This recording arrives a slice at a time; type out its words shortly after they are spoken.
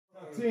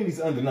understand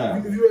he's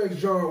undeniable. If you ask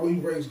John when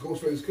he ranks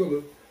Ghostface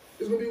Killah,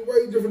 it's gonna be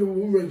way different than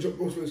when we rank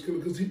Ghostface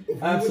Killah because he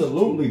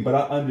absolutely, but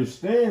I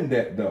understand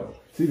that though.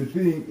 See, the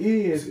thing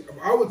is,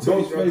 I would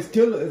tell Ghostface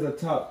Killah is a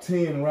top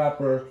 10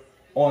 rapper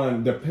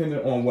on depending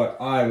on what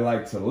I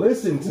like to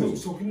listen to.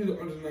 So he need an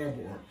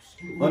undeniable artist.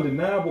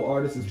 Undeniable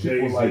artists is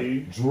people Jay-Z.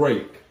 like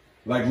Drake,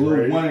 like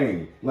Lil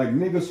Wayne, like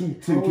niggas who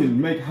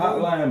can make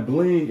Hotline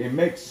Bling and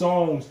make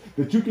songs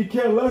that you could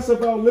care less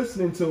about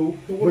listening to,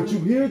 but you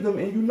hear them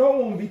and you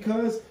know them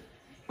because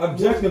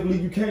objectively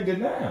you can't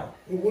deny them.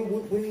 What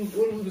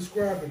are we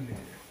describing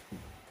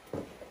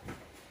there?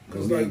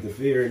 Because like the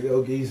fear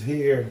Yogi's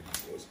here.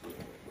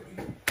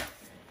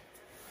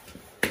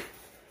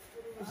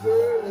 I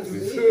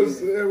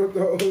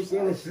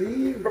see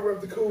you. I'm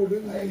at the cool,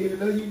 nigga. I didn't even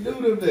know you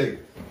knew them niggas.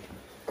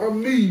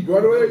 I'm me, bro.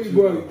 I know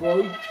everybody,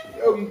 bro.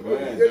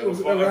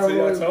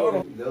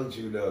 Don't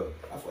you know?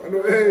 I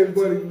know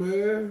everybody,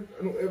 man.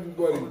 I know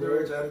everybody, man.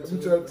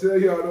 I'm trying to tell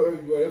y'all I know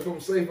everybody. That's why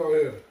I'm safe out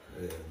here.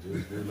 Yeah,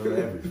 just know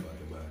every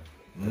fucking body.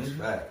 That's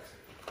facts.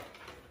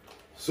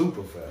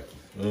 Super facts.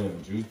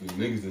 Man, Juice, the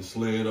niggas that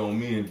slid on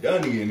me and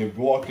Dunny and then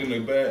walked in the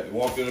back,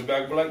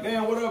 be like,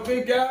 damn, what up,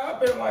 big guy?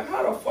 I've been like,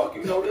 how the fuck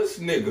you know this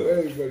nigga?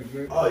 Everybody,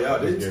 man. Oh, y'all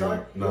didn't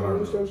start? No.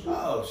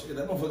 Oh, shit,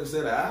 that motherfucker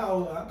said an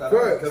hour. I thought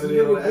Right. I was coming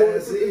in on the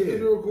ass Did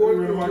in. you record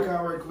Let me it? my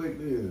car right quick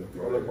then.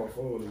 I'll let my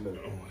phone in there.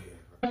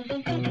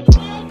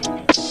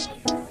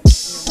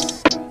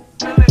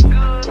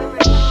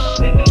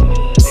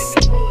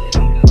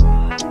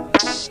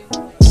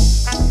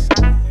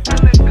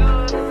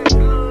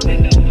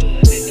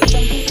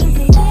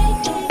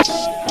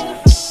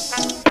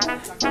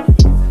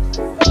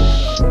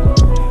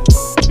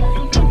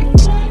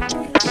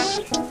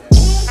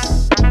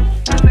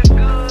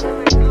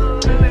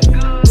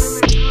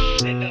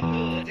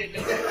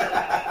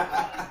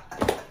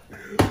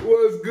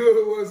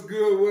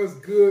 What's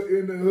good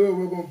in the hood?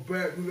 Welcome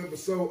back to the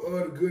episode of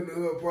the Good in the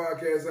Hood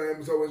podcast. I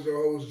am always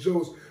your host,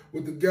 Juice,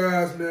 with the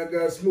guys, man. I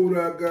got Smooth,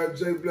 I got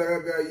Jay Black, I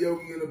got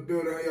Yogi in the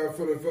building. How y'all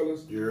feeling,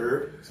 fellas?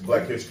 Yeah. It's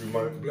Black History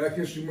Month. Black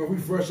History Month. We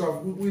fresh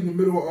off. We in the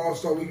middle of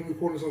All-Star Week. We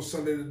recording this on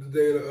Sunday, the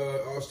day of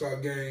the All-Star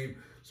game.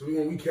 So we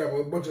gonna recap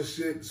a bunch of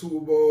shit. Super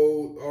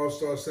Bowl,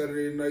 All-Star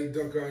Saturday night,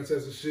 dunk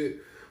contest and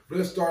shit. But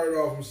let's start it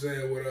off. I'm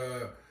saying with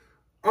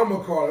I'm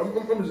gonna call it.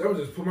 I'm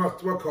just put my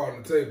card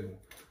on the table.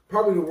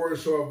 Probably the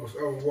worst show I've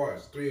ever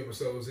watched. 3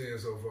 episodes in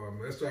so far,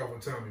 man. Let's start off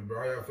with Tommy, bro.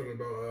 How y'all feeling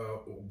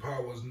about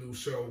Power's new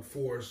show,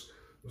 Force?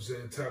 I'm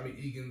saying Tommy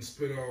Egan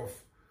spinoff.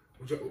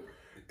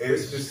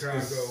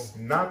 It's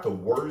not the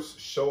worst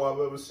show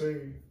I've ever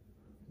seen,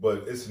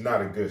 but it's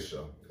not a good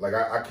show. Like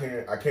I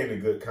can't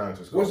in good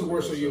conscience. What's the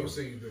worst show you ever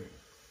seen? You think?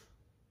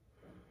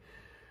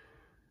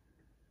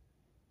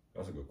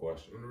 That's a good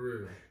question.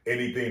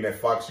 Anything that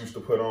Fox used to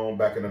put on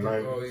back in the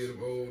 90s.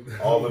 Oh,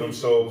 yeah, all of them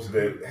shows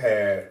that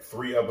had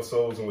 3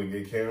 episodes and would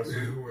get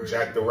canceled.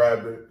 Jack the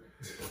Rabbit.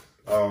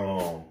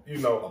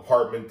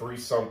 Apartment 3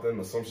 something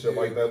or some shit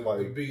like that.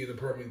 Like the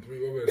Apartment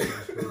 3.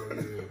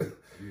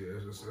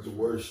 That's the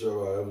worst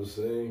show I ever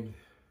seen.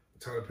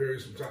 Tyler Perry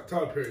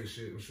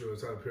shit. I'm sure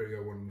Tyler Perry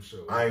got one of them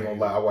shows. I ain't gonna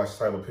lie, I watched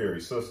Tyler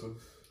Perry Sisters.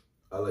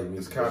 I like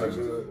it's kind of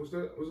good. What's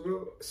that? What's it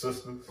called?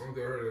 Sisters. I don't think I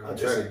heard of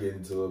that. I try to get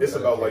into it. It's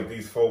about like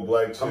these 4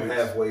 black chicks. I'm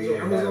halfway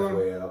in,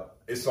 halfway out.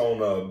 It's on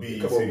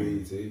BET. Come on,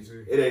 BET.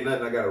 It ain't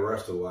nothing I got to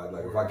rush to watch.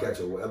 Like if I catch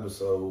an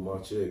episode with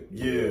my chick,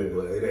 yeah,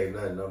 but it ain't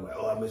nothing. I'm like,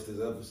 oh, I missed this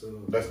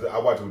episode. I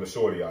watch it with a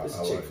shorty. It's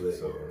a chick flick.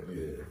 So,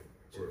 yeah.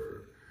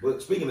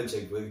 But speaking of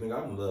chick flicks, nigga,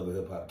 I'm in love with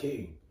Hip Hop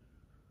King.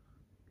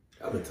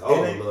 I've been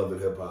talking love with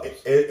hip hop.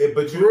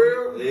 But you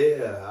real?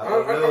 Yeah, I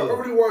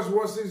already watched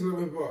one season of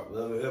Hip Hop.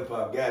 Love and Hip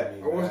Hop got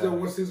me. I watched that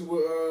one season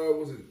with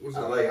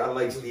I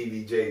like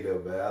Stevie J though,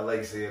 man. I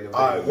like seeing him.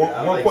 I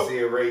like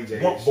seeing Ray J.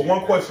 But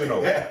one question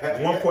though,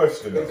 and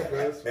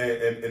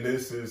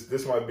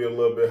this might be a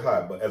little bit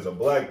hot, but as a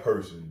black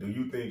person, do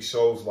you think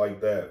shows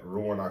like that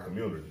ruin our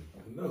community?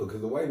 No,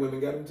 because the white women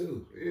got them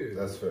too. Yeah,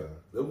 that's fair.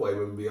 The white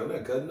women be on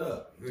there cutting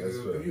up. That's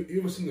fair. You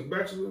ever seen The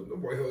Bachelor? The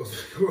white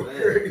hoes going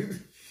crazy.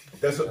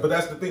 But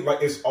that's the thing.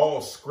 Like it's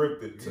all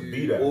scripted to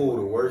be that. Oh,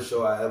 the worst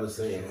show I ever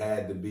seen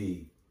had to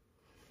be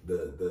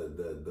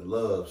the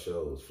love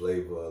shows,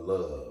 Flavor of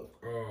Love.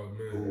 Oh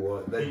man, who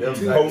won?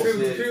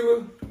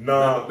 Tequila?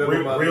 Nah,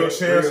 real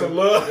chance of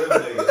love.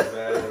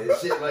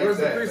 Shit like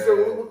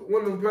that.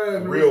 One of them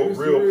passed.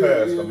 Real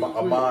past.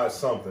 Ahmad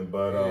something,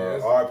 but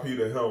RP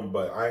to him.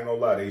 But I ain't gonna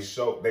lie, they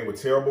were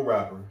terrible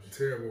rappers.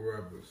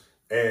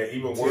 And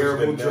even worse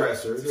than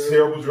dressers.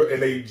 Terrible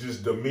and they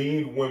just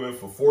demeaned women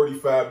for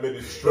 45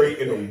 minutes straight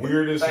in the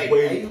weirdest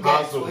way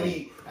possible.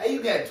 How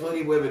you got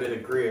 20 women in the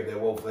crib that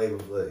won't Flavor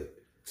Flav?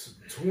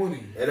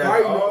 20. And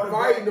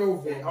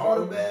all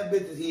the bad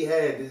bitches he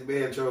had, this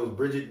man chose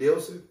Bridget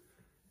Nielsen.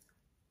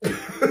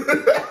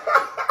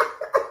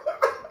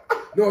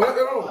 No, that's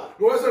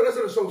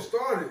how the show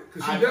started.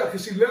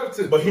 Because she left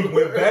it. But he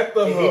went back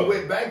to her. He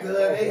went back to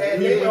her. They had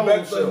their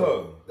own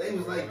show. They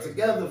was like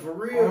together for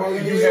real. Oh,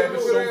 you had the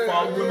show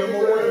following them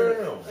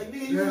around. Like,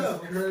 nigga,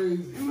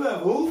 you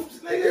love hoops,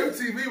 nigga.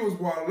 MTV was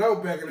wild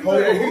out back in the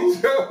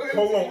day.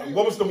 Hold on.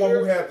 What was the one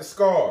who had the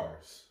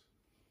scars?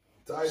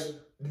 Tiger.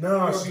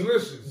 Nah,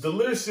 Delicious.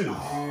 Delicious.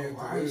 Oh,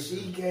 right.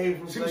 She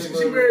came from. She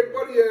married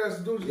Buddy Ass,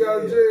 the dude got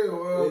out of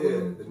jail.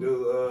 The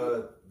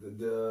dude,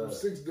 the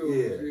 6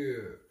 dudes.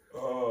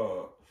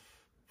 Yeah.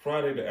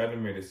 Friday the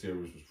animated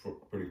series was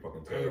pretty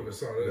fucking terrible. I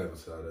never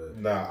saw that.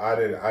 Nah, I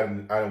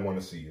didn't want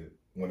to see it.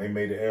 When they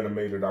made it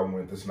animated, I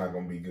went, this is not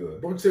gonna be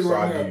good. But I'm telling you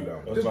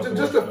right now,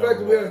 just the fact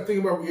that we had to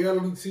think about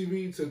reality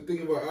TV to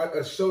think about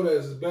a show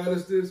that's as bad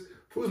as this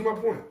proves my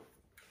point.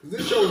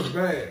 This show is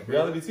bad.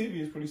 Reality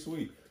TV is pretty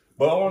sweet.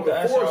 But I wanted to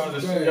ask y'all,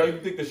 you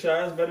think The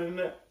Chi is better than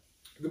that?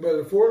 The better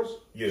than Force?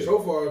 Yeah. So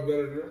far, it's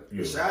better than that.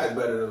 Yeah. The Chi is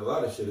better than a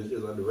lot of shit. It's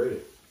just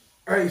underrated.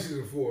 I ain't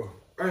season 4.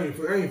 I ain't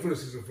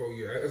finished season 4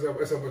 yet.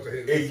 That's how much I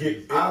hate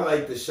it. I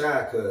like The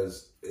Chi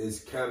because it's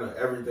kind of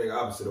everything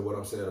opposite of what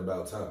I'm saying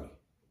about Tommy.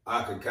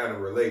 I could kind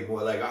of relate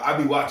more. Like, I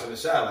be watching The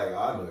Chi, like,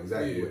 I know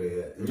exactly where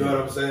they at. You know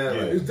what I'm saying?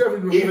 Yeah. Like, it's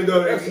definitely even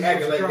though they be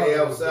acting like they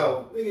out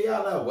south. Nigga,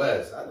 y'all not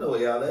west. I know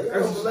where y'all at.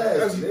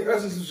 Y'all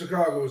Essence of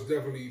Chicago is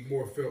definitely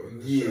more felt in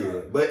the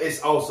Chi. But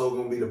it's also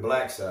going to be the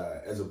black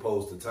side as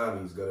opposed to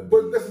Tommy's going to be.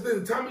 But that's the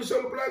thing. Tommy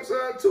showed the black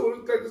side, too.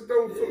 It's like this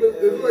don't feel it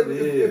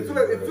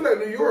feel like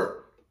New York.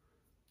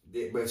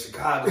 Yeah, but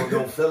Chicago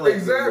don't feel like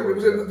exactly.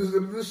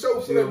 This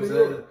show feel like New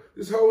York.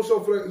 This whole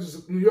show feel like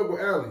it's New York with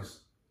alleys.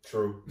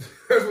 True.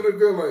 That's what it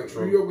feel like.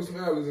 True. New York with some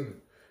alleys in it.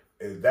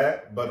 Is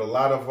that, but a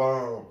lot of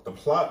the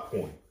plot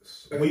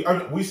points.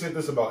 We said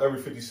this about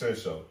every 50 Cent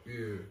show.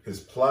 Yeah. His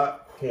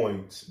plot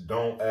points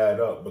don't add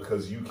up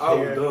because you can't. I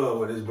was done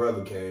when his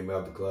brother came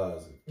out the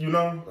closet. You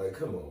know? Like,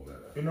 come on, man.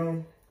 You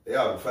know? They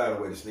ought to find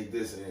a way to sneak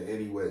this in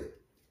anyway.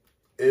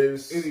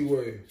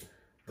 Anyway.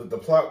 The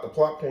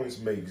plot points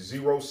make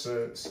zero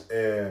sense,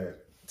 and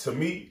to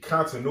me,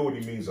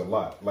 continuity means a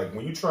lot. Like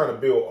when you're trying to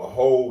build a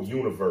whole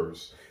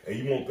universe and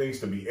you want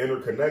things to be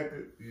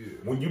interconnected,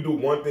 when you do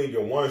one thing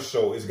in one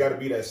show, it's got to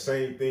be that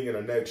same thing in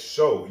the next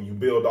show, and you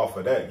build off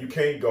of that. You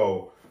can't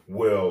go,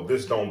 well,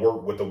 this don't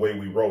work with the way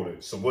we wrote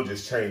it, so we'll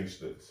just change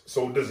this.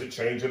 So does it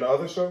change in the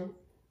other show?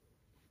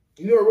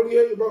 You know what I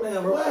really hate about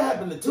man? What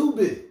happened to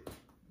 2-Bit?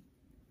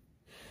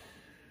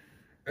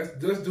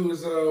 This dude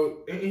is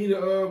ain't he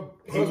the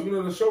husband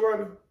of the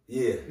showrunner?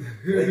 Yeah,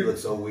 they look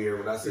so weird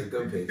when I see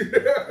them pictures. See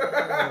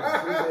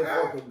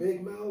that fucking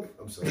big mouth?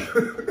 I'm sorry.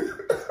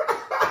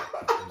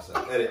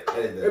 Edit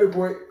that. Edit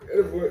point.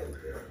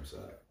 I'm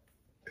sorry.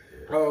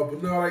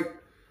 But no, like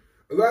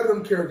a lot of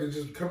them characters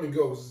just come and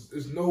go.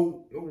 There's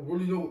no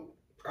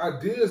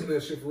ideas in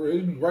that shit for real.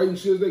 They be writing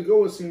shit as they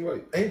go. It seems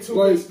like ain't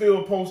 2-Bit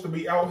still supposed to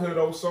be out here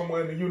though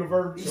somewhere in the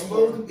universe? He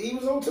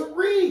was on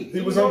Tariq.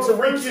 He was on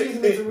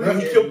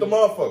Tariq. He killed the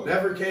motherfucker.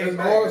 Never came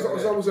back.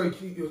 It's almost like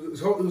he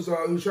was trying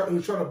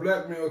to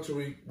blackmail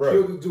Tariq.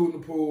 Killed the dude in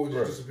the pool and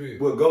just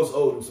disappeared. Well, Ghost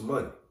owed him some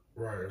money.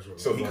 Right, that's right.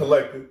 So he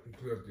collected.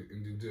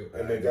 And did.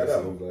 And then got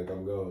out. Seems like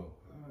I'm gone.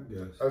 I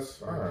guess.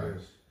 That's all right.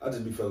 I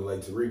just be feeling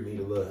like Tariq need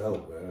a little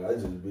help, man. I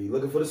just be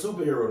looking for the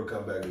superhero to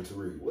come back to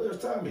Tariq. Where's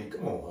Tommy?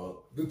 Come on,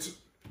 huh?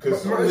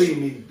 Because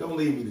don't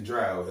leave me to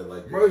dry out here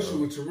like that. My issue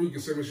with Tariq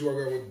is the same issue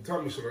I got with the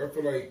Tommy show. I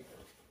feel like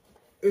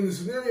in the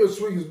scenario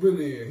Tariq has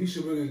been in, he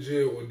should have been in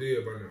jail or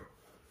dead by now.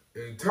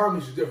 And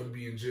Tommy should definitely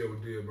be in jail or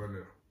dead by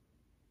now.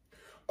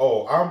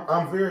 Oh,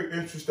 I'm very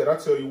interested. I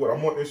tell you what,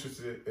 I'm more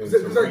interested in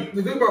like,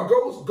 the thing about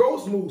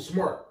Ghost moves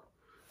smart.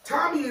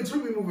 Tommy and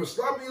Tariq moving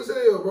sloppy as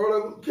hell, bro.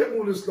 Like, we can't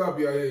move this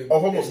sloppy out here. Oh,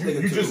 hold on.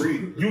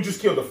 You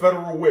just killed a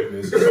federal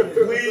witness. So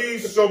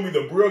please show me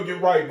the brilliant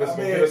writing that's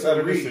going to get us out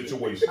of this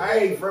situation. I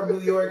ain't from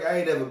New York. I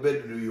ain't never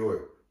been to New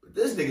York. But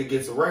this nigga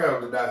gets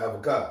around to not have a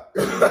car.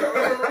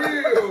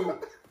 Real.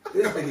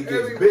 This nigga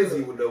gets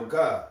busy with no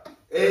car.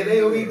 And they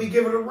don't even be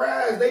giving him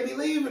rides. They be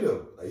leaving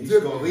him. Like, you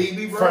just gonna leave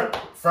me, bro?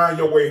 Find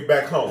your way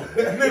back home.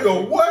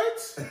 Nigga,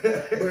 what?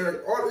 Man,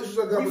 all the issues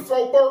I got with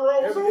 4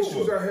 boroughs over.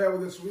 Issues I have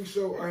with this week's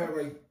show, I have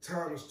like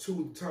times 2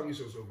 with the Tommy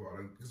show so far.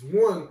 Like, because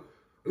one,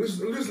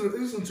 listen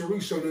to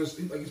Tariq's show, there's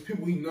like it's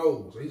people he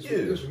knows. Like,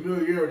 there's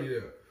familiarity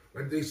there.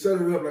 Like they set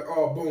it up like,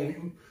 oh,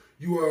 boom,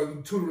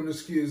 you tutoring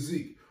this kid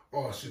Zeke.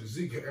 Oh shit,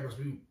 Zeke must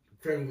be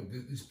family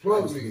with these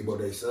plugs niggas. What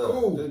they sell.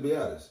 Cool. Let's be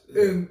honest.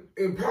 Yeah. And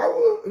in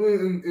Power,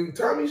 in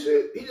Tommy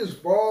shit, he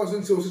just falls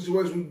into a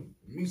situation where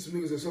meet some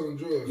niggas that selling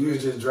drugs. You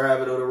was just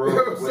driving on the road. You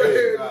know what I'm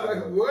saying?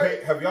 Like, what?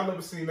 Hey, have y'all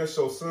never seen that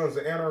show Sons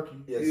of Anarchy?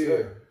 Yes,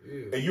 sir.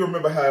 Yeah. And you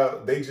remember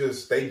how they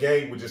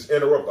gang would just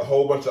interrupt a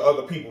whole bunch of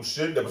other people's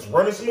shit that was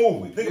running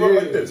smoothly. Think about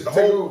it like this.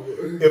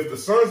 If the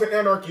Sons of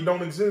Anarchy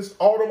don't exist,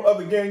 all them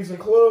other gangs and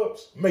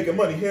clubs making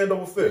money hand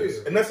over fist.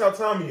 Yeah. And that's how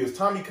Tommy is.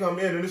 Tommy come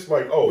in and it's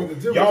like, oh,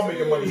 y'all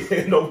making money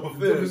hand over fist.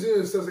 The difference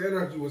is Sons of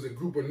Anarchy was a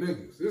group of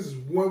niggas. This is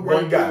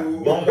one guy,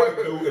 one white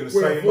dude in the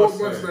same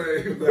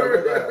Mustang.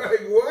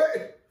 Like,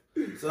 what?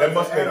 So that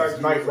must be a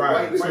night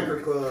ride. White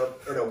biker club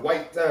in a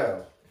white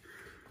town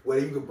where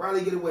you could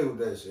probably get away with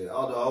that shit.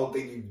 Although I don't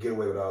think you can get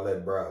away with all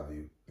that bribe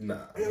view. Nah.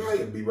 You just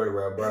can't be right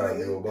around Brian.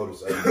 They gonna go to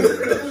something. At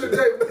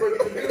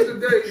the end of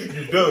the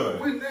day, You done.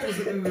 we niggas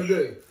at the end of the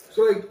day.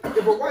 So like,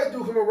 if a white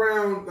dude come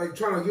around like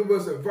trying to give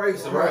us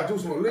advice on how to do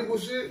some illegal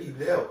shit, He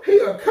help. he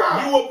a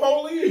cop. You a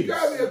police. He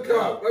gotta be a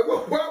cop. Like,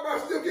 why am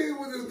I still kicking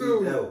with this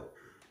dude? help.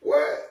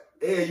 What?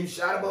 Yeah, you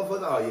shot a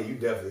motherfucker. Oh yeah, you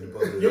definitely the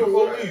police. You the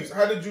police.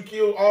 How did you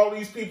kill all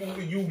these people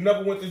and you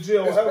never went to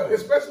jail ever?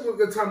 Especially when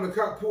the time the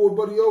cop pulled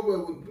Buddy over,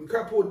 when the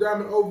cop pulled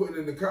Diamond over, and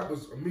then the cop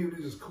was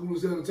immediately just cool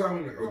as hell at the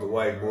time. Like, With the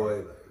white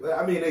boy.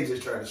 I mean, they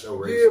just trying to show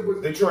race. Yeah,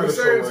 but They at trying the to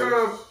show same race.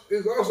 time,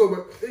 it's also,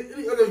 but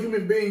any other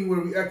human being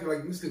would be acting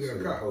like this nigga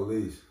a cop.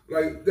 Police.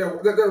 Like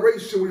that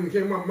race shit wouldn't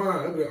even came in my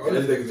mind. I'd be like, oh, And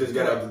this nigga just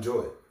got out the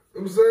joint.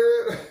 I'm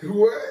saying,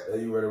 what?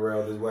 And you run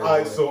around this white All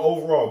right, boy. so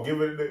overall,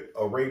 give it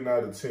a rating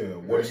out of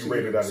 10. What do you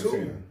rate it out of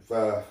 10?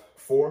 5.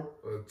 4?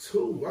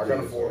 2. I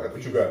got a 4.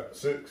 What you got?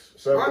 6?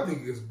 7? I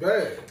think it's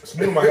bad.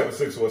 Smooth might have a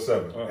 6 or a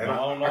 7. I And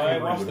don't know. can I ain't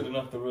agree watched with it it.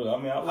 enough to really. I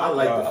mean, I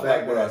like the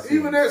fact what that I see.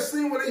 Even that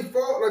scene where they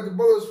fought, like the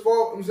brothers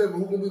fought, I'm saying, but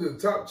who gonna be the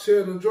top chair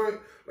in the joint?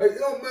 Like, it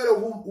don't matter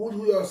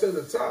who y'all say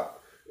the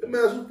top. It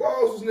matters who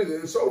follows this nigga.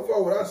 And so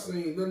far, what I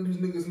seen, none of these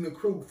niggas in the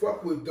crew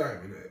fuck with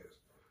Diamond ass.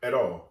 At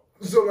all.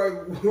 So,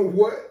 like,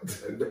 what?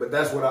 But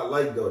that's what I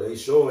like, though. They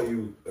showing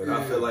you, and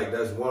I feel like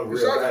that's one real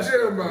Shout out to aspect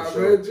of the Jeremiah, show.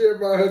 man.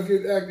 Jeremiah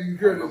getting acting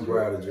credits. I'm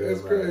proud of Jeremiah.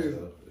 That's crazy.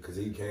 Because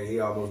he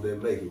almost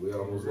didn't make it. We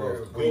almost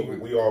lost.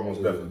 We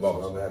almost definitely So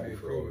lost. I'm happy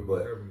for him.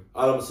 But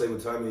all I'm gonna say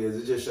with Tommy is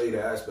it just show you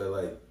the aspect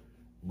like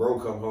bro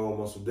come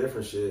home on some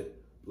different shit.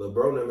 Lil'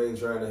 bro them ain't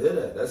trying to hit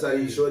that. That's how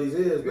these shorties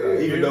is, man. Yeah.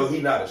 Even though he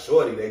not a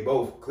shorty, they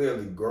both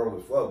clearly grown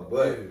as fuck.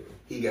 But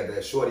he got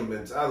that shorty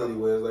mentality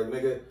where it's like,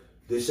 nigga,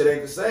 this shit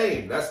ain't the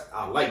same.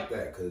 I like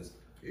that because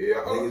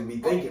niggas be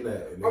thinking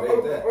that. And it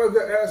ain't that. I like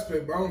that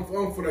aspect, but I don't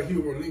feel like he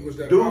would relinquish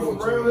that. Dude power from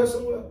to around him. here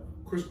somewhere?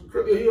 Chris,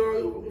 he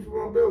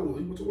from Bellwood.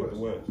 He went to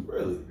West.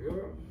 Really? Yeah.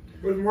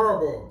 But from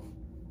Hardball.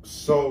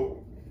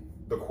 So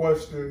the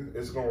question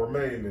is gonna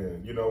remain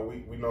then. You know,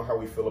 we know how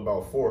we feel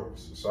about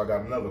Forrest. So I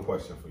got another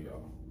question for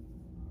y'all.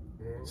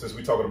 Since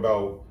we talking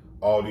about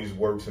all these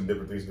works and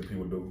different things that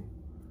people do,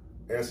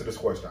 answer this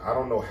question. I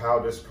don't know how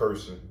this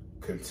person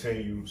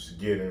continues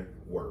getting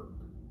work.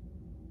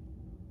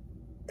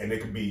 And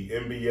it could be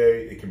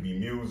NBA, it can be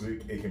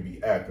music, it can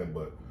be acting,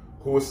 but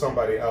who is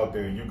somebody out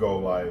there and you go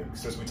like,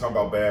 since we talking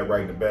about bad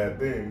writing and bad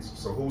things,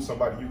 so who's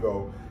somebody you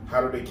go,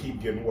 how do they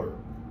keep getting work?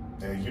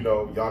 And you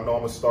know, y'all know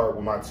I'm gonna start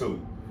with my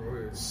 2.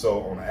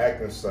 So on the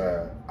acting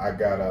side, I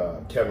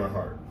got Kevin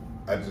Hart.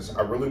 I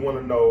really want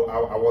to know.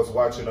 I was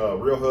watching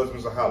Real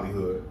Husbands of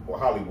Hollywood or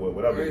Hollywood,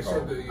 whatever it's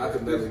called. I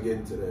could never get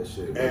into that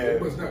shit. And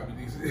It must not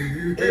be decent.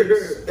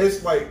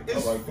 it's like I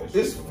like that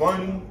it's shit.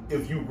 funny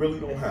if you really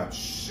don't have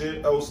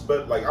shit else.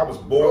 But like I was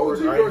bored,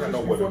 I ain't had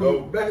nowhere to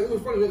go. It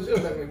was funny as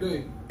shit back in the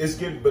day. It's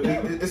getting, but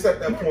it's at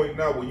that point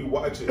now where you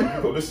watch it and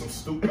you go, this some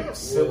stupid,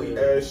 silly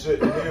ass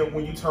shit. And then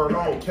when you turn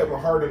on Kevin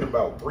Hart in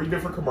about 3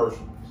 different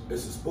commercials.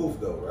 It's a spoof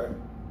though, right?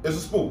 It's a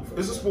spoof.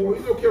 It's a Well, spoof.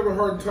 you know Kevin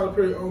Hart and Tyler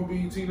Perry on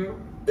BET now?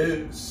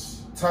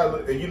 It's Tyler,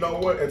 and you know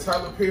what? And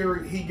Tyler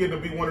Perry, he get to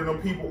be one of them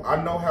people.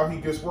 I know how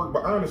he gets work,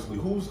 but honestly,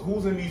 who's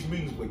in these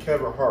meetings with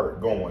Kevin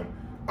Hart going,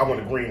 I want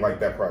to green like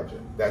that project?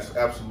 That's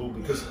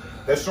absolutely, because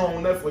that show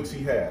on Netflix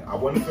he had. I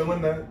wasn't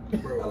feeling that.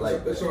 Bro, I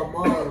like it's that. our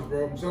moms,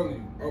 bro. I'm telling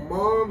you. Our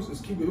moms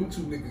is keeping them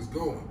 2 niggas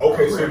going.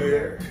 Okay, so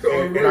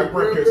then, and I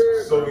grant this.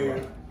 Real So good.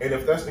 then, and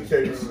if that's the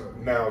case,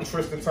 now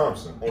Tristan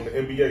Thompson on the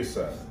NBA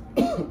side.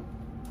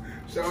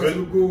 Shout out to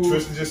the Bulls.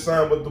 Tristan just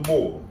signed with the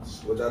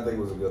Bulls. Which I think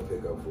was a good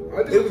pickup for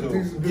I him. think it was a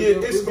decent Yeah,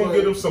 pickup. it's gonna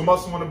get him some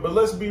muscle in it, but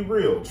let's be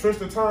real.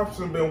 Tristan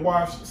Thompson been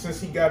washed since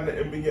he got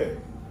in the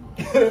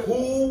NBA.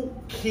 Who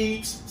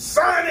keeps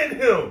signing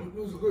him?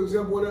 It was a good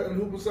example of that in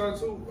Hooper side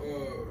too.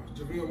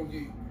 JaVale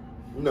McGee.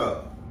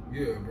 No.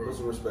 Yeah, bro. Put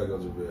some respect on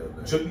JaVale,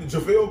 man.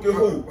 JaVale can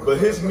hoop, but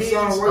his knees,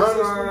 honestly,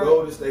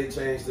 Golden State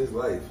changed his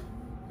life.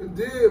 It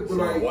did, but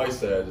like,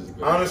 Whiteside is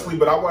good. honestly,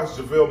 but I watched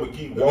JaVale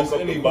McGee If walk it's up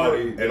the court,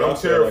 anybody, and I'm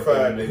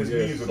terrified that his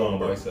knees are on gonna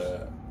break.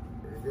 Whiteside.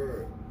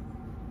 God.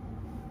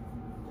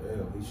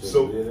 Damn, he should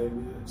So- have been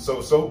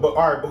in But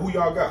all right, but who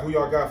y'all got? Who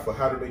y'all got for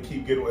how do they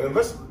keep getting? And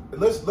let's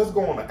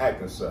go on the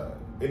acting side.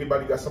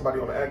 Anybody got somebody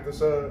on the acting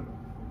side?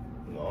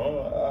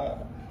 No,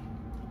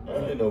 I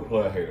ain't no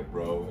player hater,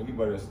 bro.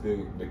 Anybody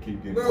that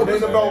keep getting. No, it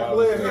ain't about I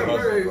player understand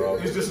hater. hustle, bro.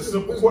 It's just a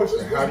simple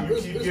question. How do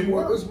you keep it's getting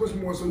more, work? It's much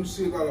more. So you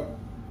see a lot of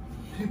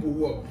people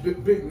who are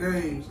big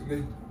names,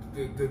 and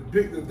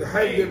the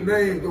height of their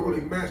names don't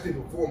really match their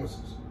performances.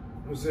 You know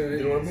what I'm saying?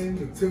 You know what I mean?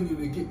 Continue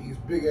to get these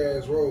big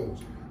ass roles.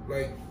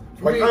 Like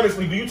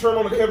Honestly, do you turn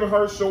on the Kevin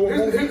Hart show or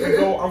movie and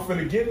go, I'm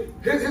finna get it?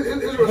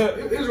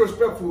 Here's a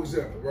respectful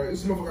example, right?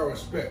 This is a motherfucker I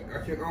respect.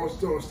 I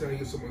still understand he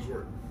gets so much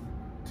work.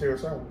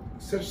 Terrence Howard.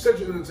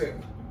 Central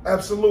Entertainment.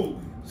 Absolutely.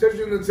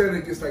 Central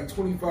Entertainment gets like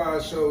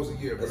 25 shows a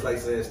year, bro. It's like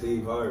saying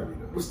Steve Harvey,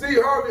 though. But Steve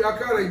Harvey, I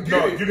kind of get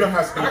No, it. you know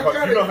how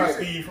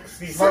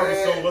Steve Harvey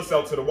sold us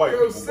out to the white Yo,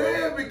 people,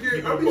 Sam bro. begin.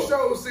 Keep How it many a buck.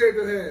 shows Sam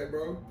done had,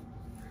 bro?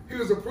 He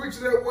was a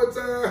preacher that one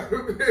time,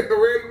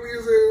 randomly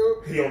as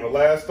hell. He on the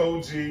last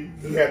OG.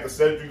 He had the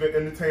Cedric the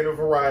Entertainer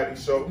variety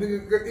show.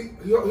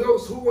 Nigga, he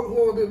hosts Who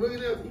Wanna Be a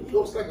Millionaire? He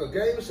hosts like a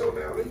game show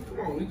now. Like,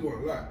 come on, he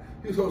doing a lot.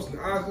 He was hosting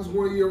the Oscars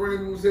 1 year,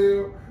 random as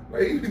hell.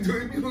 Like, he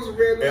was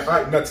random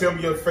shit. Now tell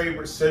me your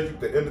favorite Cedric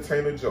the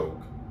Entertainer joke.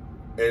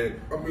 And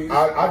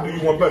I do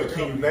you one better.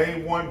 Can you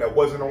name one that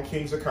wasn't on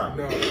Kings of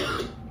Comedy?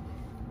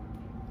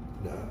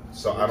 Nah.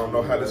 So I don't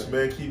know how this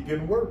man keep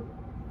getting work.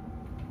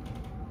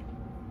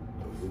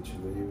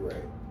 You're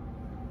right.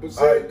 But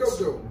say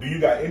though. Do you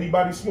got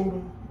anybody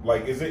smoother?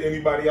 Like, is there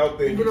anybody out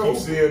there you keep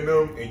seeing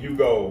them and you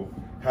go,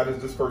 how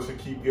does this person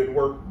keep getting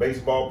work?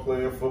 Baseball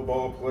player,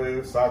 football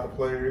player, soccer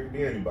player, it can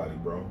be anybody,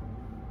 bro.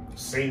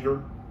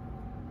 Singer.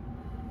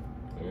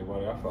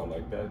 Anybody I felt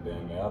like that,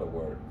 damn, they out of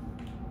work.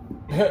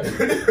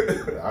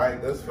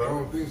 Alright, that's fine. I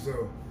don't think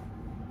so.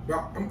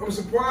 But I'm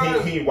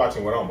surprised. He ain't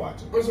watching what I'm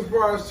watching. I'm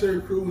surprised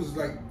Terry Crews is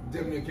like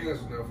damn near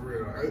canceled now for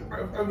real.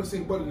 I haven't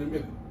seen Buddy in a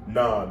minute.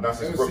 Nah, not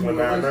since Brooklyn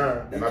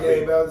Nine-Nine. He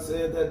came out and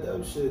said that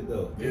dumb shit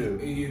though. Yeah.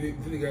 And he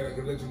got like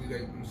allegedly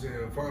like I'm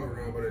saying followed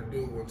around by that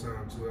dude one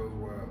time too. That was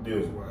wild. Yeah.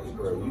 That was wild. Hey,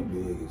 bro, you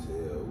big as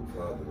hell. Who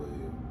father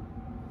you?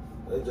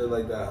 That's just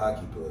like that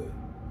hockey player.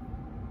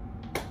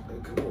 Hey,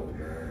 come on,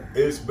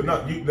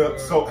 man.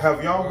 So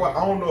have y'all?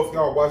 I don't know if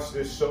y'all watched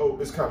this show.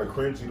 It's kind of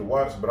cringy to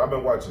watch, but I've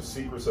been watching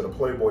Secrets of the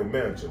Playboy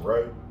Mansion,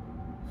 right?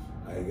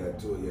 I ain't got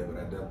to it yet,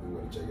 but I definitely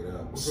want to check it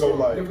out. So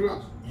like,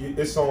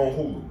 it's on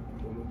Hulu.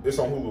 It's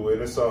on Hulu,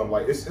 and it's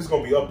like it's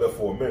gonna be up there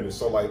for a minute.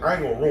 So like, I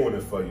ain't gonna ruin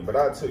it for you, but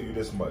I'll tell you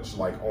this much: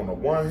 like, on the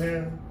one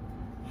hand,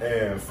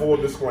 and full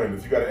disclaimer,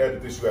 if you gotta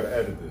edit this, you gotta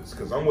edit this,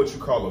 because I'm what you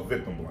call a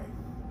victim blame.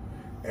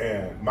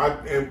 And by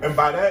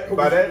that,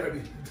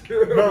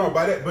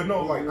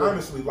 like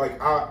honestly, like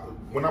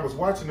when I was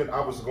watching it,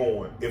 I was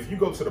going, if you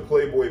go to the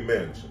Playboy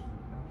Mansion,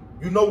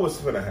 you know what's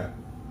gonna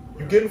happen.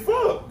 You getting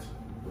fucked.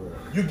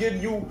 You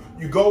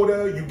go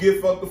there, you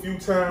get fucked a few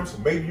times,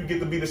 maybe you get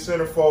to be the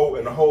centerfold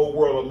and the whole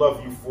world will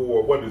love you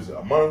for, what is it,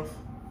 a month?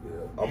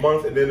 Yeah. A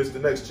month, and then it's the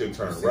next chick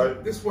turn,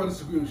 right? This is why I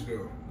disagree with you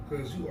though,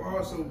 because you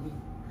also,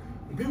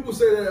 when people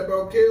say that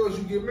about Kels,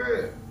 you get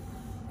mad.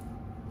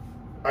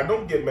 I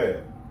don't get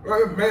mad.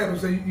 I'm mad. I'm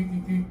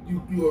saying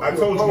you. I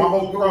told you my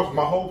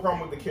whole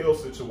problem with the Kels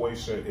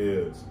situation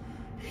is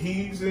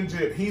he's in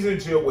jail. He's in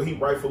jail where he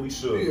rightfully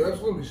should. Yeah,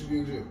 absolutely, should be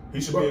in jail. He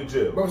should be in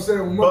jail. But I'm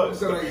saying,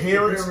 the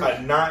parents are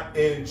not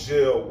in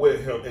jail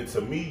with him. And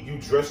to me, you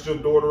dressed your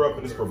daughter up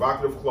in this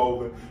provocative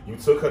clothing. You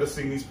took her to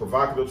sing these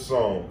provocative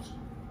songs.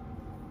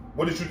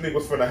 What did you think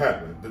was going to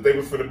happen? That they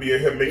was going to be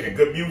in here making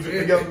good music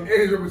together? And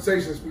his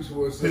reputation speaks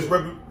for itself.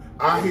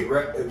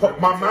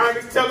 My mind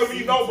is telling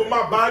me no, but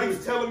my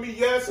body's telling me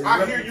yes.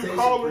 I hear you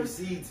calling.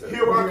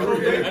 Here I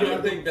come. And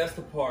I think that's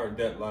the part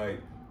that, like,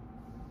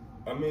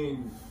 I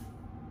mean,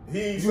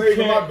 you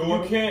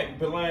can't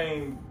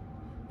blame.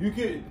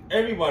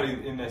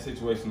 Everybody in that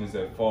situation is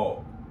at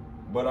fault,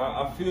 but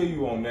I feel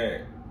you on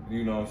that.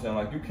 You know what I'm saying?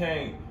 Like, you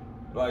can't,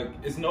 like,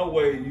 it's no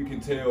way you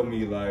can tell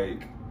me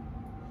like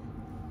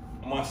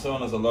my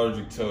son is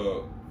allergic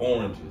to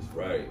oranges,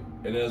 right?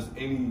 And there's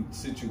any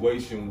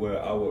situation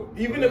where I would,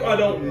 even if I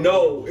don't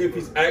know if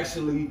he's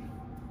actually,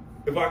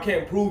 if I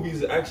can't prove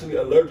he's actually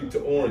allergic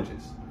to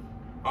oranges,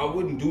 I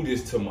wouldn't do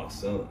this to my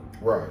son.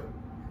 Right.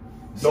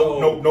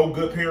 No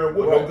good parent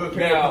would. No good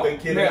parent put their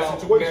kid in that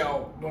situation.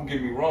 Now, don't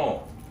get me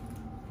wrong.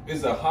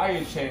 There's a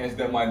higher chance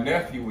that my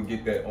nephew would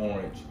get that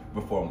orange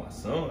before my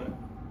son.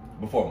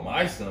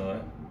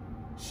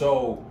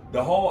 So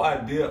the whole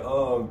idea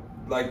of,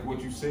 like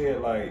what you said,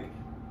 like,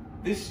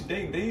 these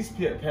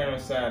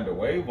parents signed a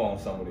waive on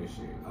some of this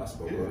shit. I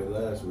spoke on it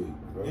last week.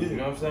 Bro. You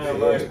know what I'm saying? Yeah,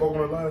 like, I spoke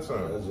on it last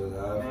time. That's just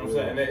how you know what I'm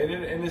saying?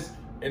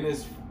 And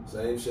it's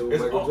same shit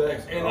with Michael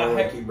Jackson. And I don't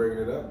want to keep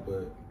bringing it up,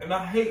 but and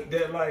I hate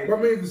that. Like, I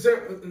mean, in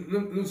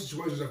those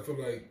situations, I feel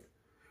like,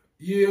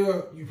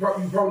 yeah, you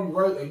probably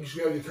right, and you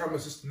should have your common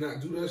sense to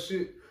not do that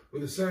shit. But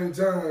at the same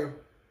time,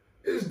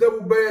 it's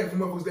double bad for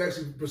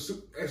motherfuckers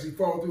to actually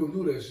follow through and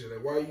do that shit.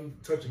 Like, why are you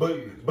touching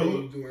kids? What are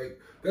you doing? Like,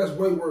 that's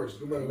way worse.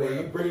 No matter what.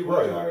 You pretty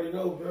much already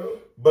know, bro.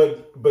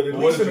 But at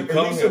least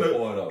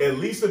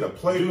in a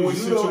Playboy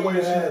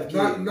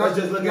situation, not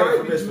just looking at it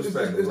from this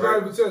perspective. It's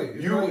not even telling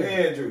you. You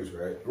and Juice,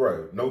 right?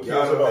 Right. No kids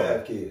y'all at all. don't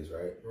have kids,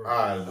 right?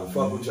 I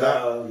fuck with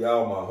y'all.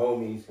 Y'all my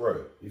homies.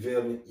 Right. You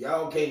feel me?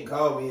 Y'all can't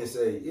call me and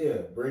say,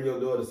 yeah, bring your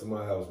daughters to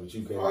my house, but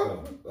you can't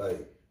come.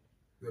 Like,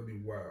 that'd be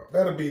wild.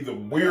 That'd be the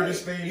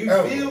weirdest thing you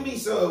ever. Feel me?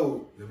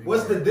 So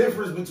what's the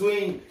difference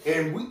between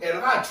and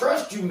I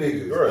trust you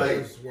niggas? Right. Like,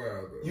 that's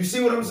wild, though. You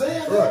see what I'm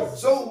saying? Right.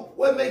 So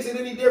what makes it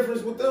any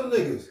difference with them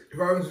niggas? If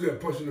I was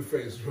just punch in the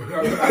face,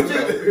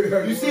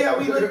 you see how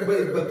we look,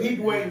 but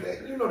people ain't.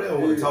 You know they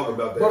don't want to talk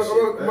about that.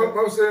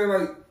 I'm saying,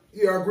 like,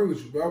 yeah, I agree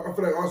with you, but I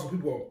feel like also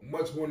people are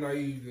much more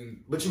naive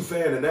than. But you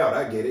fanning out,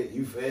 I get it.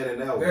 You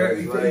fanning out. Yeah,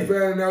 you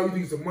fanning out. You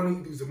think it's a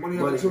money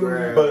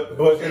opportunity.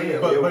 But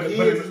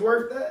kids is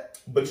worth that.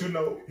 But you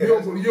know, you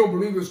don't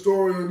believe the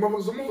story.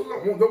 Motherfuckers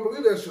don't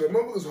believe that shit.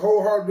 Motherfuckers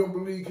wholeheartedly don't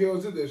believe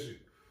Kels did that shit.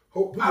 I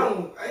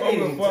don't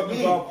give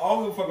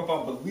a fuck if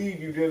I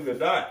believe you did it or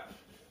not.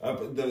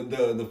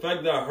 The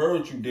fact that I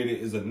heard you did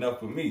it is enough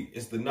for me.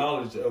 It's the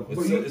knowledge of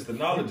it's the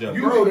knowledge of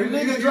it. Bro, the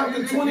nigga dropped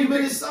a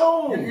 20-minute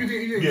song. You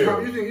think he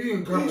dropped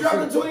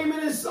a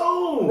 20-minute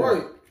song.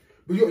 Right.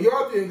 But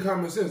y'all think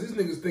common sense. These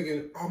niggas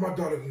thinking, oh, my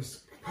daughter can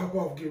pop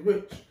off, get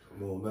rich.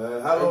 Come on,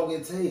 man. How long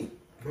it take?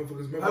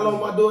 Motherfuckers, how long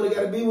my daughter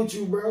gotta be with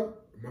you, bro?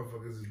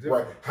 Motherfuckers is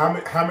different.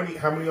 Right.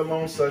 How many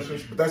alone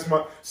sessions? But that's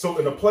my so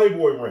in the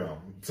Playboy realm.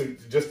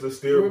 Just to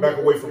steer back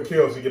away from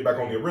Kells and get back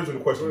on the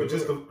original question, but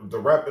just to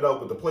wrap it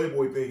up with the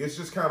Playboy thing, it's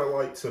just kind of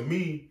like, to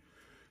me,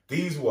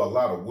 these were a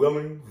lot of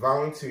willing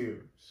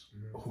volunteers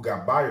who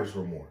got buyer's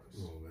remorse.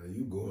 Oh man,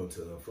 you going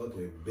to a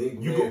fucking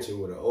big mansion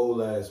with an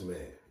old ass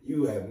man.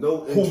 You have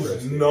no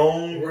interest. Who's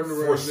known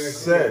for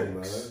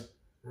sex.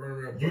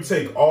 You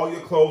take all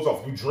your clothes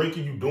off. You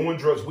drinking, you doing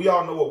drugs. We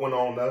all know what went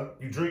on there.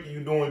 You drinking,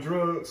 you doing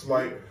drugs.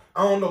 Like,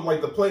 I don't know,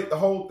 like the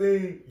whole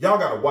thing. Y'all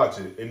gotta watch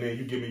it, and then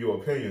you give me your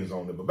opinions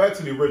on it. But back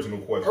to the original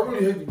question. I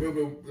really hate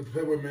the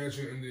Playboy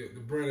Mansion and the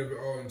brand of it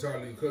all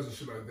entirely because of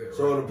shit like that. Right?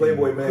 So the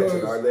Playboy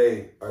Mansion, are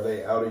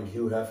they outing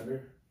Hugh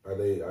Hefner? Are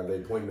they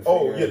pointing the finger?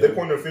 Oh yeah, they're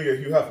pointing the finger at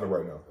Hugh Hefner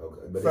right now.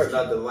 Okay, but it's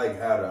nothing like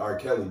how the R.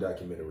 Kelly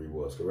documentary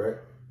was,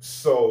 correct?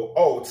 So,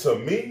 to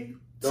me,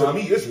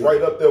 it's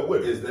right up there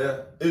with it. Is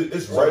that?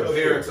 It's right up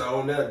there. Parents are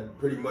on that,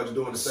 pretty much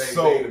doing the same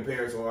thing the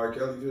parents on R.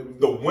 Kelly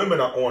did. The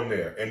women are on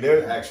there, and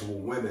they're the actual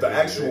women. The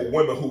actual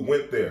women who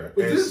went there.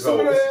 But didn't some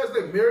of the ass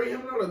like marry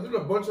him now? Like, didn't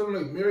a bunch of them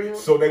like marry him?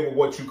 So they were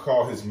what you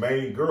call his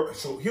main girl.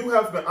 So Hugh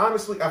Hefner,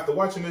 honestly, after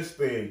watching this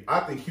thing,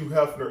 I think Hugh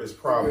Hefner is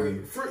probably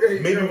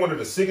maybe one of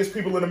the sickest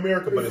people in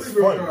America. But it's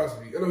funny.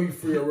 Cosby. I know he's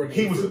free already.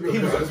 He was a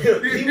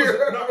pimp.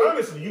 No,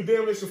 honestly, you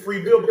damn near should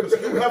free Bill because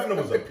Hugh Hefner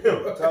was a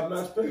pimp.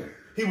 Top-notch pimp.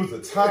 He was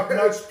a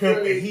top-notch pimp,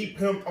 and he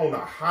pimped on the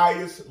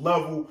highest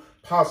level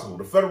possible.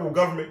 The federal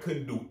government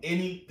couldn't do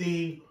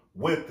anything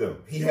with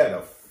them. He had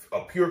a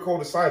pure code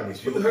of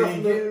silence. Hugh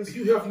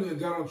Hefner and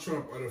Donald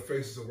Trump are the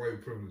faces of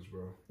white privilege,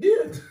 bro.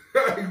 Yeah.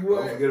 Like, what?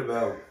 Don't forget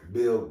about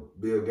Bill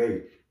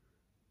Gates.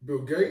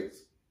 Bill Gates?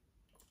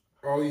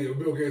 Oh yeah,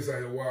 Bill Gates out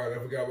here wild. I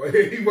forgot about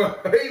him. He wild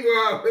like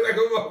a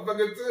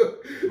motherfucker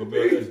too. What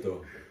Bill Gates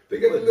though? They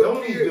got the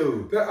little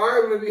kid, that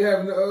island that we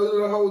have, the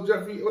whole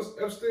Jeffrey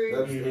Epstein.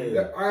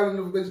 That island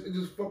of they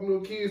just fucking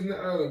little kids in the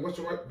island. Bunch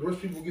of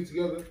rich people get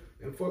together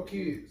and fuck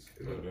kids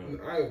in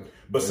the island.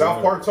 But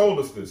South Park told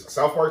us this.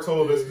 South Park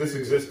told us this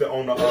existed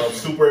on the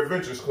Super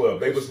Adventures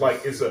Club. They was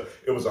like,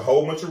 it was a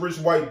whole bunch of rich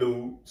white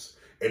dudes,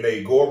 and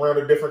they go around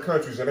to different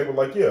countries, and they were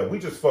like, yeah, we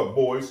just fuck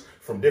boys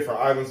from different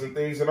islands and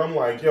things. And I'm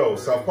like, yo,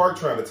 South Park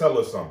trying to tell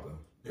us something.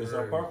 Yeah,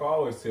 South Park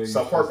always tell you.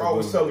 South Park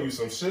always telling you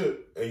some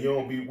shit, and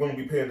we don't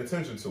be paying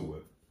attention to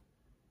it.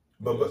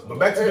 But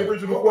back to the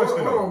original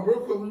question. Hold on,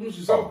 real quick. When you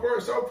see South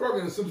Park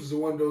and The Simpsons are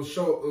one of those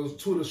shows,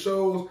 two of the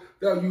shows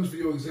that I use for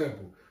your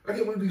example. I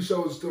can't believe these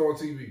shows are still on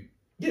TV.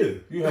 Yeah,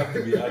 you have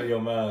to be out of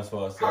your mind as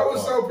far as how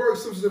is South Park,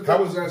 Simpsons, and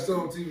Family Guy still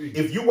on TV?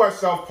 If you watch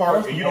South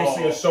Park and you don't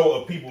see a show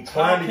of people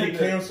trying to get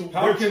canceled,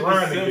 they're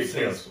trying to get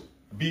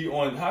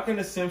canceled. How can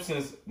The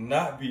Simpsons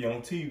not be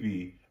on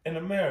TV in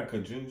America,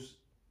 Juice?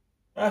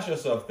 Ask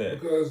yourself that.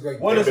 Because like,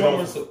 what is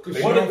Homer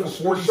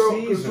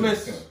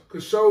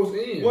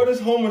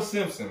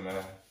Simpson,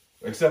 man?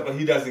 Except for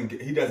he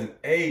doesn't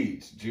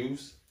age,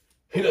 Juice.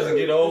 He doesn't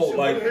get old.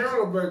 Like back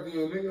then,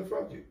 nigga,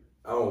 fuck it.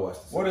 I don't watch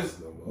the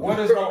Simpsons no more. What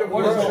is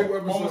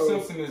Homer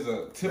Simpson is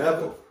a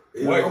typical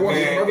white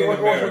man in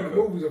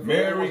America.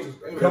 Married,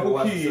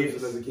 couple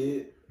kids, as a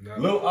kid.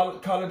 Little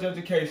college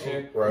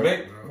education,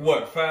 make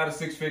what 5 to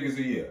 6 figures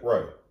a year.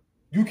 Right.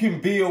 You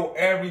can build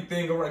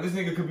everything around. This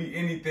nigga could be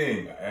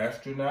anything. An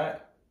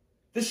astronaut.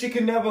 This shit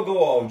can never go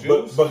off,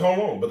 Juice. But hold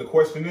on. But the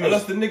question is,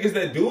 unless the niggas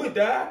that do it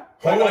die.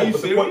 Hold on.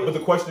 But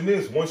the question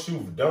is, once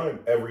you've done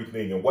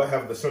everything, and what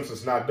have the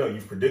Simpsons not done?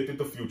 You've predicted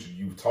the future.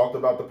 You've talked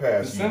about the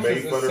past. You've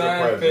made fun of the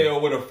present.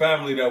 Seinfeld with a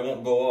family that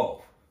won't go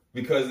off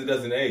because it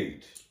doesn't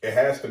age. It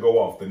has to go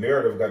off. The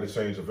narrative got to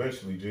change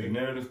eventually, G. The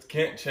narrative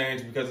can't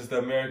change because it's the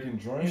American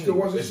dream.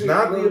 It's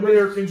not the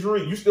American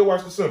dream. You still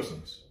watch The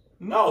Simpsons.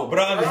 No, but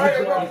I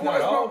understand.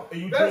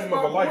 And you dream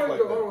of a life like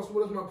that.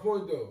 That's my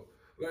point, though.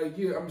 Like,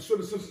 yeah, I'm sure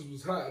The Simpsons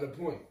was hot at a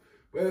point.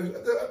 But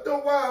after a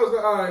while, I was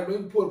like, all right,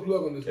 man, put a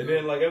plug on this. And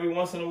then, like, every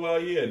once in a while,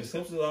 yeah, The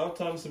Simpsons, all the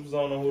time, The Simpsons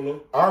on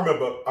Hulu.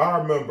 I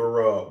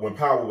remember when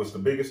Power was the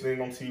biggest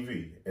thing on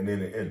TV, and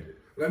then it ended.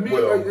 Like me,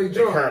 like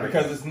John,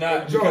 because it's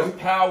not because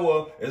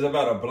Power is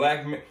about a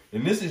black man,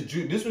 and this was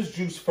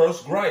Juice's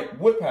first gripe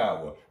with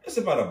Power. It's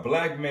about a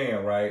black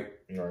man, right?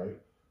 Right.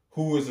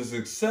 Who is a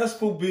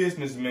successful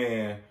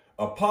businessman,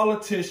 a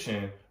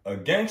politician, a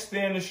gangster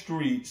in the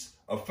streets,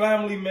 a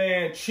family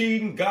man,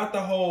 cheating, got the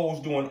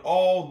hoes, doing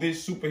all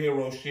this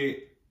superhero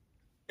shit,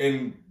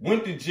 and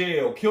went to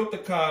jail, killed the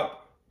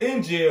cop,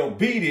 in jail,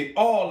 beat it,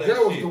 all that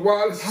shit. Was the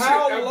wildest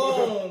How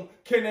long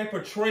can they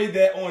portray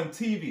that on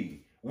TV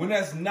when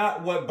that's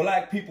not what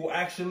black people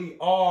actually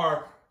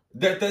are?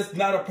 That's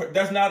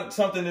not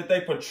something that they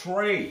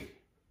portray.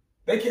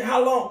 They can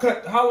how long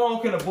can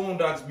the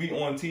Boondocks be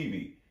on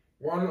TV?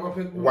 How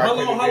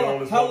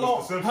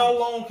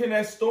long can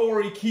that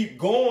story keep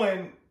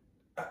going?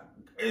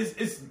 It's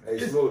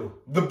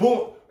the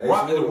boom.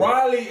 Riley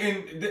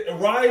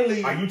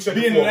Are you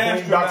checking being for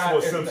an Boondocks or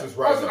astronaut. Simpsons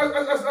right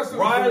now?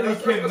 Riley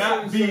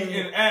cannot be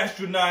an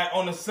astronaut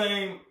on the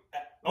same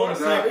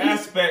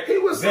aspect. He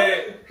was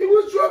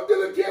drug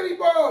dealing candy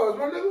bars.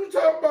 My nigga, what you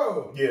talking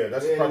about? Yeah,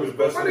 that's probably the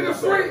best My thing nigga to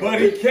say.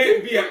 But he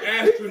can't be an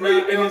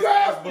astronaut, and it's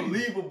as free.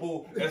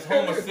 believable as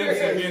Homer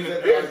Simpson being an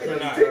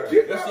astronaut.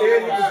 That's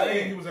all I'm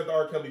saying. He was at the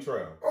R. Kelly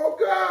trial. Oh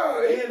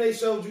God! And they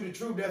showed you the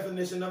true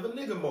definition of a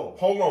nigga mo.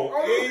 Hold on.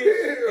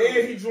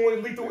 And he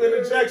joined Lethal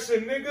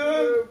Interjection,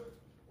 nigga.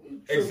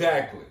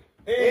 Exactly.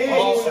 And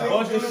a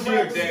bunch of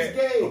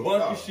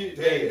shit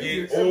that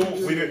gets. Oh,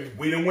 we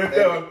didn't went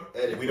there.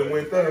 We didn't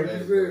went there.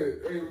 What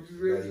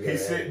you said? He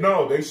said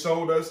no. They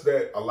showed us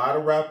that a lot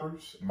of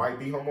rappers might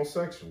be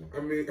homosexual. I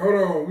mean, hold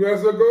on. We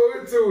have to go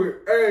into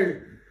it. Hey,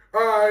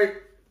 all right.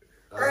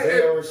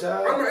 Isaiah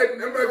Rashad. I'm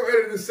not gonna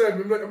edit this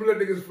segment. I'm gonna let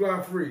niggas fly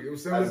free. You know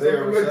what I'm Isaiah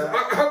saying?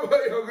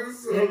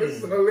 This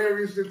is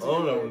hilarious shit. I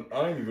don't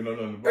even know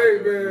nothing about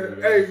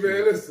Hey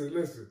man,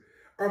 listen.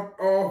 I'm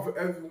all for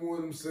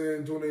everyone I'm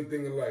saying doing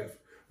anything in life.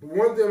 But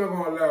one thing I'm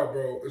not gonna allow,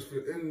 bro, is for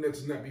the internet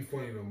to not be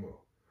funny no more.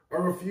 I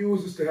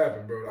refuse this to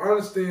happen, bro. I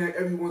understand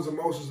everyone's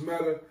emotions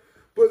matter,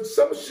 but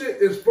some shit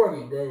is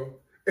funny, bro.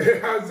 And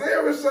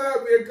Isaiah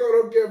Rashad being caught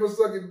on camera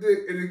sucking dick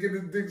and then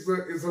getting his dick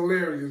sucked is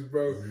hilarious,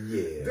 bro.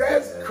 Yeah.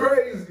 That's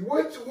crazy.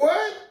 What?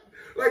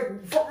 Like,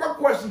 my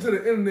question to the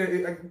internet,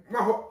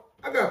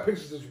 I got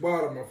pictures that's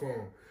wild on my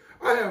phone.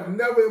 I have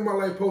never in my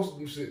life posted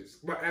them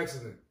shits by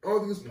accident. I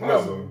don't think it's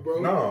possible, bro.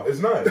 No, it's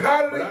not.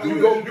 How do they do you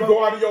this?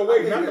 go out of your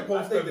way not to I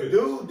post think that the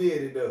video. dude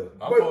did it though.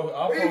 I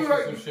posted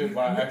some shit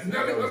by accident.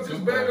 Nelly was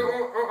just banging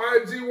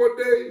on IG one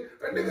day.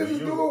 That nigga just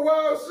doing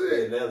wild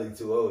shit. Yeah, Nelly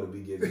too old to be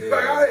getting hit.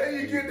 Like, how the hell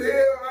you get the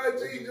hell on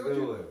IG?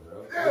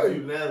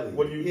 Nelly.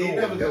 What are you he ain't doing?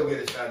 never gonna get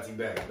a shotty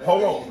back.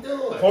 Hold on.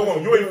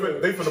 You ain't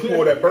they finna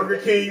pull that Burger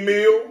King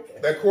meal,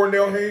 that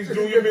Cornell Haynes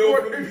Jr. meal.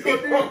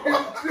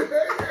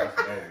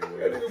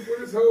 That nigga put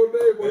his whole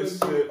name on This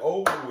shit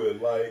over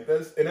with. Like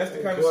that's the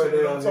kind of shit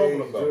that I'm talking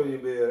about.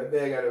 That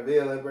man got a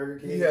meal at Burger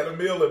King. He had a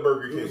meal at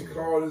Burger It King. was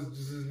called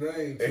just his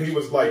name. And he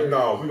was like,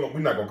 "No, we're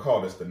not gonna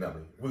call this the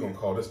Nelly. We're gonna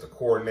call this the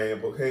Cornell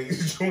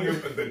Haynes Jr."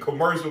 The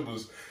commercial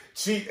was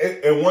cheap.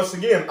 And once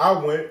again, I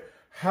went,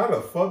 "How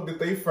the fuck did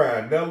they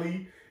find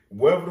Nelly,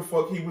 wherever the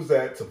fuck he was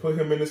at, to put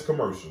him in this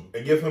commercial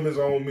and give him his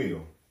own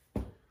meal?"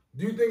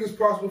 Do you think it's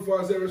possible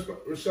for Isaiah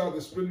Rashad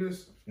to spin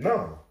this?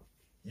 No.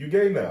 You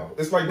gay now.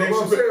 It's like Dave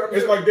I'm saying, Chappelle.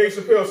 It's like Dave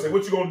Chappelle said,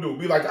 "What you gonna do?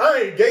 Be like,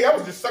 I ain't gay. I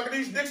was just sucking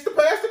these dicks to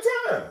pass the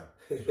time."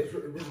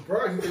 Richard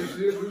Pryor used to say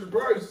shit. Richard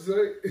Pryor used to say.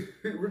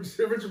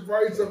 Richard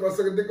Pryor used to talk about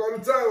sucking dick all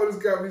the time on this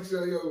comedy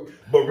show, yo.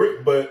 But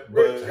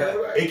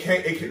it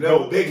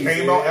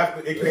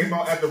came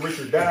out after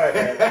Richard died.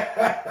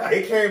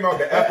 It came out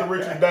that after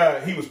Richard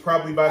died, he was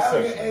probably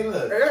bisexual. Hey,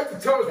 look. Hey, that's the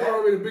toughest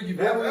part of the Biggie.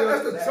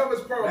 That's the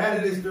toughest part. Out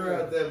of this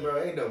girl out there,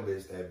 bro. Ain't no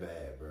bitch that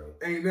bad, bro.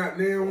 Ain't not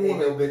damn one. Ain't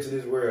no bitch in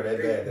this world that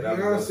bad that I'm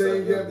gonna suck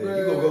your dick.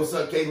 You gonna go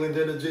suck Caitlyn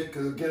Jenner dick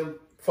because of Kim?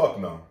 Fuck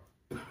no.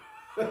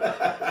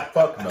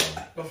 Fuck no.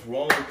 What's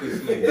wrong with this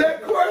nigga?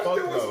 That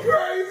question was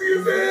crazy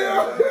as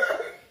hell.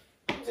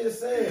 I'm just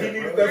saying. He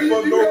needed bro. that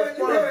fuck You no had response,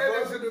 that bro.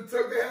 shit in the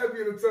tuck. They had me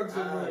in the tuck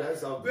somewhere.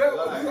 That's all. That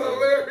was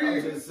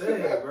hilarious. I'm just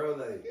saying, bro.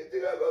 Like, You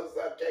gotta go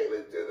suck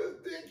Caitlyn Jenner's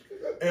dick.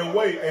 And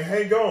wait, and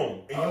hang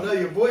on. And I know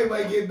your boy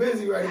might get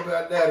busy right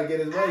about now to get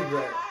his money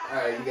back. All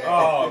right, you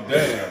got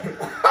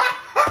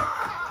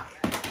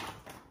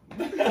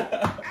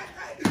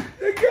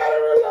They gotta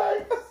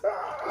relax.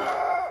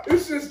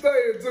 This shit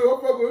staying too.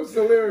 I'm fucking with it's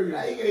hilarious.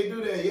 Nah, you can't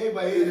do that. You ain't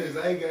my hear this.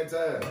 I ain't got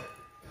time.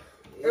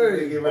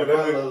 Hey, Give my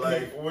little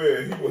life. he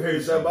will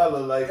hate Shut my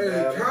little life Hey,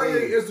 down.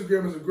 Kanye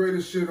Instagram is the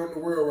greatest shit on the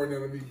world right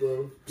now to me,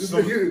 bro. This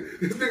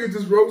nigga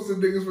just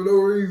roasting niggas for no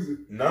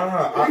reason.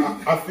 Nah,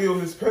 I feel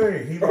his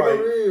pain. He For like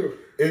real.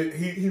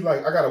 he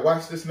like, I gotta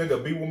watch this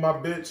nigga be with my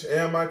bitch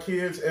and my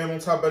kids, and on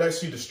top of that,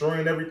 she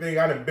destroying everything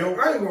I done built.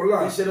 I ain't gonna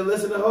lie. You should have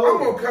listened to I'm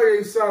Hogan. on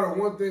Kanye's side on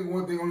one thing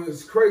on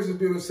this. Crazy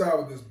being side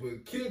with this,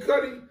 but Kid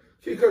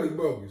Cudi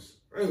bogus.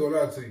 I ain't gonna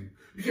lie to you.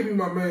 You can't be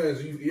my man and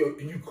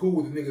you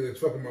cool with the nigga that's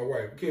fucking my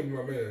wife. You can't be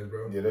my man,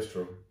 bro. Yeah, that's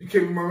true. You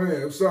can't be my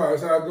man. I'm sorry,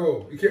 that's how I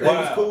go. You can't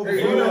Wow. cool hey,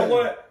 You know man.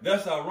 what?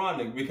 That's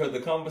ironic because the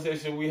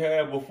conversation we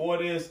had before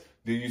this,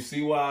 do you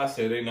see why I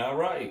say they not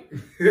right?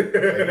 Do you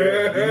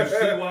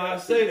see why I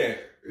say that?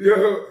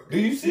 Yo, Do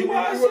you see why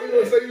I what say you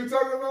gonna that? say you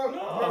talking about?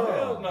 No,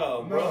 hell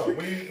no, bro. No,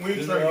 we ain't I'm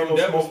trying to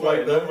get no smoke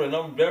like that. and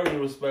I'm very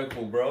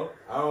respectful, bro.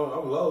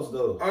 I'm lost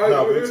though. All right,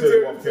 Nah, let we'll me tell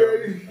you off tell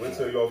camera. We'll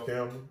tell you off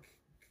camera.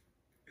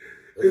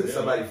 Is it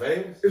somebody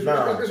famous? It's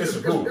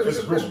a group. It's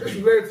a group of It's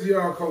people. related to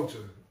y'all culture.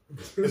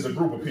 It's a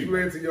group of It's people.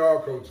 related to y'all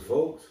culture.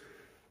 Folks?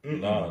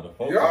 Nah, the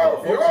folks.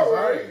 Y'all is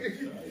right.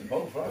 The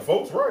folks The right.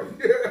 folks right.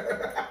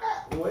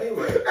 Wait.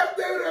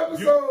 After that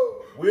episode,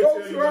 We'll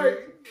folks tell you right.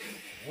 later.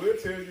 We'll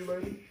tell you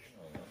later.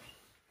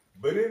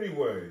 But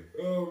anyway.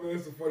 Oh man,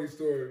 it's a funny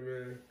story,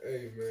 man.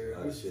 Hey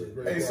man, this is a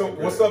great Hey, so podcast.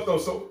 what's up though?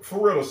 So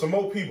for real, some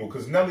more people,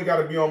 because Nelly got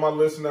to be on my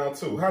list now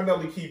too. How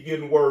Nelly keep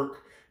getting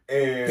work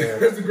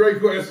And that's a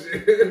great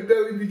question.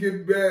 Nelly be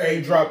getting bad.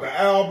 Ain't dropped the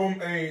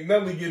album. Ain't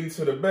Nelly getting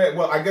to the bag.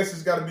 Well, I guess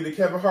it's got to be the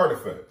Kevin Hart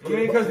effect. I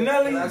mean, because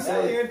Nelly,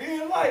 and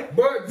then like,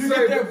 but you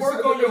get that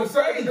work on your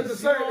face. At the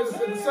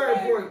same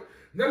point,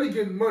 Nelly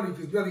getting money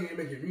because Nelly ain't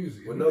making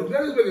music. Well, if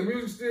Nelly's making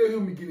music still,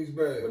 he'll be getting his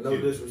bag. With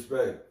no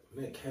disrespect,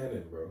 Nick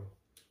Cannon, bro.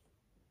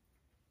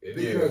 Yeah,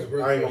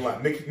 I ain't gonna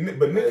lie.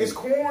 But Nick is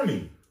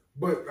corny.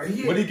 But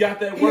he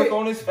got that work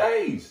on his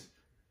face.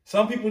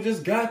 Some people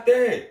just got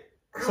that.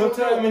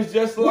 Sometimes it's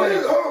just like,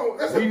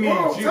 we need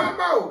you. Time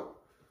out.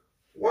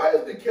 Why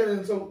is Nick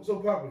Cannon so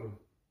popular?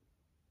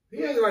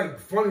 He ain't like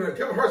funny. Like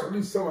Kevin Hart's at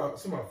least somehow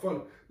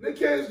funny. Nick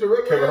Cannon's the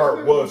regular. Kevin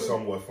Hart was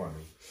somewhat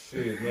funny.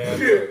 Shit, man.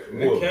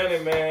 Nick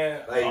Cannon,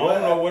 man. Like, I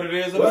don't know what it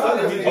is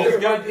about him. He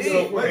just got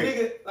it. My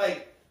nigga,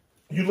 like,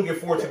 you looking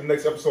forward to the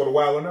next episode of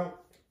Wild 'N Out?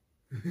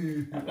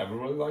 I never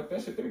really liked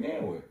that shit to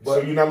begin with.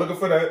 But so you're not looking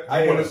for that?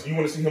 You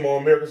want to see him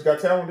on America's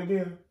Got Talent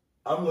again?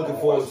 I'm looking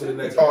forward to the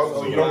next episode.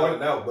 So you don't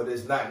like out, but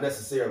it's not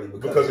necessarily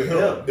because of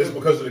him. It's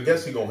because of the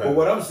guests he gonna have. But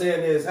what I'm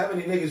saying is, how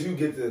many niggas you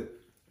get to,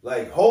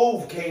 like,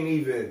 Hove can't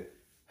even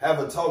have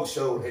a talk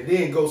show and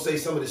then go say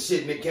some of the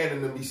shit Nick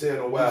Cannon and be saying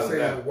on Wild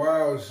 'N Out.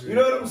 Wild shit. You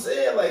know what I'm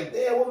saying? Like,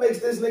 damn, what makes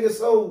this nigga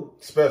so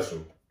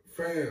special?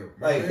 Fam,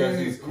 like, because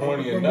he's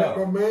corny enough.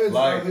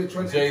 Like,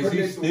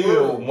 Jay-Z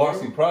still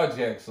Marcy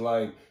Projects,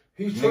 like,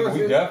 we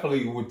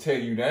definitely would tear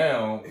you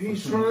down.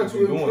 He's trying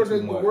to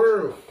impregnate the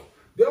world.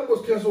 They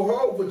almost cancel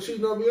Hov for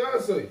cheating on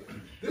Beyonce.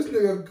 This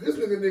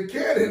nigga Nick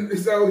Cannon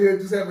is out here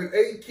just having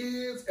 8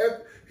 kids.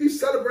 He's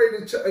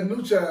celebrating a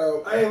new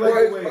child. I ain't like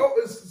the way.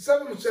 His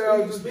 7th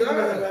child just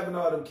died. Of having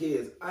all them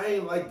kids, I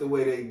ain't like the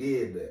way they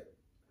did that.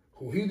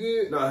 Who he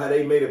did? No, how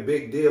they made a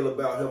big deal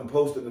about him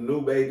posting a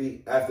new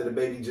baby after the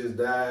baby just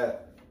died.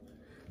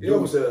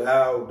 Due to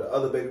how the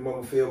other baby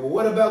mama feel. But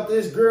what about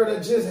this girl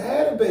that just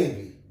had a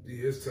baby?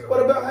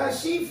 What about how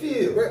she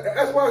feel?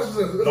 That's why it's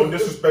just no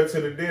disrespect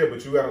to the dead,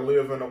 but you gotta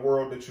live in the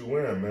world that you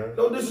in, man.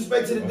 No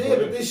disrespect to the dead,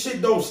 but this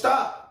shit don't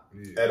stop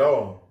at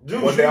all.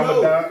 One day I'm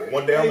gonna die.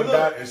 One day I'm gonna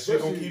die, and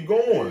shit gonna keep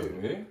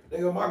going.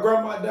 Nigga, my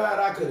grandma died.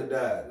 I could have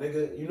died.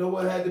 Nigga, you know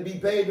what had to be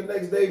paid the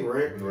next day?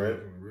 Rent.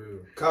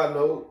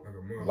 Condo.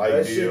 Light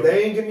that bill. Shit,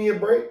 they ain't give me a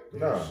break.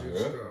 Nah.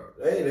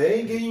 They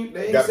ain't give you.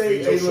 They ain't got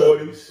say, hey, look,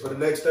 shorties. for the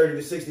next 30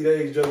 to 60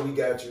 days, Joe, we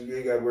got you. You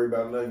ain't got to worry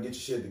about nothing. Get your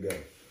shit together.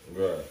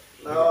 Right.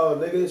 No,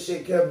 nigga, this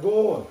shit kept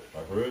going.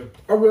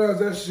 I realized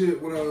that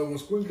shit when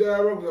Squeak died,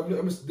 bro.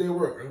 I missed the day of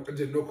work. I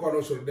did no car,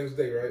 no show the next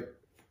day, right?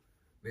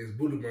 They just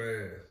booted my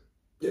ass.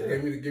 Yeah.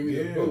 Gave me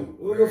the boot.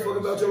 We don't give a fuck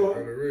about your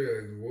on the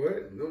real.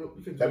 What? No,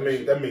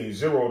 that means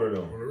zero to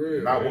them. On the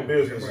real. Not what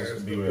business is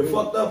to be in. The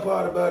fucked up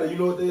part about it, you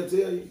know what they'll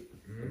tell you?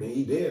 I mean,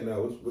 he dead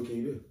now. What can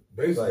you do?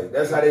 Basically, like,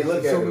 that's how they look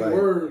at it. So many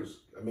words.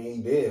 I mean,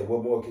 he dead.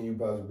 What more can you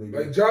possibly do?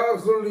 Like,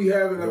 jobs literally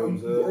have it.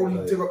 Like, you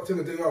only take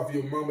a day off.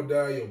 Your mama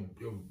died.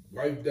 Your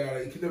wife died.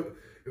 Like, you can never,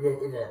 if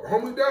a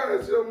homie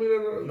dies, you know what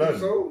I mean? Nothing.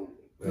 So.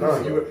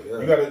 No,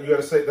 you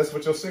gotta say that's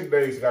what your sick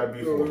days gotta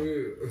be for.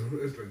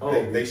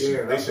 They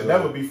should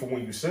never be for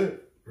when you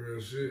sick.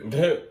 Real shit.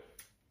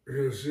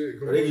 Real shit.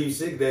 They give you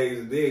sick days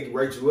and then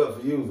write you up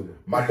for using them.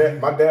 My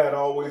dad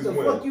always went.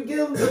 What the fuck you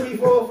give them to me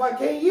for if I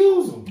can't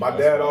use them? My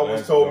dad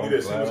always told me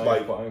this. He was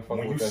like,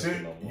 when you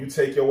sick, you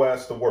take your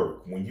ass to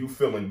work. When you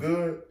feeling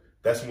good,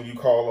 that's when you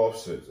call off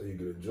sick.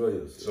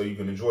 So you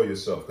can enjoy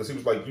yourself. Because he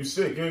was like, you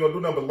sick, you ain't gonna do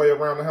nothing but lay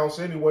around the house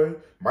anyway.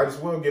 Might as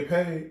well get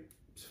paid.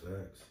 It's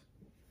facts.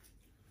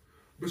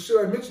 But shit,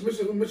 I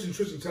mentioned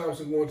Tristan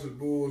Thompson going to the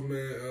Bulls,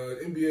 man.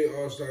 NBA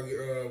All-Star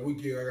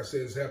weekend, like I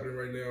said, is happening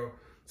right now.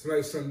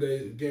 Tonight,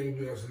 Sunday, the game will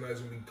be on tonight.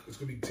 It's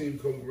gonna be Team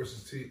Kobe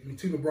versus Team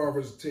LeBron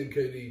versus Team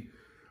KD.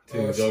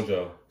 Team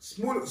JoJo.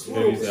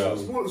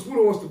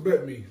 Smoothie wants to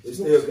bet me. It's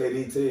still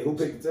KD team. Who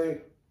picked the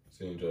team?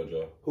 Team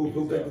JoJo.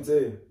 Who picked the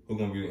team? Who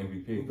gonna be the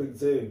MVP? Who picked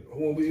the team? Who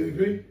gonna be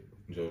MVP?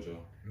 JoJo.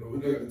 No, who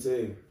picked the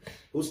team?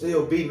 Who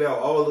still beating out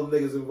all them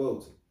niggas in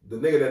votes? The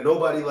nigga that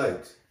nobody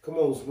likes. Come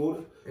on,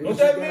 Smoothie. What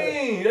that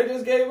mean? They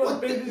just gave us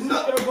business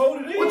that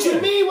voted in. What you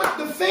mean? What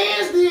the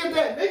fans did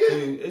that,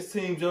 nigga? It's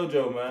Team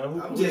JoJo,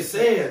 man. I'm just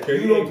saying.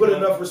 You don't put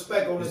enough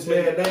respect on this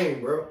man's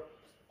name, bro.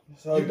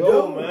 You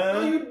don't, man.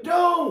 No, you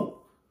don't.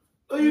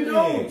 No, you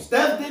don't.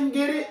 Steph didn't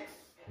get it.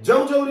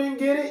 JoJo didn't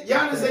get it.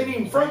 Giannis ain't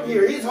even from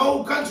here. His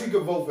whole country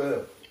could vote for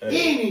him. He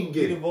ain't even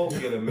get it.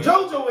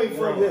 JoJo ain't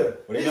from here.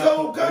 His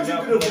whole country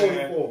could have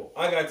voted for him.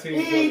 I got Team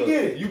JoJo. He ain't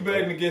get it. You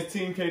betting against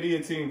Team KD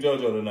or Team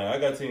JoJo tonight? I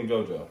got Team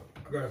JoJo.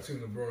 I got Team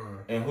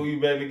LeBron. And who you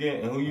betting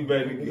against? And who you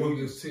betting against? Who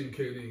against Team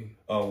KD?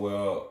 Oh,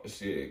 well,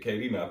 shit.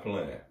 KD not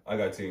playing. I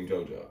got Team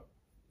JoJo.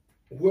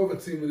 Whoever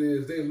team it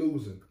is, they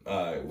losing.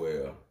 All right,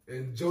 well.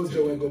 And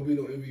JoJo ain't going to be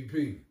no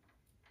MVP.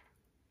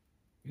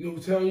 You know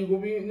who talent you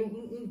going to be in?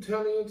 Who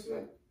talent in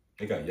tonight?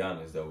 They got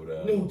Giannis, though. You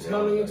know who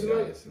talent in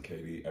tonight? Giannis and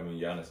KD. I mean,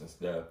 Giannis and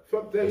Steph.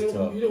 Fuck that. You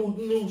know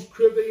whose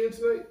crib they in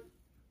tonight?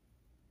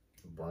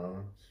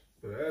 LeBron.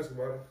 Better ask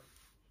about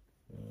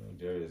it.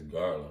 Darius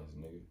Garland's,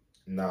 nigga.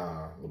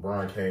 Nah,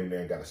 LeBron came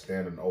there and got a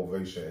standing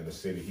ovation in the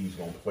city he's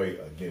gonna play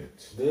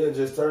against. Then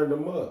just turned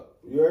him up.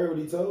 You heard what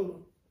he told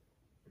him?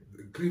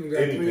 Cleveland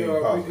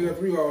got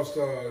three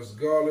All-Stars.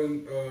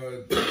 Garland,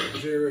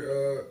 Jared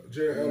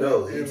Allen.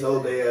 No, he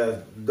told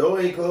they door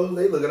ain't closed.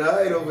 They looking all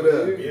right over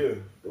there. Yeah.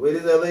 The way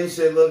this LA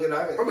shit looking,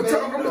 I'm gonna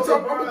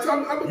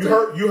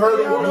tell You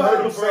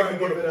heard him say he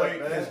would have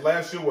played his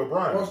last year with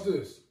Brian. Watch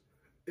this.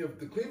 If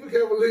the Cleveland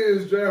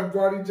Cavaliers draft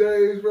Bronny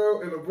James,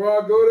 bro, and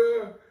LeBron go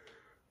there,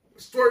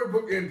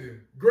 storybook ending.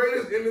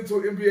 Greatest ending to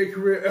an NBA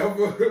career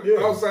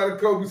ever outside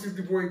of Kobe's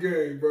 60-point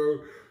game,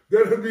 bro.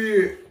 That'll be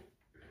it.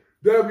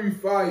 That'll be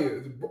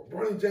fire.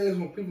 Bronny James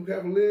on Cleveland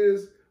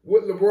Cavaliers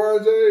with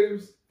LeBron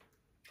James.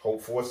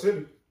 Hope for a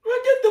city. Man,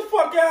 get the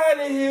fuck out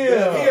of here.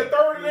 Yeah, he a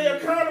third in the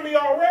economy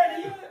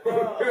already.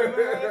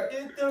 Man,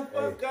 get the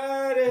fuck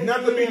out of here.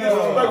 Not to be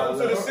disrespectful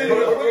to the city.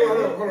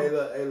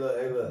 Hey,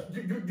 look.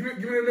 Give me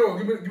the Noah.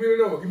 Give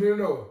me the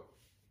Noah.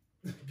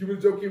 Give me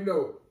the Joakim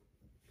Noah.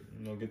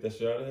 You know, get that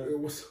shit out of here.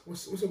 What's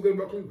so good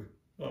about Cleveland?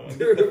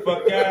 Get the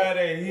fuck out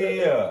of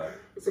here.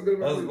 What's so good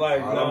about That's Cleveland? like,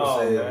 no,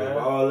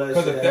 man.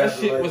 Because if that happened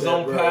shit like was that,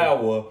 on bro.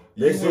 Power,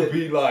 you would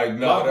be like,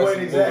 nah, My that's point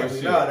some exactly.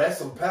 bullshit. Nah, that's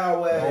some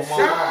power ass Oh,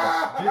 shit.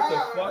 my Get the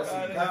fuck That's out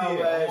some of power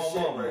here. ass Oh,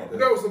 shit mama. right there.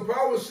 No, some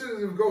power shit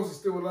is if Ghost is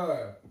still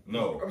alive.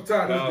 No. I'm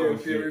tired of Power this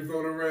damn theory shit.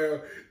 floating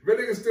around. That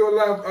nigga's still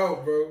alive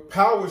out, bro.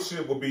 Power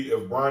shit would be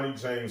if Bronny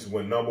James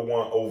went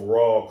 #1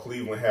 overall,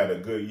 Cleveland had a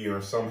good year,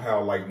 and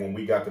somehow, like when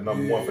we got the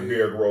 #1 for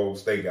Derrick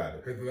Rose, they got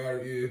it Hit the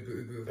lottery,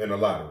 in the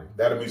lottery.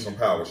 That'd be some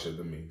power shit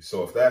to me.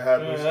 So if that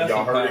happens, Man,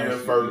 y'all heard it here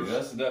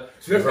first.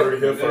 You heard it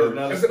here first.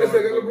 That's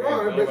like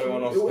LeBron. Nobody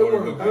want no It story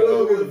wasn't- book. How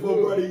long is it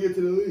before Buddy get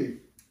to the league?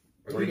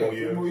 3 more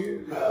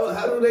years.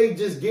 How do they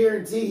just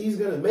guarantee he's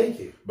gonna make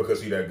it?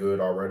 Because he that good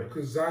already.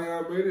 Because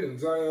Zion made it and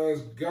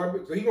Zion's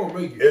garbage, so he gonna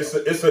make it.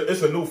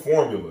 It's a new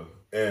formula,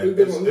 and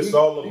it's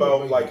all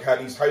about like how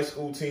these high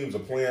school teams are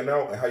playing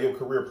out and how your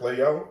career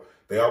play out.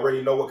 They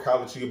already know what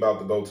college he about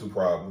to go to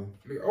probably.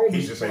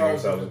 He just ain't gonna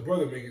tell his it.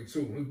 brother make it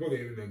too. His brother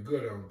ain't even that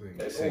good, I don't think.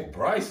 They say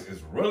Bryce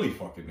is really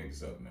fucking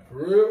niggas up now.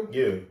 For real?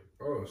 Yeah.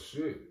 Oh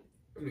shit.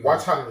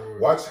 Watch how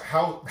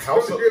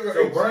House of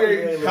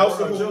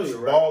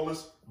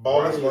Hoops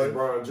ballers like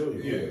LeBron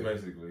Jr. Yeah,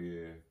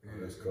 basically, yeah.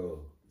 That's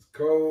cold. It's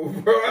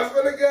cold, bro. I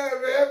swear to God,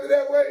 man. After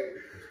that way,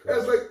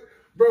 that's like,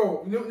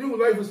 bro. New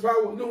life is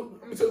power. I'm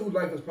gonna tell you who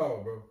life is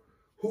power, bro.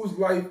 Whose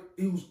life?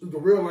 Who's the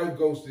real life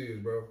ghost is,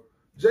 bro?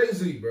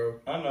 Jay-Z, bro.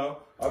 I know.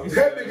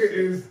 That nigga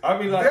is. I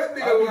be like, that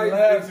nigga I be life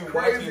laughing is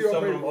watching crazy some on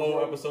of them paper, old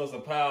bro. episodes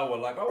of Power.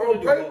 Like, I On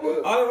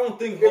paper, don't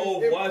think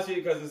Hov watch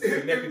it because it's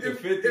connected to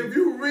 50. If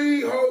you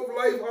read whole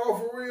life all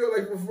for real,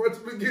 like from front to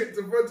beginning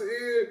to front to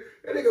end,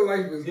 that nigga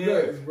life is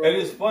nuts, bro. And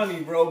it's funny,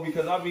 bro,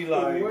 because I be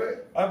like,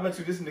 What? I bet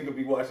you this nigga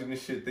be watching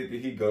this shit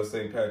thinking he goes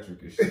St.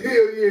 Patrick and shit.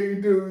 Hell yeah,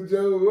 you do,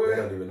 Joe. They What?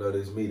 don't even know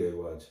this me they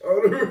watch.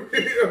 On the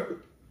real.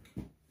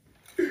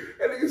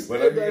 That nigga still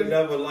But I got nigga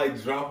never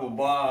like drop a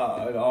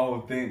bar. I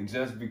don't think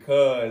just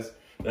because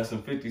that's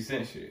some 50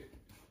 Cent shit.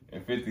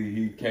 And 50,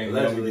 he can't.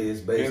 Allegedly,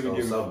 it's based on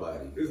give-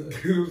 somebody. It's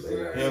good, He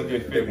son. don't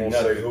get they 50 won't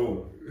nothing. say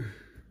who.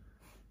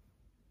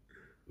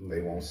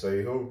 They won't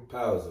say who.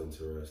 Power's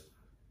interesting.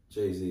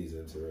 Jay-Z's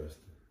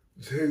interesting.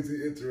 Jay-Z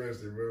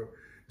interesting, bro.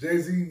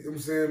 Jay-Z, I'm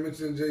saying,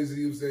 mentioning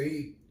Jay-Z, I'm saying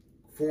he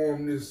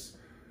formed this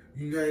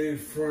united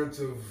front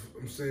of,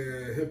 I'm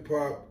saying,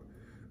 hip-hop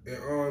and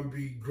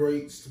R&B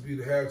greats to be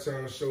the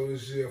halftime show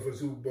this year for the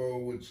Super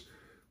Bowl, which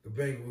the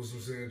Bengals,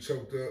 I'm saying,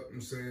 choked up.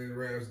 I'm saying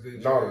Rams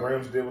did. No, the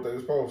Rams did what they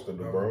was supposed to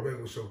do, No, bro. the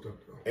Bengals choked up,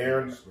 though.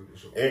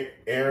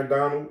 Aaron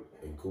Donald.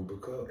 And Cooper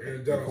Cup.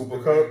 And Dallas Cooper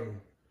did Cup. that.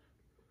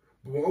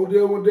 But when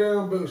Odell went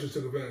down, Bengals should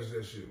took advantage of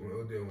that shit when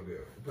Odell went down.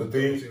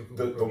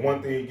 The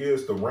one thing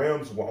is, the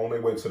Rams were on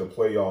their way to the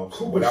playoffs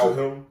Cooper without should-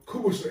 him.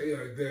 Cooper should ate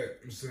like that,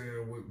 I'm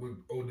saying, with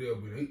Odell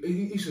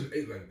being. He should have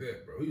ate like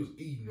that, bro. He was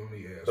eating on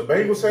the ass. The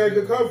Bengals had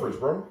good coverage,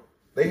 bro.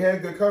 They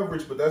had good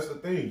coverage, but that's the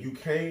thing. You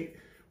can't,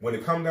 when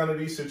it comes down to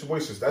these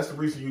situations, that's the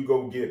reason you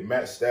go get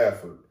Matt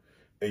Stafford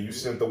and you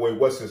sent away,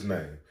 what's his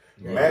name?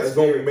 Matt's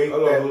going to make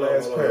that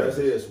last pass. Let's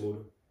hear it,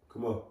 Smoothie.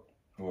 Come on.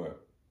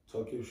 What?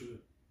 Talk your shit.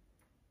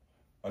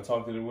 I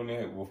talked to them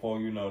before,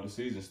 the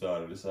season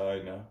started. It's all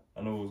right now.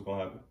 I know what was going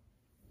to happen.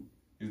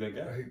 He's that I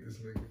guy. hate this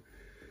nigga.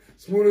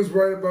 Smooth is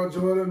right about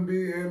Joel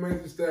Embiid and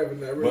Matthew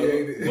Stafford. I really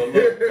hate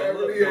it. But I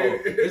really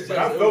hate it. But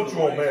I felt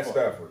you on Matt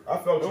Stafford. I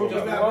felt It you was on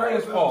just the Matt.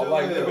 Lions' fault.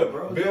 Like, Joel,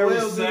 bro. nigga, Barry Joel do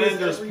this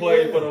Sanders every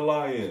played year. for the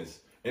Lions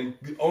and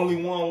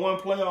only won one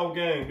playoff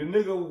game. The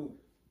nigga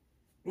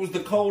was the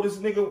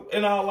coldest nigga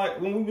in our, like,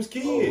 when we was Oh,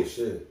 kids.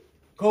 shit.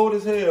 Cold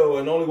as hell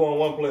and only won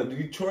one play.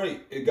 Detroit,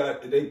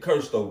 they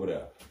cursed over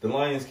there. The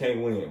Lions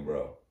can't win,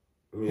 bro.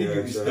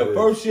 The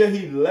first year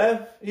he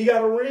left, he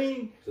got a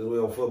ring. Since we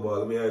on football,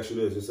 let me ask you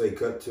this. Just say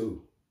cut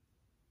 2.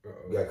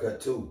 You got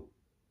cut 2.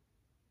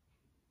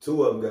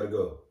 2 of them got to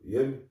go. You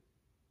hear me?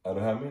 Out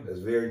of how many? That's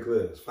very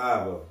clear. It's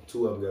 5 of them.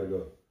 2 of them got to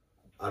go.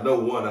 I know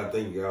one I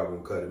think y'all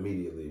going to cut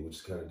immediately, which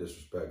is kind of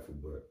disrespectful,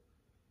 but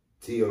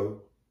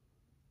T.O.,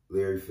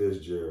 Larry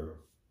Fitzgerald,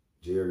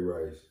 Jerry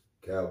Rice,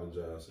 Calvin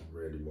Johnson,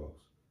 Randy Moss.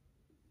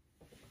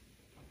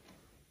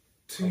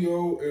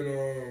 T.O.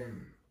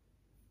 and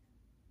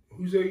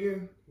Who's that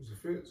again? Who's the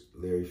Fitz?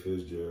 Larry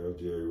Fitzgerald,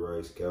 Jerry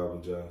Rice,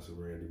 Calvin Johnson,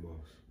 Randy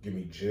Moss. Give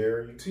me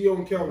Jerry, T.O.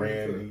 and Calvin.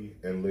 Randy,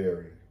 and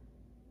Larry.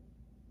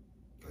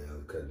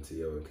 I'm cutting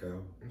T.O. and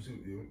Calvin.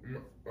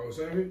 Oh,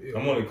 same? Yeah.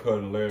 I'm only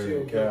cutting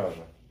Larry and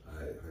Calvin.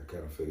 I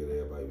kind of figured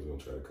everybody was going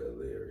to try to cut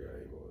Larry. I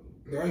ain't going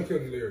No, I ain't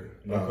cutting Larry.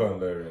 I'm cutting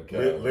Larry and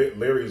Calvin.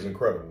 Larry is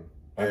incredible.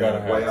 I gotta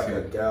Why have I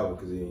cut Calvin?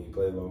 Because he ain't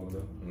played long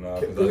enough? No,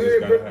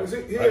 because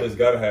I just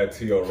gotta have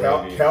T.O.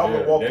 Randy.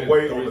 Calvin walked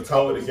away on the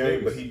top of the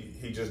game, but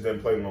he just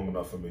didn't play long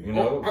enough for me. You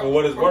know, for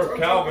what it's worth,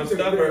 Calvin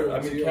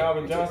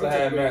Johnson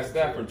had Matt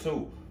Stafford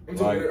too.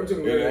 Like,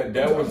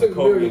 that was the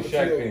Kobe and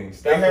Shaq thing.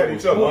 They had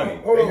each other. Money.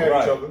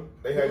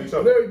 They had each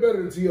other. Larry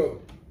better than T.O.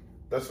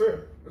 That's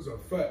fair. That's a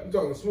fact. I'm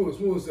talking Smooth.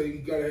 Smooth say he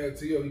gotta have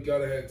T.O. He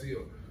gotta have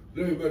T.O.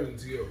 Larry better than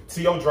T.O.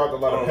 T.O. dropped a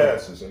lot of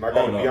passes, and I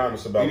gotta be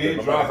honest about that.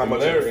 No matter how much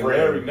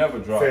Larry never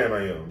dropped. Fan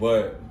I am.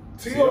 But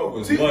T.O.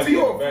 was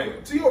T.O. money.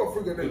 T.O.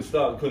 freaking Couldn't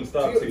stop T.O.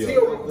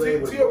 T.O. went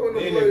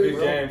to In the big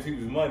games, he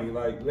was money.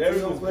 Like Larry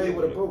T.O. played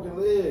with a broken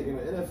leg in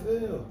the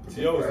NFL.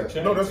 T.O. was a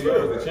champ. No, that's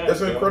fair.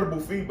 That's an incredible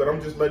feat, but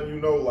I'm just letting you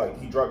know, like,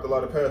 he dropped a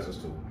lot of passes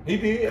too. He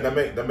did. And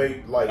that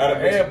made like out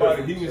of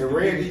everybody, he was the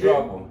Randy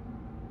dropper.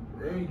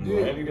 Randy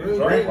didn't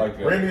drop like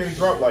that. Randy didn't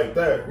drop like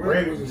that.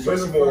 Randy was a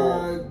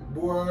certified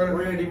boy.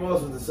 Randy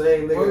Moss was the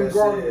same nigga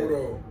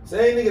that said,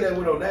 same nigga that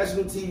went on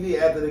national TV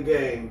after the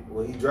game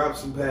when he dropped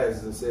some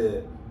passes and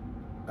said,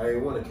 I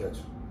ain't want to catch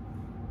him.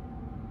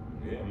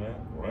 Yeah, man.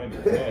 Randy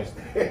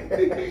nasty.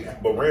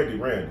 But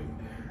Randy.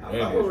 I'm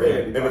a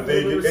Randy. And the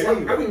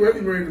thing, I think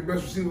Randy the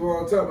best receiver of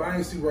all time. But I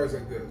ain't see Rice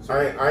like that. So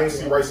I ain't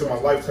seen Rice in my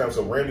lifetime,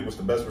 so Randy was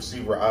the best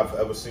receiver I've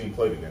ever seen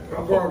play the game.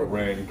 I fuck with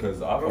Randy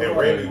because I fuck with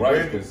Randy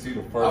Rice because he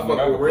the first I one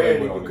I fuck ever with played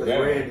Randy with on the because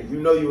game. Randy,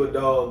 you know you a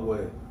dog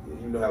when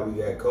you know how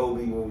we got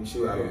Kobe when we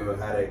shoot. I don't know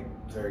how that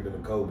turned into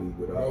Kobe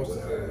without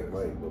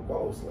like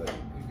Boss like.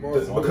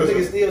 Because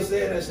niggas still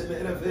saying that shit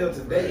in the NFL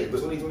today in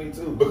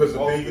 2022. Because the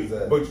thing,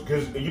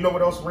 because you know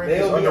what else Randy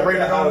is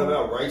underrated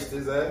on? Riced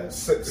his ass.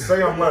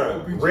 Say I'm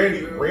lying. Randy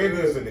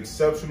is an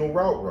exceptional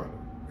route runner.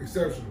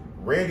 Exceptional.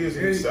 Randy is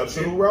an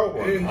exceptional route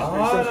runner.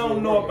 I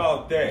don't know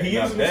about that. He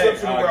is an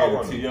exceptional route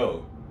runner.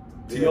 T.O.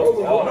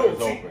 T.O.'s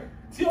always open.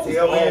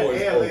 T.O.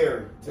 and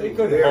Larry. They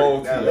couldn't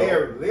hold T.O.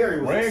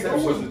 Larry was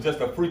Randy was just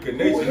a freak of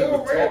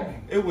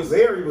nature. It was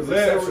Larry was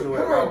exceptional.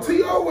 Hold on,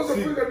 T.O. was a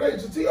freak of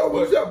nature. T.O.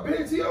 was how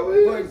big T.O.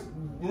 is.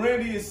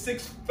 Randy is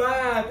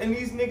 6'5", and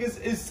these niggas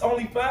is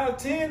only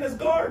 5'10" that's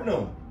guarding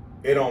him.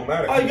 It don't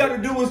matter. All you gotta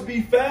do is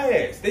be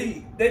fast.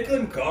 They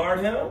couldn't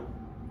guard him.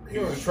 He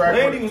was a track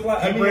Randy was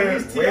like,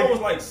 T.O. was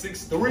like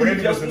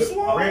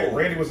 6'3".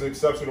 Randy was an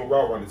exceptional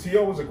route runner.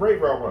 T.O. was a great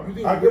route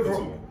runner. I give it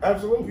to him.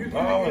 Absolutely. You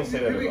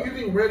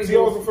think Randy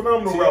T.O. was a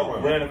phenomenal route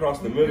runner. Ran across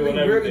the middle and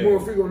Randy everything. more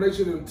freak of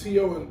nature than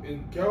T.O.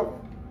 and Calvin?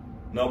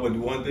 No, but the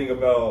one thing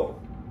about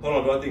do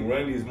I think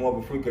Randy is more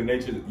of a freak of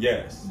nature?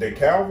 Yes. Than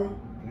Calvin?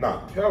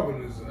 Nah.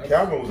 Calvin was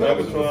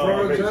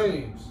LeBron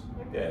James.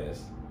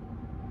 Yes.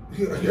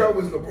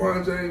 Calvin's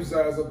LeBron James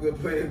size up there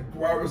playing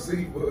wide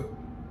receiver.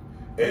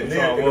 And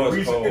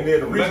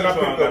the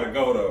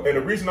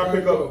reason I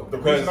pick up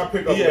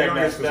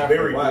Larry is because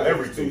Larry did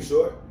everything. Too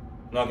short.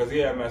 No, because he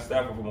had Matt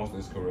Stafford for most of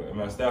his career. And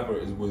Matt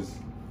Stafford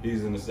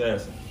he's an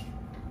assassin.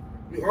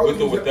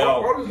 With or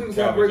without all these niggas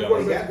have great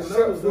quarterbacks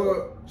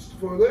except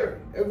for Larry.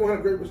 Everyone had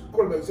a great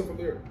quarterback except for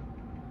Larry.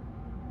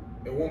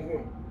 At one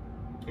point.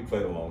 He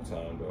played a long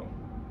time though.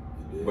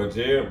 But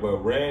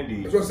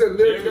Randy. That's what I said.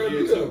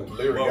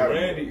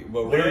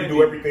 Larry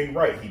do everything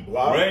right. He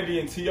blocked.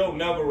 Randy and T.O.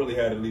 never really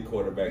had elite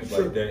quarterbacks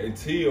like that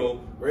until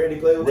Randy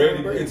played with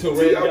Tom Brady. Until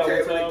Randy got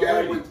with Tom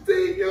Brady. With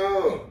Steve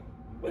Young.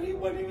 But he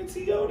wasn't even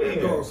T.O.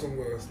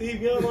 then. Steve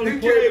Young only He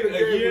played came a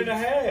year and a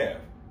half.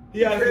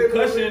 He had a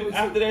concussion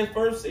after that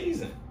first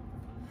season.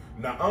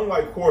 Now,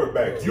 unlike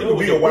quarterbacks, you can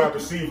be a wide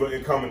receiver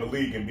and come in the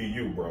league and be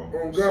you, bro.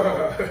 Oh,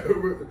 God.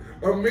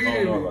 Immediately.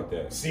 I don't know about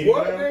that. CeeDee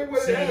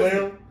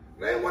Lamb?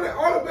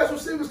 All the best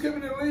receivers came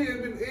in the league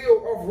and been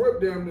ill off rip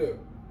down there.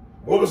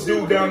 What was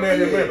dude down there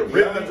in Atlanta?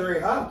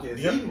 DeAndre Hopkins.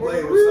 He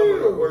played with some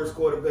of the worst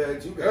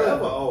quarterbacks you could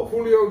ever offer.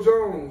 Julio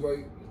Jones.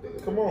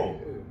 Come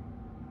on.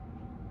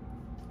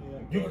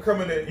 You can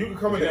come in the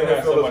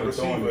NFL as a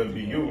receiver and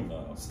be you.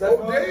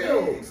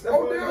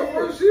 Odell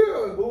first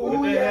year.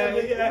 Who we had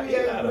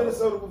in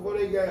Minnesota before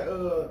they got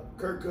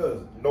Kirk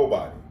Cousins?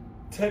 Nobody.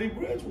 Teddy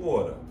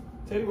Bridgewater.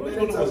 Teddy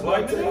Bridgewater was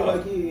lighting it up.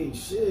 Like he ain't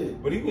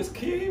shit. But he was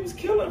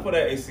killing for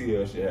that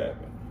ACL shit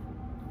happened.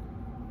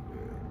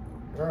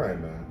 All right,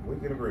 man. We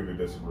can agree to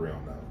disagree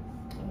on that.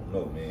 I don't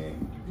know,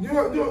 man. You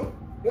know,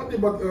 one thing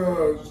about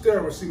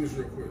staring receivers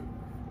real quick.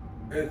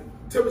 And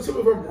tell me if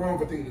I'm wrong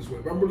for thinking this way,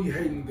 but I'm really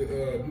hating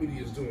the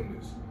media is doing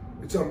this.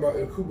 They're talking about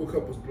if Cooper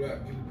Kupp was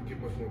black, he would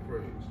get much more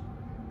praise.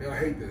 And I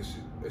hate that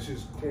shit. That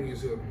shit's corny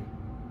as hell to me.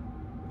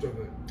 What y'all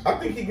think? I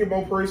think he get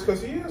more praise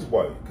because he is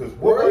white. Because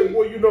white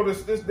boy, you know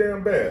this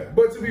damn bad.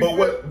 But to be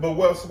fair, but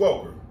Wes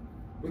Welker.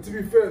 But to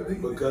be fair,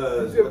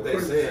 because what they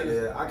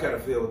saying, I kind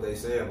of feel what they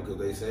saying because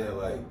they saying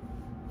like,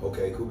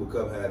 okay, Cooper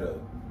Kupp had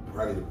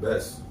probably the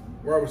best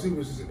wide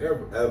receiver season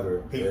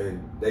ever.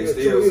 And they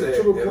still saying,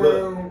 Triple and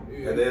look, Crown.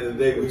 Yeah. at the end of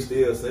the day, we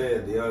still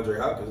saying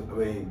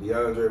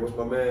DeAndre, what's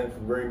my man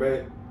from Green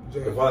Bay?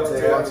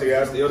 Devontae Adams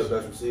is still the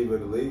best receiver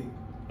in the league.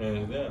 Yeah.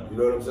 You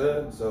know what I'm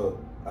saying? So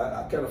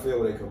I kind of feel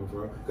where they coming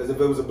from. Because if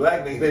it was a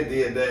black nigga that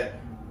did that,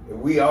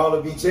 and we all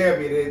would be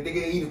champion, then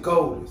nigga eat the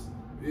coldest.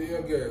 Yeah,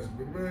 I guess.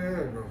 But man, I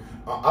don't know.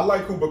 I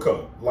like Cooper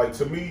Kupp. Like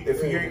to me,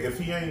 if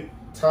he ain't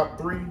top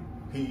 3,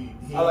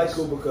 I like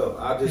Cooper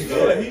Kupp.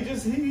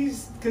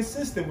 He's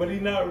consistent, but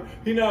he's not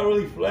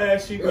really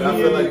flashy. But I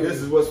feel like this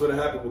is what's going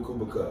to happen with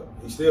Cooper Kupp.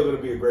 He's still going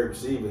to be a great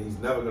receiver. He's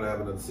never going to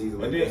have another season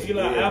like this.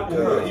 Eli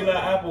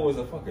Apple was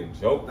a fucking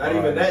joke. Not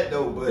even that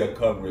though, but the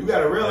coverage. You got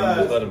to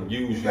realize. Let him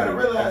use you got to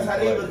realize how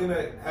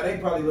they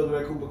probably looking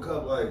at Cooper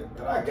Kupp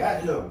like, I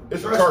got him.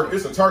 It's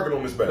a target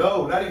on his back.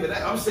 No, not even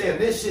that. I'm saying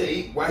this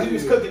shit. While he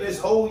was cooking this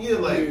whole year,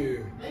 like.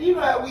 And you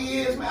know how he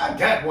is, man. I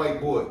got white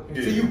boy.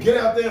 Yeah. So you get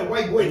out there and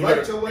white boy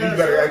light your ass. You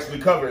better actually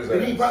cover his ass.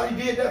 And he probably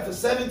did that for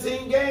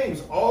 17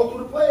 games, all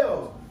through the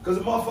playoffs. Because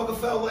the motherfucker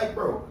felt like,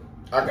 bro,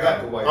 I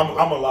got the white boy. I'm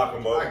going to lock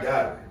him up. I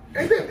got it.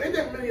 Ain't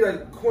that many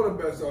like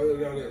cornerbacks out there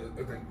down there?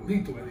 I think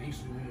lethal that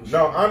used to be.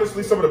 No,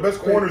 honestly, some of the best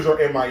corners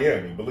are in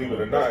Miami, believe it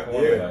or not.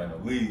 Yeah.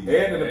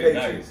 And in the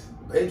Patriots.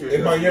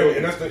 In Miami,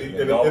 and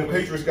the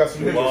Patriots got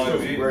some hitters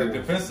too. The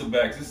defensive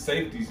backs, his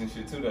safeties and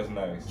shit too. That's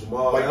nice.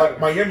 Like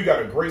Miami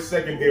got a great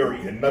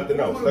secondary and nothing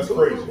else. That's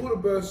crazy. Who the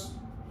best?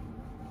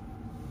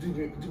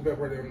 Back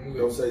right there.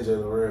 Don't say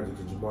Jalen Ramsey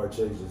because Jamar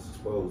Chase just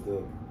exposed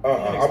them.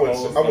 I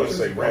wouldn't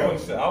say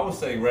Ramsey. I would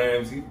say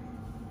Ramsey.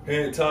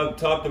 And top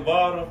to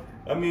bottom.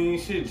 I mean,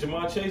 shit.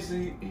 Jamar Chase.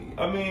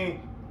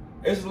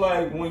 It's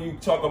like when you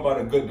talk about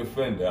a good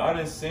defender. I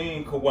done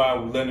seen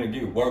Kawhi Leonard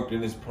get worked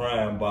in his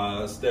prime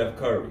by Steph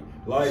Curry.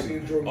 Like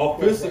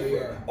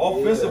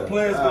offensive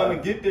players gonna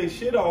get their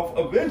shit off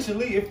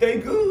eventually if they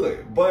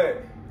good.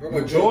 But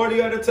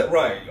majority of the time,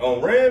 right,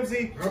 on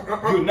Ramsey,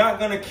 you're not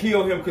gonna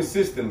kill him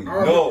consistently.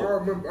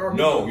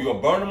 No, you'll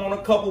burn him on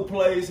a couple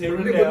plays here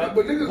and there.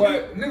 But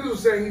niggas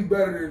was saying he's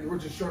better than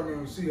Richard Sherman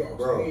on the Seahawks.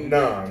 Bro,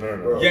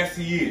 no. Yes,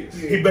 he is.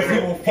 He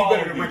better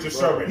than Richard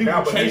Sherman. He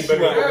will chase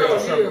you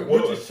out.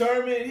 Richard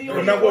Sherman, he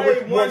only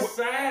played one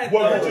side.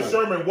 What Richard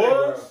Sherman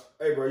was?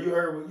 Hey, bro, you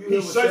heard he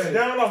shuts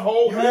down the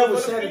whole half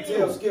of the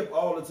field. Skip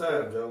all the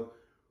time, Joe.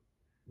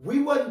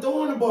 We wasn't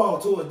throwing the ball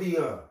towards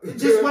Dion. It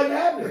just wasn't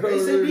happening. They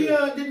said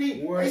Dion didn't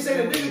eat. They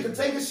said the nigga could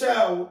take a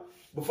shower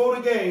before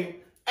the game.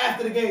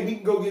 After the game, he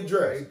can go get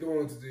dressed.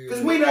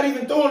 Because we not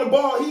even throwing the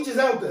ball. He just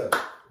out there.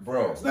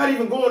 Bro. It's not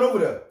even going over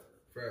there.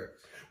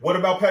 Facts. What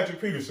about Patrick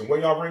Peterson? Where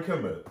y'all rank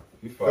him at?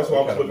 That's what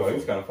I was looking for. He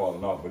was kind of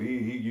falling off, but he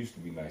used to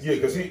be nice. Yeah,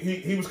 because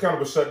he was kind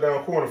of a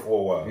shutdown corner for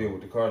a while. Yeah,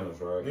 with the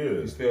Cardinals, right? Yeah.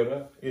 He's still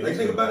there? Yeah, like,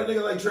 think about a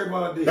nigga like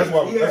Trayvon Diggs. That's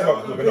why I was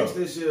looking up.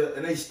 This year,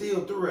 and they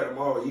still threw at him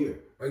all year.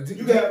 Like,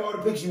 you can have all the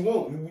picks you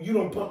want. You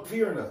don't pump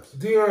fear in us.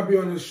 Dion be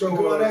on this show.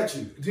 Going at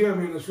you. Dion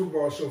be on this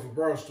football show for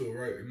Barstool,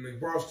 right? And then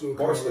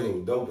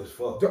Barstool dope as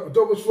fuck.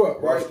 Dope as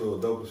fuck, right? Barstool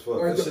dope as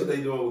fuck. Like, that shit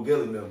they doing with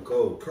Gilly them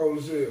cold. Cold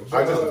as hell.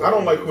 I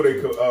don't like who they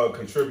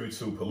contribute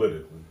to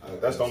politically.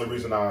 That's the only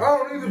reason I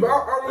don't either, but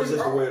that's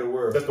just the way of the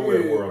world. That's the way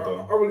of the world,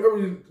 though. I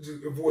would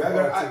just avoid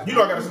politics. You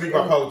know I got to speak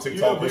about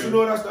politics talk. But you know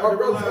what I started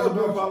to realize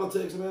about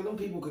politics, man? Them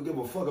people could give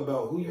a fuck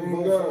about who you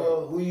vote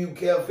for, who you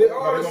care for. They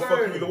all gonna fuck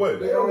you either way.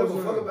 They don't give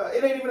a fuck about.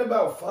 It ain't even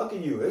about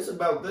fucking you. It's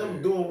about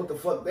them doing what the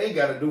fuck they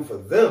got to do for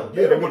them.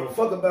 They don't give a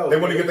fuck about. They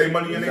want to get their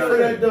money in their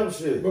that dumb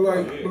shit. But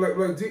like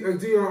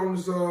Dion on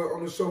the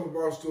show with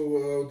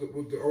Barstool,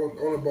 with the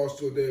on the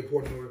Barstool Day in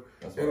Portland,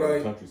 and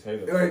like countries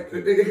hate us. And like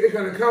it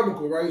kind of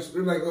comical, right? So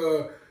they're like,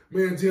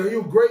 man, Dion,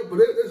 you great, but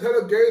let's have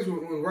up games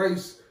when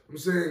Rice, I'm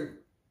saying,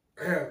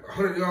 had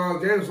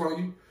 100-yard games on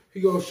you.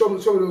 He goes, show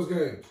me those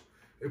games.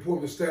 They pull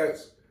up the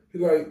stats. He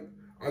like,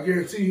 I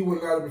guarantee he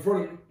wouldn't line up in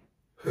front of me.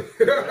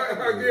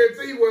 I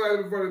guarantee he wouldn't line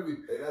up in front of me.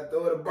 They not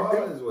throwing the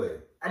ball his way.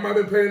 I might have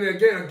been playing that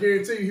game. I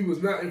guarantee you he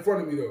was not in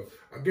front of me, though.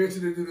 I guarantee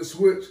they did a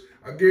switch.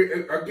 I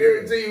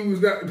guarantee he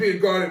was not being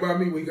guarded by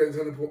me when he got his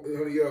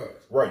 100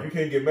 yards. Right. You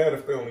can't get mad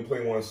if they only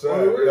play one side.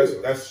 Oh,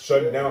 really? That's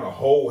shutting down a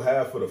whole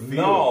half of the field.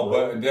 No,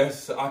 bro. but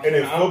that's... I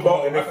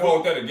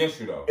fought that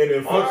against you, though. And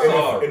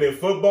in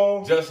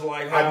football... Just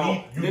like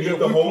how... you need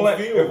the whole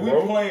field,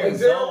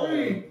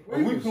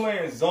 If we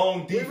playing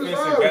zone defense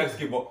in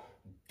basketball,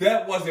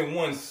 that wasn't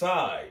one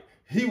side.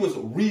 He was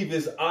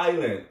Revis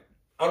Island.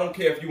 I don't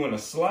care if you in a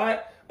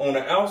slot, on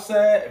the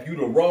outside, if you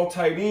the raw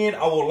tight end,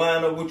 I will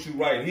line up with you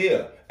right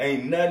here.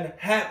 Ain't nothing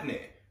happening.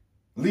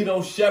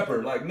 Lito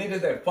Shepherd, like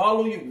niggas that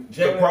follow you,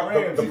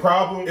 the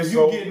problem if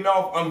you getting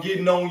off, I'm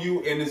getting on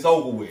you and it's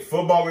over with.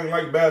 Football ain't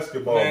like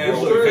basketball. Man,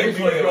 bro. they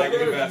play it like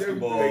in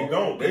basketball. They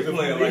don't. They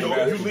play it like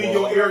basketball. You leave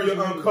your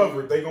area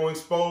uncovered, they gonna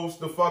expose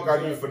the fuck out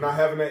of you for not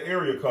having that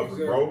area covered,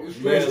 bro. It's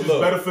just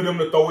better for them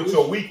to throw at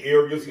your weak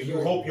areas, and you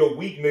hope your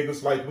weak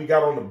niggas like we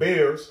got on the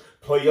Bears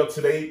play up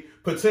to their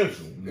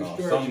potential. No,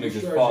 some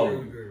niggas follow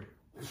you.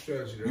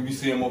 You be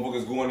seeing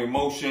motherfuckers going in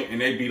motion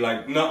and they be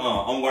like,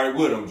 nuh-uh, I'm right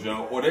with them,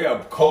 Joe. Or they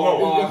have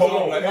hold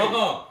on. like,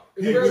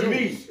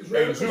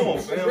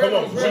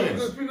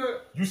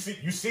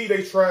 You see,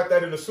 they tried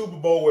that in the Super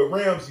Bowl with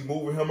Ramsey,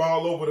 moving him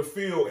all over the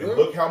field, and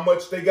look how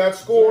much they got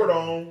scored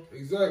on.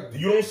 Exactly.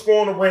 You don't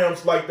score on the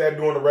Rams like that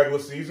during the regular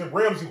season.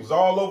 Ramsey was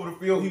all over the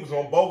field. He was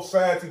on both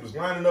sides. He was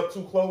lining up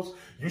too close.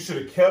 You should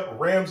have kept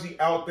Ramsey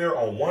out there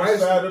on one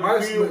side of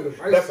the field.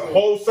 That's a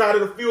whole side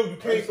of the field you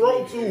can't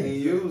throw to. He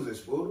used it,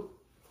 Spooder.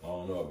 I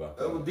don't know about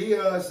that. That's what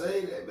Deion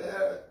say. That,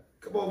 man.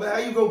 Come on, man. How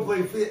you gonna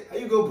play fit? How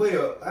you gonna play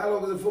how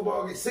long is a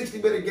football game?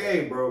 60-minute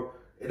game, bro.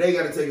 And they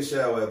gotta take a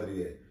shower after the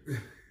game.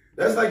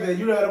 That's like that.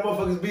 You know how the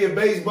motherfuckers be in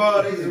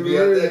baseball? They just be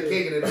out there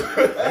kicking it. And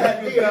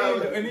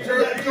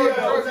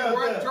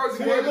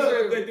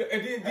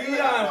then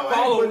Deion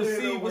followed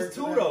receivers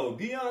too, though.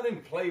 Deion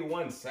didn't play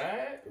one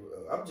side.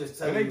 I'm just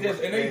telling you.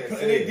 And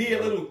they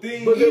did little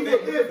things.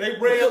 They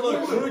ran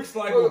little tricks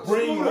like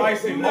bring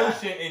Rice in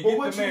motion and get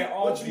the man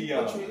off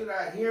Deion. What you're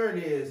not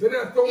hearing is,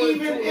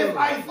 even if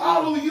I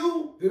follow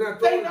you, they're not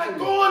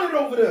going it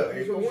over there.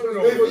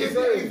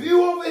 If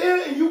you over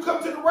here and you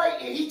come to the right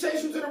and he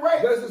takes you to the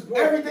right,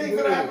 everything's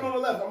gonna happen on the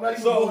left. I'm not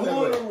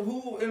even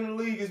who in the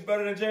league is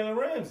better than Jalen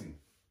Ramsey?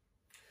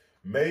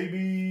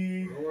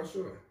 Maybe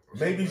sure.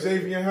 Maybe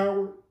Xavier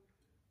Howard.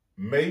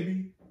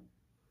 Maybe.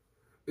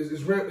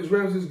 Is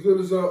Ramsey as good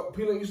as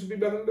Peanut used to be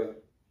back in the day?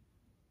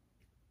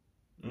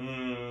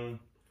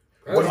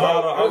 What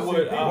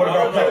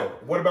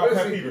about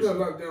Pat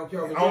Peterson? I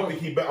don't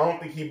think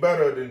he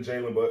better than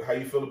Jalen. But how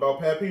you feel about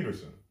Pat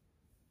Peterson?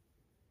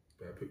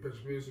 Pat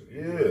Peterson,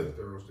 yeah,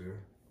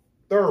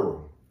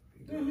 thorough.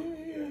 Yeah,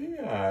 he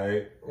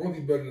alright. I don't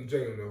think better than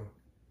Jalen though.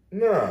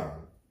 Nah.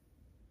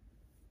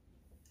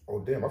 Oh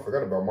damn, I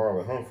forgot about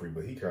Marlon Humphrey,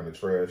 but he kind of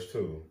trash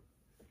too.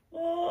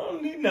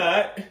 He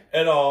not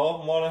at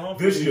all. Marlon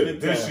Humphrey. This year.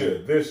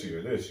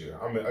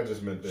 I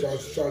just meant this year.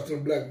 Shots to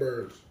the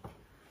Blackbirds.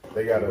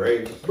 They got a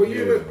raise. But we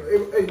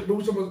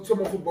talking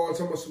about football,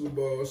 talking about Super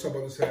Bowl. Let's talk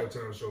about this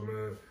halftime show,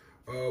 man.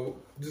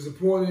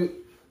 Disappointed.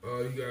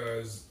 You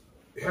guys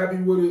happy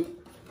with it?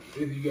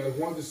 If you guys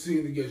want to see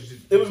it, you guys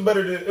it was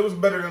better than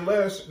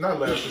not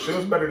last year. It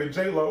was better than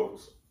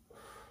J-Lo's.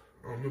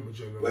 I don't remember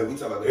J-Lo. Wait, we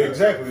talking about the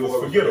exactly. It was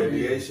forgettable.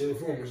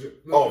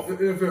 NFL.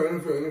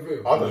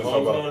 I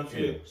thought about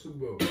Super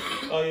Bowl.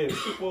 Oh yeah,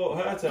 Super Bowl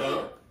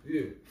halftime.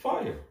 Yeah,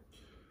 fire.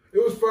 It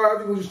was fire. I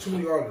think it was just too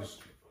many artists.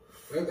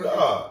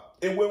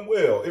 It went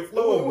well. It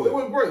flowed. It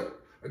went great.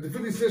 Like, the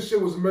 50 Cent shit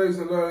was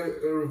amazing.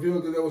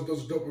 Revealed that was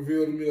those dope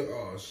reveal to me. Like,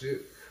 oh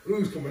shit, I knew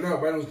he was coming out,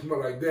 but I didn't know he was coming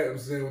out like that. I'm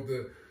saying with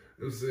the,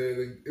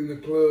 in the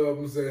club.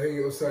 I'm saying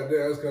hanging upside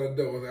down. That's kind of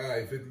dope. I was like, all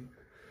right, 50.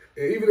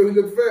 And even though he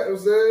looked fat, I'm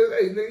saying,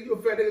 hey nigga, you a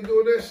fat nigga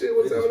doing that shit?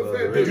 What's up with the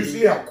fat nigga? Did you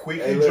see how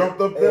quick he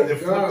jumped up there and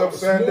flipped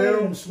upside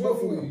down?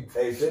 Smoothly.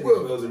 Hey, 50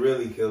 supposed to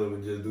really kill him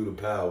and just do the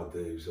power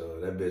thing. So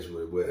that bitch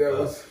would that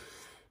was.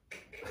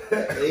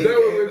 That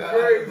would be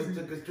crazy.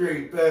 Took a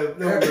straight path.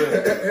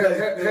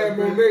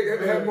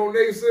 Had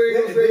Monet sing.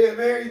 Yeah,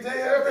 Mary J.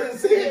 Evans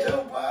sing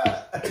Joe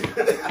Pye.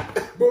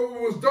 But what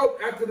was dope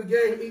after the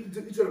game, he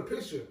took a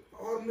picture.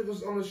 All the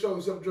niggas on the show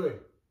except Dre.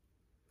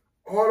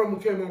 All of them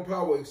came on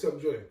Power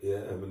except Dre. Yeah,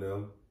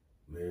 Eminem,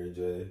 Mary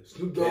J.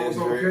 Snoop Dogg was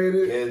on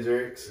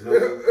Kendrick,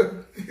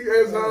 Snoop.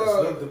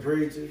 Snoop the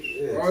Preacher.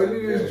 Yeah, all you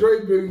need is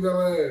Dre beating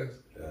that ass.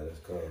 Yeah, that's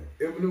cool.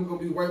 Eminem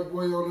gonna be white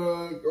boy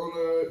on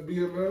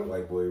BML.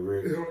 White boy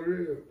Rick. On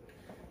real.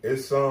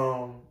 It's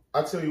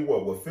I tell you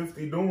what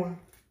 50 doing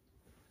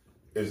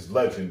is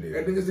legendary.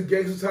 I think it's the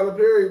gangster Tyler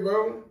Perry,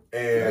 bro.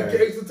 And the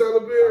gangster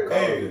Tyler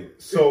Perry.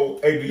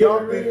 Do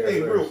y'all think?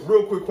 Hey,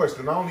 real quick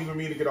question. I don't even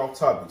mean to get off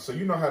topic. So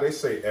you know how they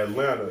say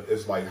Atlanta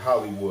is like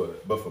Hollywood,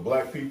 but for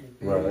black people,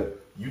 right?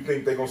 You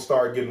think they're gonna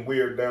start getting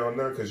weird down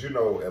there? Because you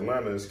know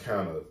Atlanta is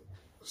kind of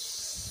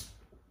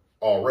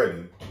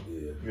already.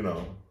 Yeah. You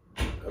know.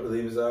 I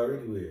believe it's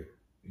already weird.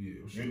 Yeah.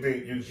 You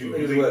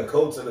think wear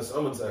coats in the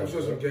summertime? I'm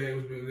sure some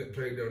games being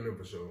played down there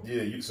for sure.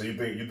 Yeah. So you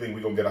think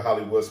we're gonna get a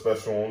Hollywood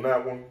special on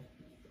that one?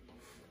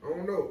 I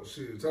don't know.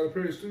 Shit, Tyler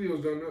Perry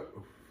Studios done that.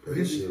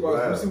 You see what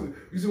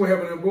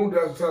happened in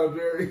Boondocks with Tyler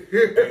Perry.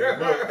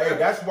 hey,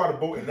 that's why the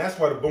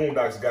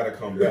Boondocks got to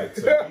come back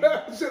to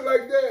me. Shit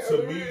like that.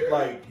 To me,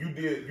 like you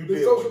did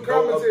social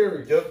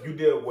commentary. You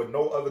did what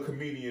no other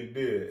comedian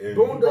did. And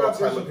Boondocks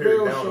and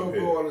Chappelle Show,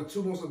 bro, are the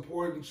two most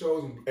important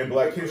shows in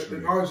Black history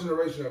in our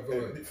generation. I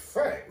feel like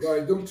facts.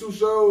 Like them two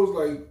shows,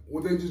 like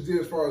what they just did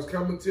as far as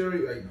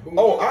commentary. Like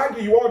Boondocks. I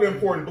give you all the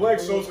important Black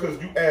shows because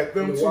you add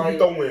them too. You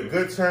throw in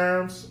Good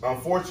Times.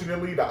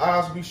 Unfortunately, the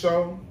Osby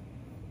Show.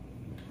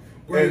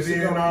 And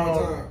then,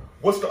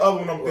 what's the other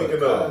one I'm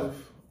thinking of?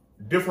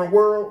 Different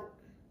World?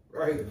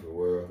 Right. Different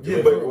World.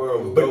 Yeah, but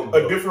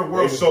a Different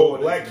World so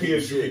black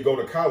kids you can go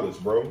to college,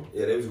 bro.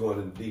 Yeah, they was going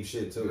to deep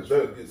shit too.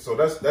 So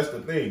that's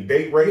the thing.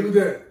 Date rape. Look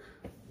at that.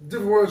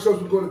 Different World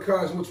shows we go to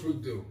college, what we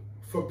do?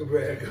 Fuck the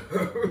bag.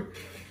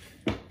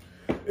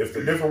 If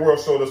the Different World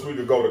showed us we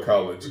could go to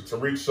college,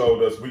 Tariq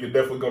showed us we could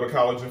definitely go to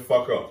college and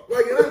fuck up.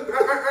 Like, and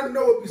I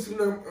know it be some.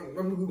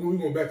 We're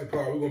going back to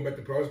Power. We're going back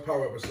to Power. It's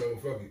Power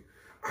episode. Fuck it.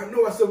 I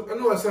know I sound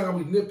like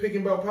we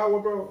nitpicking about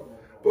Power, bro.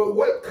 But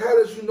what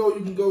college you know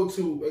you can go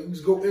to,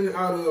 just go in and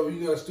out of,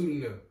 you're not a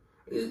student now.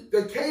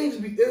 The Canes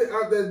be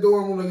out that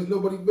dorm like it's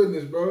nobody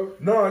business, bro.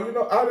 No, you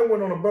know, I done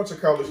went on a bunch of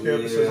college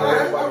campuses.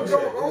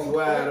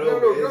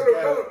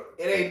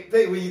 It ain't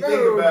think when you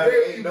think about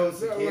it, ain't no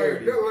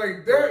security. Not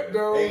like that,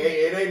 though.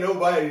 It ain't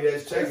nobody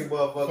that's checking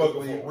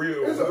motherfuckers for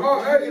real. It's an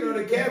RA on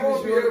the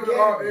campus. You have an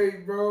RA,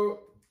 bro.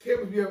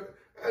 Campus be up.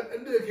 A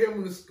nigga came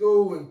into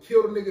school and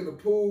killed a nigga in the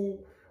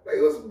pool. Like,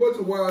 it was a bunch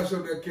of wild shit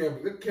on that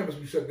campus. That campus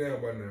be shut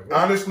down by now, bro.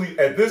 Honestly,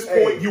 at this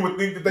point, you would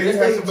think that they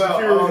had some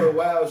security. All the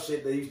wild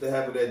shit that used to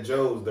happen at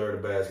Joe's during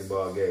the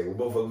basketball game,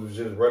 where motherfuckers was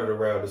just running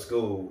around the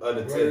school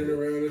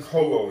unattended.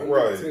 Hold on,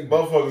 right.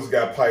 Motherfuckers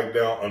got piped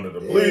down under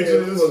the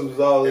bleachers. Motherfuckers was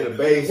all in the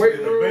basement.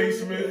 In the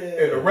basement,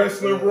 in the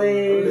wrestling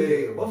room.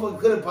 Motherfuckers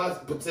could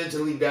have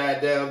potentially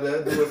died down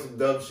there doing some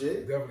dumb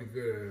shit. Definitely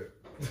could.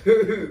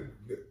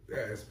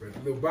 That's a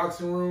little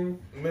boxing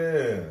room.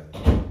 Man.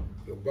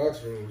 The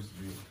boxing room used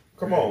to be.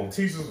 Come on,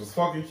 teachers was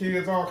fucking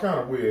kids, all kind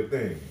of weird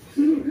things.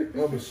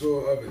 I'm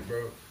sure of it,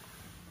 bro.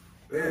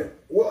 Man,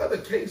 what other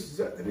cases?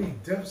 I mean,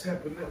 deaths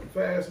happen that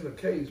fast in the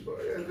case, bro.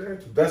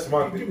 That's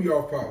my thing. Give me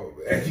off power,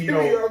 man. Give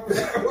me off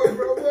power,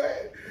 bro.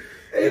 What?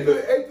 Ain't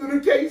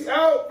the case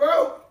out,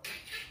 bro.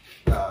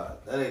 Nah,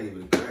 that ain't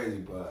even the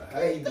crazy part.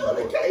 How you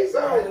the case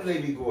out? How do they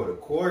be going to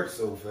court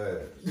so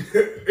fast?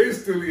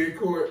 Instantly in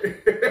court.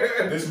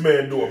 This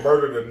man do a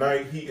murder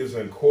tonight. He is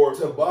in court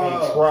on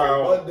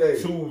trial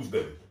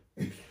Tuesday.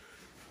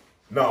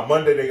 No,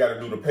 Monday they got to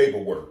do the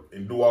paperwork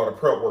and do all the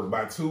prep work.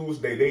 By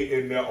Tuesday, they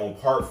in there on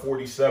part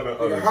 47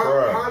 of the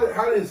trial.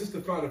 How did his sister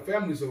find a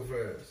family so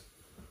fast?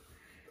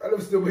 I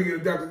never still been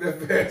getting adopted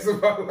that fast in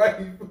my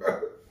life,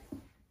 bro.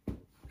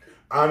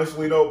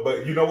 Honestly, though,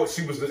 but you know what?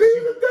 She was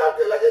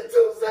adopted like in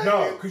 2 seconds.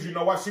 No, because you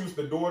know why? She was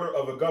the daughter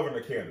of a governor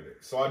candidate.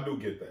 So I do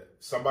get that.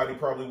 Somebody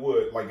probably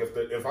would. Like,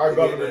 if our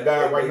governor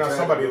died right now,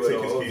 somebody would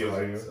take his kids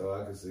in. So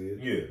I can see it.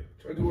 Yeah.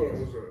 Try to do what? What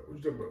you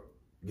talking about?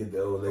 Get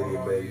the old lady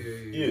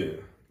baby. Yeah.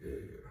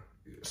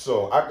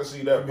 So I can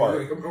see that part.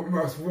 I'm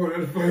not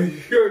supporting that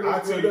funny.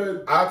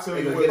 I'll tell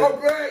you what. I'm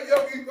glad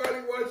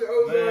everybody watching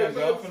Ozark. Man,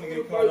 I'm finna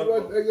get caught up.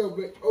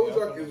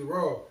 Ozark is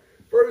raw.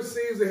 First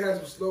season has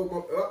some slow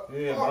moments.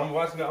 I'm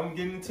watching. I'm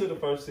getting into the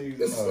first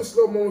season. It's the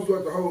slow moments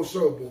throughout the whole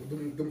show, but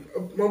the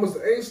moments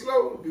that ain't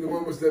slow be the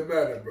moments that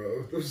matter,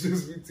 bro. Those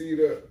just be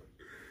teed up.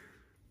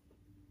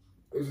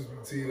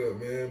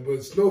 Man.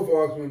 But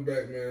Snowfall's coming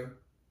back, man.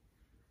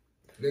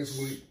 Next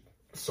week.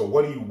 So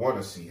what do you want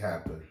to see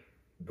happen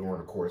during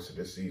the course of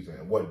this season,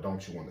 and what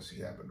don't you want to see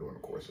happen during the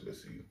course of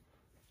this season?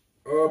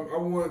 I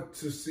want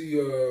to see.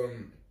 I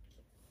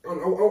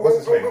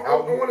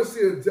want to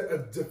see a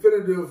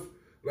definitive,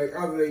 like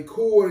either they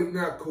cool or they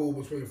not cool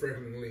between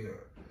Franklin and Leon.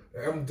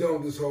 Like, I'm done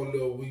with this whole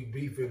little we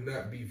beefing,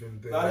 not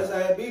beefing thing. No, that's how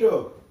it be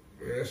though.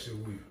 Man, that shit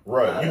weak.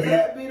 Right, you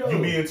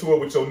be into it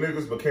with your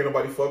niggas, but can't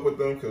nobody fuck with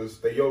them because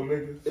they your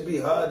niggas. It'd be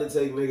hard to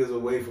take niggas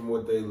away from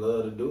what they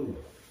love to do.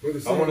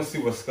 I want to see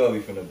what Scully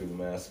finna do,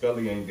 man.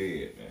 Scully ain't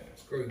dead, man.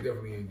 Scully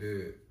definitely ain't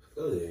dead.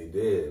 Scully ain't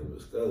dead,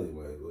 but Scully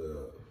might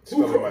well.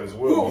 Scully might as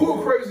well. Who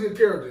crazy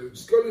character?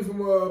 Scully from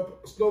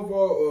Snowfall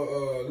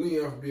or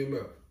Leon from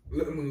BMF?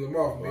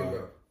 Lamar from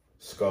BMF.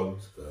 Scully.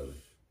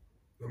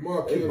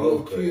 Lamar killed a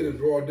little kid in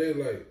broad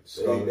daylight.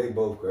 They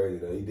both crazy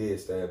though. He did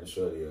stab the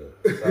shorty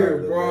up.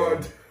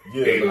 Broad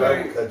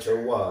daylight. Cut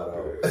your wad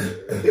off.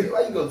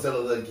 Why you gonna tell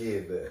a little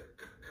kid that?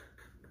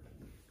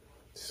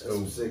 That's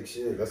some sick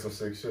shit.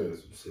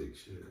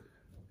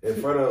 In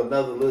front of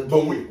another little kid.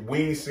 But we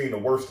ain't seen the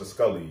worst of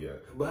Scully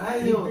yet. But how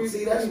you don't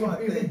see that's my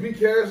thing. Be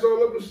cash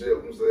all up and shit.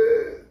 I'm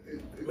saying.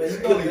 Man,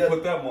 Scully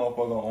put that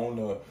motherfucker on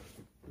the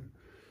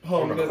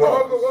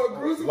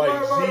cross.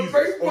 Like Jesus.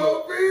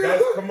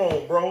 Come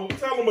on, bro.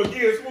 Tell him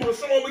again. Show him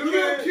again.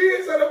 Little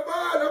kids had a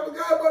fine. I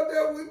forgot about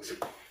that one.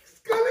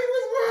 Scully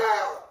was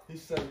wild. He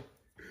said,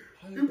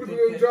 you put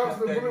little drops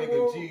in the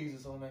nigga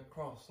Jesus on that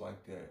cross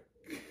like that.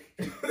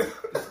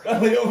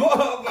 Scully a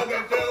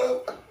motherfucker,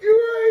 Joe.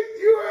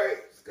 You right.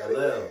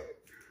 Scully.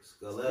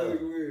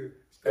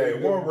 Hey,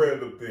 one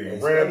random thing. Hey,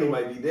 random.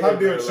 How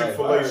dare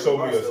Chick-fil-A show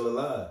me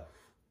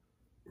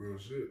real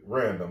shit.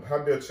 Random. How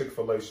dare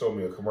Chick-fil-A show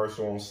me a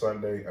commercial on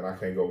Sunday and I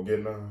can't go get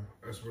none?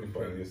 That's really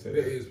petty. That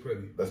is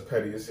petty. That's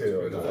petty as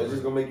hell. That's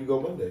just gonna make you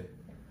go Monday.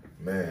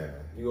 Man.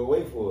 You gonna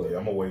wait for it. Yeah,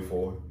 I'm gonna wait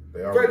for it.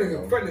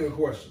 Friendly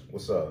question.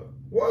 What's up?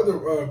 What other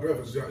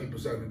breakfasts y'all eat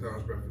besides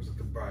McDonald's breakfast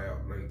to buy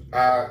out? Like,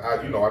 I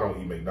don't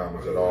eat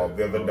McDonald's at all.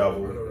 They're the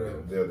devil.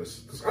 They're the.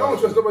 I don't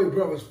trust nobody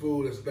breakfast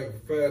food that's like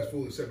fast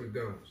food except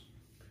McDonald's.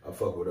 I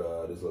fuck with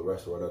this little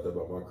restaurant out there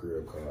by my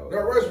crib called.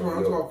 That restaurant,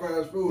 I'm talking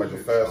fast food. Like a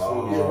fast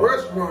food. Yeah,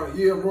 restaurant.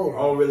 Yeah, bro. I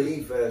don't really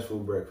eat fast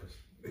food breakfast.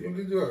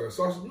 You do like a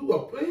sausage.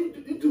 Your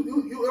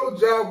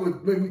job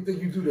would make me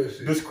think you do that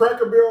shit. Does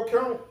Cracker Barrel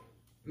count?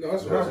 No,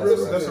 that's a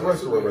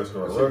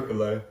restaurant.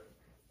 Chick-fil-A.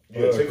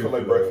 Yeah,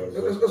 Chick-fil-A breakfast.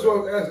 That's what I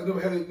was asking. Never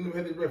had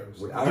any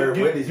breakfast. I heard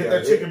Wendy's get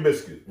that chicken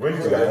biscuit.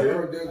 Wendy's got it.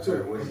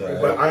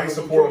 But I ain't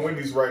supporting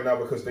Wendy's right now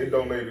because they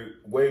donated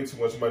way too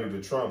much money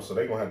to Trump, so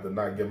they gonna have to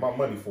not get my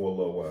money for a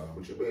little while.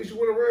 What you mean? She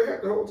went around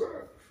hat the whole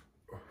time.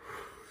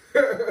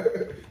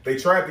 They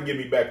tried to get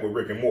me back with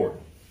Rick and Morty.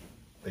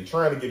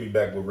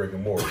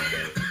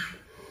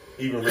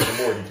 Even Rick and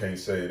Morty can't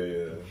say it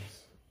is.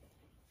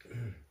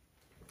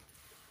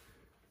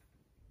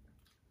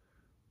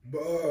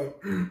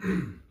 But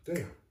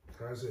damn,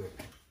 how's it?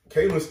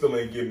 Kalen still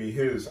ain't give me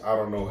his. I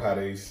don't know how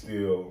they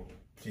still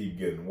keep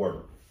getting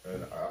work.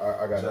 And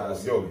I got John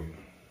to Yogi.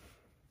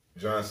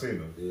 John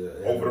Cena. Yeah,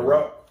 Over The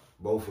Rock.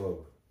 Both of them.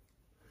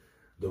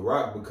 The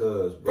Rock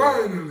because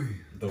Finally,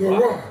 The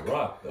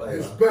Rock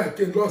is back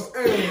in Los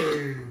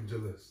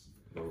Angeles.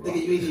 Nigga,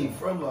 you ain't even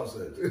from Los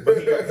Angeles.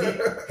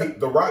 But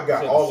The Rock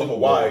got all of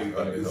Hawaii.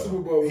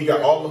 He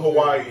got all of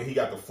Hawaii and he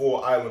got the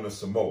full island of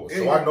Samoa.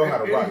 So I know how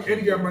to rock. And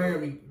he got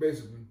Miami,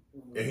 basically.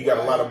 And he got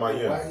a lot of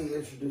Miami. Why he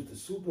introduced the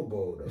Super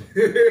Bowl though?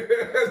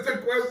 That's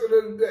the question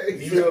of the day.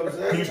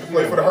 He used to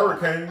play for the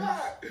Hurricanes.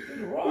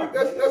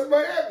 That's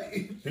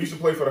Miami. He used to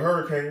play for the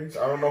Hurricanes.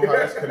 I don't know how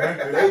that's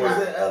connected. They was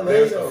in LA.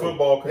 There's the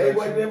football They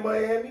wasn't connection. in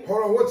Miami.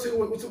 Hold on, what's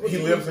He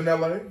lives in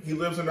LA. He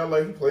lives in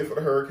LA. He played for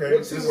the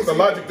Hurricanes. This is the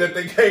logic that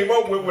they came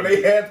up with when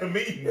they had the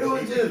meeting. It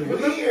was just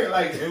weird.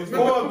 Like for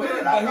a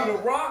minute, I He the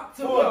thought Rock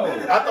too.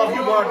 I thought he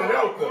wanted it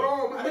out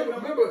though.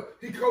 Remember,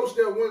 he coached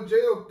that one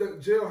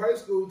jail high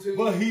school team.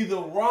 But he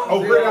the Rock. Oh,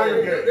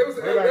 Gridiron Gang. There was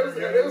LA. Gridiron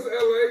Gang. There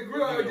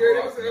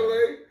was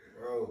LA.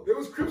 bro. There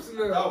was Crips in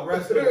there. Thought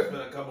wrestling was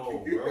gonna come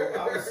on, bro.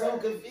 I was so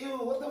confused.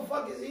 What the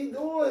fuck is he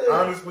doing?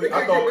 Honestly, They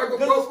I can't get thought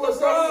Michael Buffer or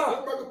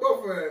something. Michael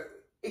Buffer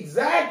at.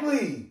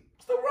 Exactly.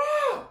 It's the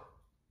Rock.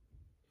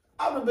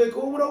 I would have been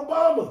cool with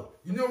Obama.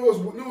 You know what's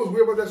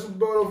weird about that Super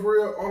Bowl though, for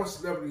real? All the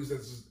celebrities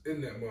that's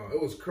in that mall.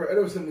 It was crazy.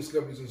 There was so many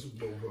celebrities in the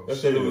Super Bowl. Bro. That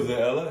shit was in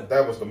LA.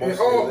 that was the And most.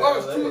 all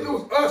us too. It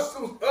was us.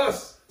 It was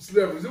us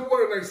celebrities. It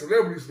wasn't like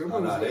celebrities. It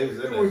was, they was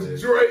in it that was shit.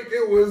 Drake.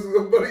 It was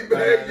Buddy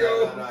Bag, The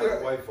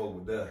yo. white folk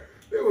was there.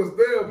 It was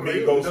them. But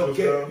Migos it was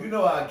there. You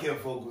know how Kim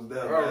folk was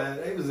there, Oh.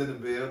 man. They was in the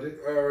building.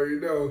 I already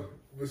know.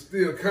 But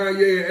still,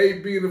 Kanye and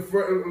AB in the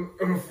front.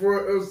 On the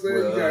front, I'm saying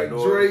you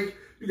got Drake.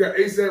 You got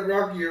ASAP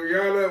Rocky and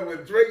Rihanna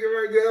with Drake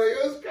right now.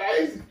 It was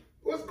crazy.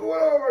 What's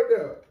going on right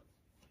now?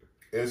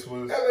 This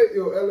was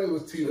LA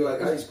was It's teed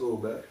like up. high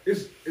school, man.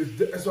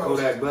 That's what I was.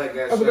 Kodak Black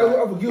got I forget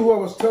shot. who I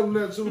was telling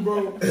that to,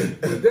 bro.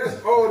 But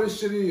that's all this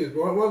shit is,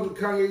 bro. One of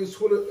Kanye's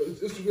Twitter,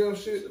 Instagram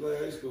shit. It's like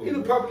high school. He's a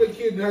man. popular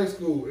kid in high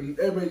school, and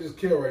everybody just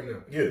care right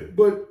now. yeah.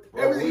 But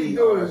Bro, everything he's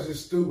doing is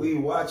just stupid. We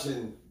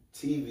watching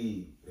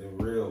TV in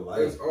real life.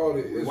 That's all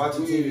it is. We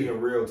watching TV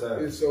in real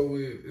time. It's so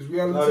weird. It's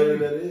reality That's all the TV.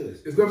 internet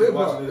is. It's no We just hip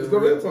hop. watching it It's in no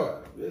real hip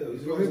hop. time. Yeah, it's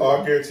It's no no hip hip Oh, hop.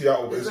 I guarantee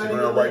y'all open It's not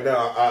Instagram even right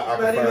now. I Not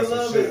can even find some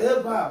love shit. it.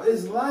 Hip hop.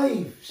 It's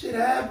life. Shit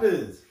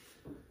happens.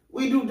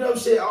 We do dumb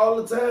shit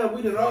all the time.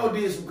 We done all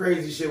did some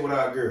crazy shit with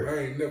our girl. I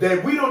ain't never.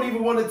 That we don't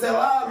even want to tell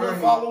our I little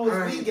ain't- followers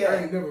I we ain't- got. I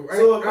ain't never-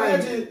 So I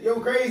ain't- imagine your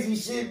crazy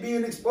shit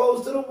being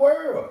exposed to the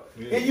world.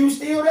 Yeah. And you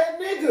still that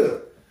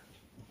nigga.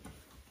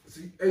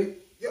 See, hey,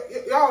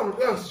 y'all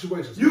in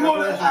situations. You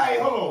gonna, hey,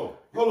 hold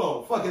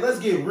on. Fuck it, let's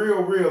get real,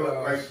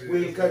 Oh, right? shit.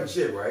 We ain't cutting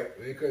shit, right?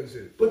 We ain't cutting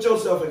shit. Put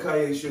yourself in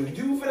Kanye's shoes.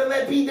 You finna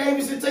let Pete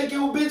Davidson take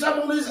your bitch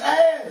up on his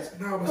ass?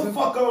 Nah, but the some-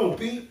 fuck on,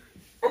 Pete.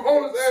 I'm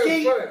on his ass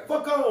Skeet, for that.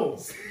 fuck on.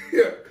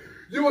 Yeah.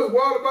 You was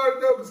wild about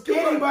it though,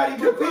 because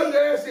Anybody but Pete.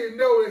 Kardashian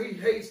know that he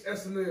hates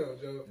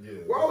SNL, Joe. Yeah.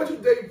 Why would you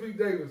date Pete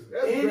Davis?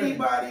 That's crazy.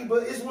 Anybody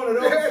but, it's one of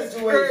those That's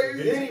situations.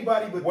 crazy.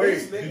 Anybody but Wait,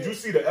 this nigga. did you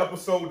see the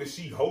episode that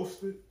she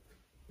hosted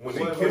when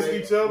they When kissed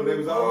they- each other? when they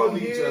was all over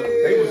each other.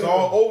 They was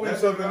all over That's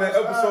each other in when that it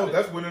all episode. started.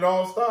 That's when it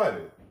all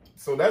started.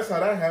 So that's how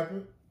that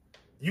happened.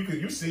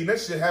 You seen that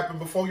shit happen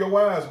before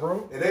your eyes,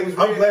 bro. And they was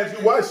I'm glad you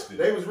reenacting- watched it.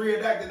 They was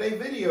reenacting their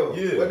video.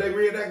 Yeah. When they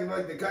reenacted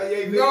like the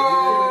Kanye video.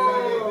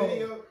 No. The Kanye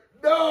video.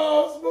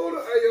 No, Smooth.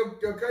 Hey,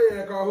 yo, Kanye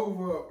had called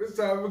Hoover up. It's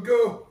time to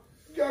go.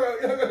 Y'all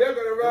got to If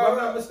I'm ride not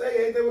up.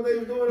 mistaken, ain't that what they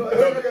was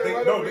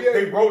doing?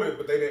 They wrote it,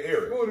 but they didn't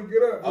air it. Smooth,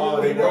 get up.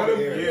 Oh, They they wrote wrote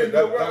it. it. Yeah,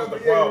 that was the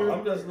problem.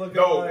 I'm just looking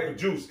No, like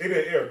Juice, it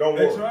didn't air. Don't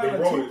they worry. trying They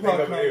to wrote it. They Tupac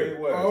never aired Kanye it.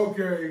 West.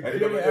 Okay. And they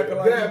never be acting aired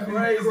like that you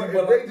crazy. crazy, If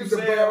but they like you just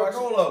said, about- like,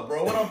 hold up,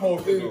 bro. What I'm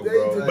supposed to do, They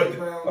bro? just But-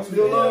 about- I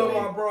still love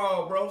my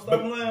bro, bro. Stop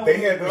playing But with they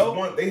me, had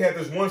bro.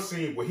 this one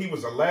scene where he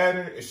was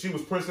Aladdin and she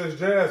was Princess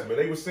Jasmine.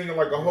 They was singing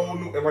like a whole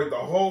new, and like the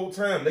whole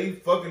time they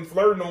fucking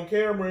flirting on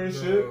camera and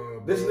shit.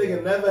 This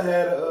nigga never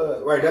had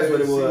a right. That's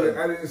what it was.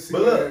 I didn't see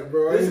But look, that,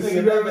 bro. I this didn't nigga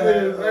see never that.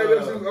 had, I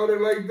didn't see on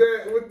it like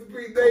that with the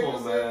Pete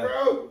Davidson, man.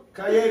 bro.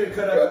 Kanye done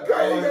cut out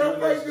Kanye all his gotta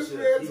fight this relationships.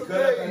 man He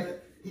cut out today.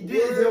 that- He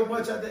did so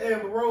much at the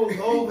Amber Rose.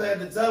 Hov had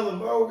to tell him,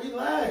 bro,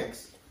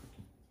 relax.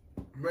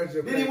 Imagine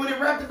if Then he went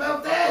and rapped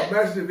about that.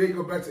 Imagine if they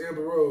go back to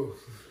Amber Rose.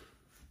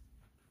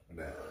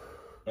 Nah,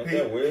 Ain't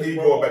that weird, He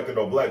bro? going back to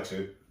no black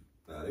chick.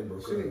 nah, they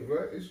broke She up. ain't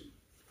black. Is she?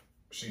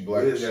 She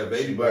black. Yeah, got a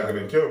baby She blacker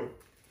than black. Kim.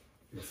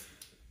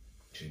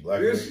 She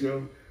blacker than Is she?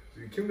 Kim.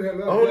 Kim had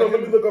a I lot don't of know. black Let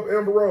me in look up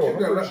Amber Rose. Kim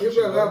got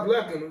a lot of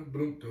black in her.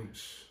 Boom.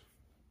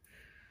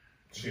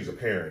 She's a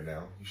parent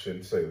now. You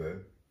shouldn't say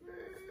that.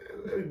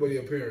 Everybody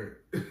a parent.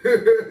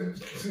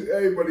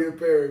 Everybody a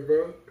parent,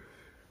 bro.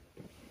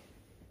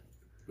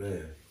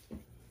 Man,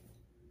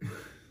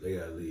 they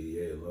gotta leave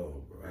Ye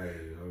alone, bro.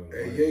 I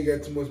Hey, you ain't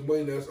got too much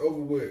money. That's over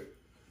with.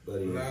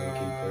 Buddy ain't finna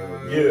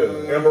keep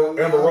playing.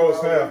 Yeah, Amber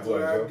Rose half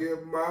blood, I bro.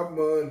 get my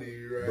money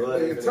right.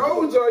 Blood They ain't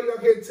told y'all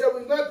can't tell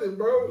me nothing,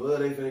 bro.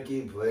 Blood ain't finna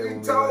keep playing. He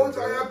with told me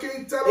y'all like y'all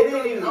can't tell that. him I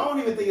nothing. don't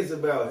even think it's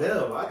about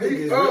him. I think He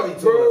it's up, really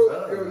bro.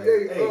 towards her. Yo, Like,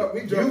 yeah, hey, up.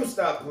 He dropped- you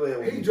stop playing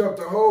with He me. dropped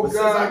the whole But guy.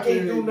 since I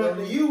can't do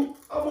nothing to you,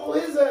 I'm on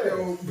his ass.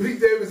 Yo,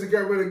 Pete Davidson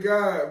got rid of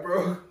God,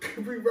 bro.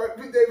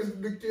 Pete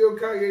Davidson killed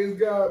Kanye's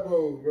God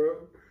mode, bro.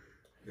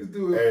 This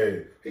dude,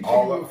 Hey, he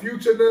kicking with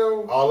Future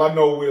now. All I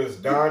know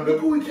is Look Donda.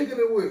 who he kicking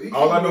it with. He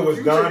All I kicking know with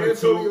is Future and Donda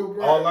Antonio 2.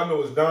 Brown. All I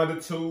know is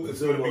Donda 2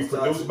 is going to be most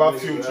produced toxic by nigga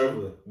Future,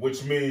 ever.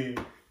 which means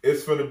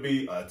it's going to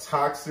be a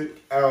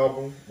toxic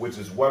album, which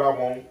is what I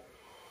want.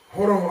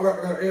 Hold on,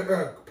 I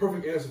got a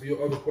perfect answer for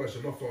your other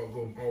question. My fault,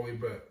 going all the way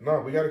back. No,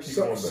 we got to keep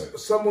going back.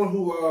 Someone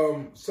who what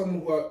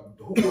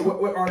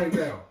are they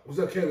now? Was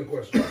that Kayla's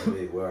question?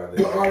 Hey, where are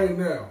they? What are they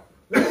now?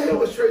 Where the hell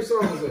was Trey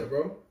Songz at,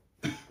 bro?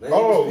 Man,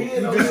 Oh, he was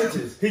peeing on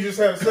bitches. he just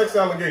had a sex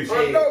allegation.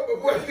 I know,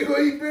 but where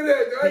he been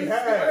at? He I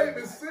had. ain't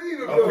even seen him.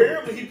 though.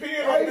 Apparently, he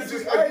peeing I on ain't bitches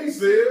seen- like I you ain't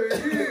said.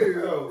 seen him.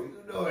 Bro,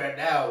 you know that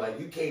now. Like,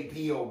 you can't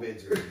pee on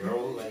bitches, bro.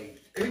 Like,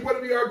 He want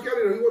to be R.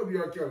 Kelly, though. He want to be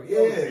R. Kelly. yeah,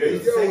 they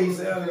Yo, say he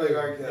sounded like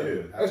R. Kelly.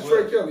 Yeah. That's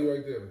Trey Kelly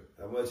right there.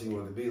 How much he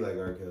wanted to be like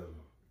R. Kelly?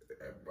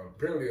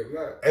 Apparently a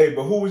lot. Hey,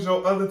 but who was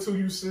your other two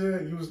you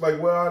said? You was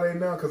like, where are they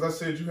now? Because I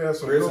said you had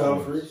some Chris good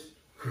ones. Humphries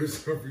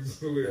Chris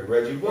Humphries. and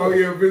Reggie Bush. Oh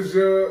yeah,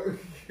 Bishop.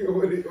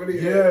 What he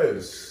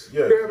Yes.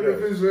 Didn't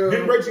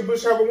Bishop. Reggie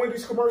Bush have a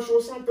Wendy's commercial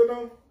or something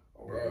though?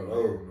 I don't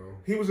know.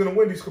 He was in a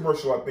Wendy's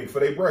commercial, I think, for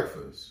their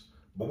breakfast.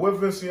 But where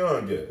Vince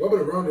Young get? What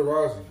about Ronda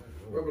Rousey?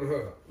 What about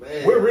her?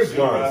 Man, Where is She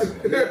Ronda?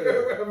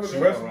 wrestling. She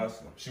wrestling?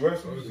 She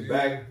wrestling? She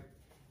back.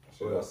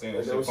 So I seen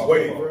that shit pop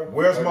Wait, up.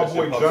 where's my That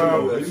boy shit pop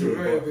John?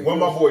 up. Where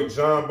my boy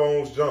John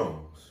Bones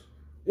Jones?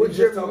 We What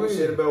just talking Jeremy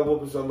shit Lin? about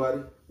whooping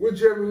somebody. What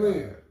Jeremy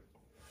Lin?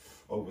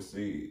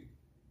 Overseas.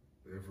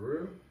 Yeah, for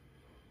real?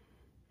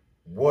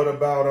 What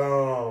about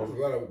There's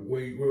a lot of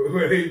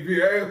where they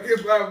be. I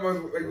guess a lot of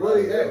us like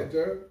where they at,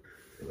 John?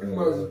 These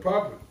mothers is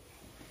popping.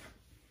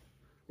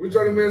 Where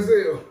Johnny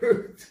Manziel?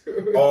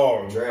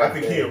 Oh, I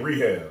think he in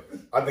rehab.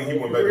 I think he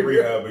went back to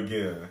rehab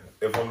again,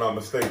 if I'm not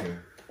mistaken.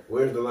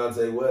 Where's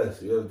Delonte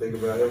West? You ever think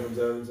about him from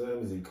time to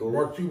time? Is he cool?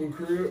 Mark Cuban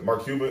crib.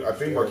 Mark Cuban, I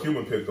think Mark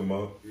Cuban picked him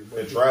up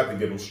and tried to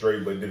get him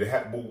straight, but did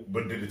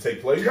it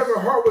take place? Kevin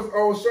Hart was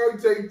on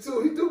Shark Tank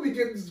too. He do be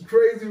getting these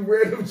crazy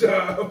random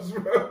jobs,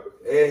 bro.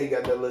 And he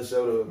got that little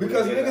show to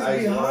Because niggas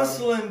be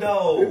hustling They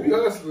though. be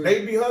hustling.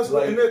 They be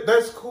hustling, Like- and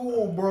that's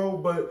cool, bro.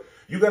 But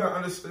you gotta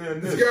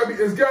understand this.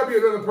 It's gotta be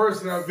another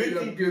person out there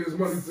 50 to get his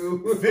money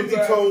to.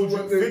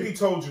 50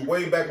 told you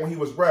way back when he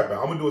was rapping,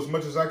 I'm gonna do as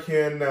much as I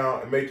can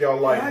now and make y'all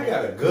like I me.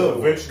 got a good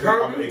one. Eventually,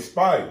 I'm gonna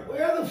expire.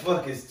 Where the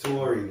fuck is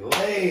Tory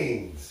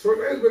Lanez? So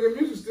that's making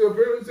music still.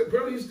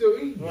 Apparently he's still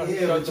eating.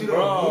 Yeah, but you Bro,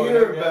 don't hear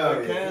that about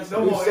got it.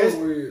 canceled. No more, It's so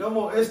weird. no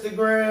more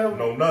Instagram.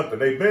 No, nothing.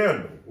 They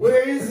banned him.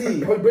 Where is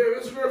he? Oh, baby,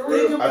 it's real, Think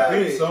real. about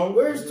think it. so.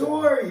 Where's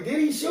Tory? Did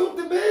he shoot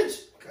the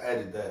bitch? I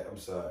did that. I'm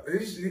sorry. I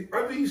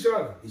think he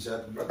shot him. He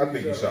shot the I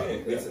think he shot Yeah,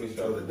 him. definitely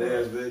Oh, the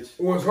dance bitch.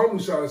 Or his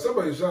homie shot him.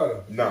 Somebody shot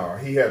him. Nah,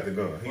 he had the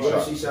gun. He What if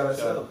shot she him. shot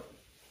herself?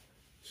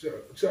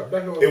 Shot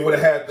back on. It would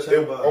have had.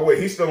 Shut up. Oh wait,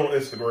 he's still on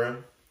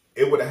Instagram.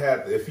 It would have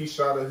had if he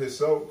shot her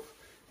himself,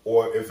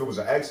 or if it was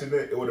an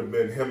accident, it would have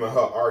been him and her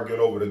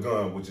arguing over the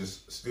gun, which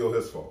is still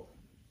his fault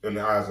in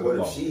the eyes of What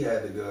the if law. she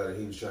had the gun and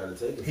he was trying to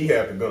take it? He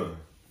had the gun.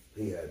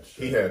 He had.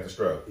 He had the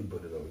strap. He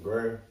put it on the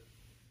ground.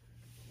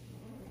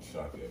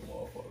 Shot that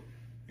motherfucker.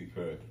 He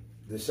could.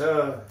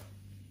 Deshaun,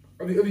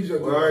 I think he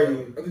just Where are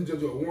you? I think just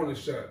do a warning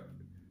shot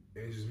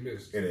and he just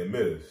missed. And it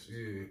missed. Yeah,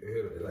 it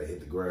hit it him. like hit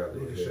the ground.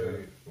 Look at Yeah.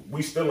 Shaq.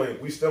 We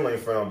still ain't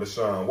found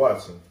Deshaun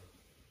Watson.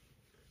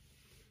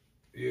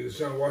 Yeah,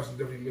 Deshaun Watson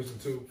definitely missing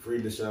too.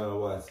 Free Deshaun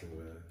Watson,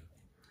 man.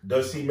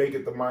 Does he make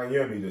it to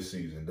Miami this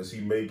season? Does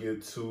he make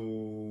it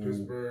to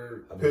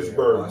Pittsburgh, I mean,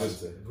 Pittsburgh?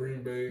 Washington.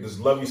 Green Bay. Does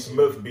Lovie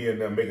Smith being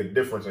there make a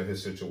difference in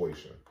his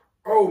situation?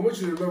 Oh,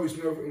 mention Lovie Smith,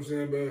 you know what I'm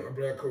saying, man, a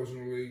black coach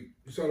in the league.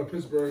 You saw the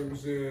Pittsburgh, you know what I'm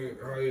saying,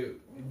 hired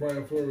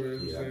Brian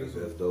Flores, you Yeah, know I what I'm think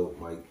saying. that's dope.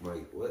 Mike,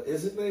 what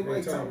is his name? Mike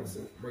Mike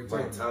Tomlinson. Tomlinson.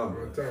 Mike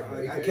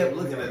Tomlin. I kept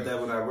looking at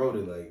that when I wrote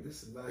it. Like,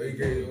 this is not. They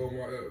gave you all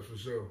my ups for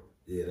sure.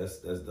 Yeah, that's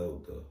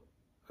dope though.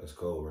 That's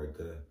cold right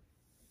there.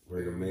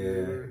 Bring him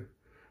in.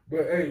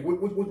 But hey, what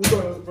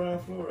Brian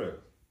Flores.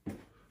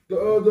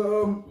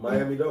 the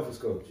Miami Dolphins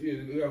coach. yeah,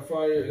 they got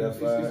fired. They got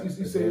fired. He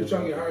said he was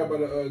trying to get hired by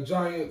the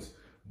Giants,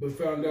 but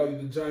found out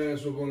that the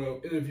Giants were going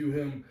to interview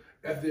him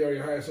after they already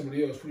hired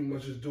somebody else. Pretty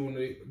much just doing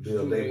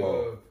Bill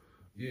Dayball.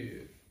 yeah.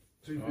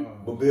 So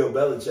But Bill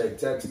Belichick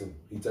texted him.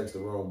 He texted the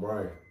wrong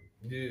Brian.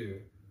 yeah.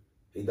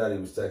 He thought he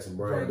was texting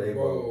Brian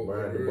Dayball.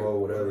 Brian DeBoer,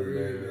 whatever his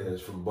name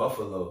is, from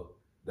Buffalo.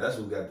 That's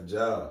who got the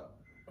job.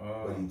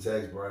 But he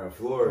texted Brian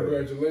Flores.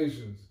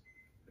 Congratulations.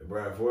 And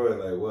Brian Flores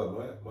like,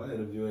 what? My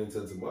interview ain't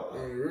till tomorrow.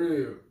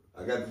 Unreal.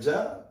 I got the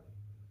job.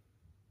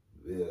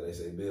 Yeah, they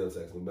say Bill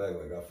texted him back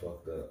like I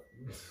fucked up.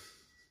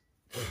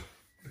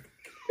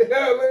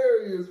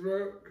 Hilarious,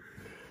 bro.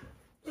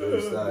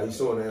 So he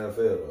saw in the NFL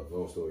though,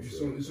 long story He's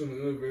short. on the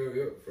NFL,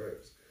 yep,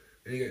 facts.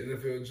 and you got an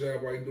NFL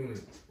job while you doing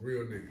it.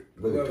 Real nigga.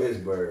 Look at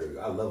Pittsburgh.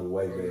 I love a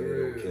white man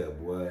that don't care,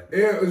 boy.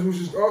 And which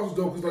is also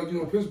dope because, like, you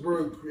know,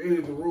 Pittsburgh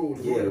created the rule.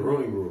 The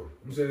Rooney Rule.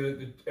 I'm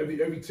saying that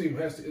every team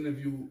has to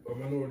interview a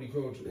minority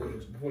coach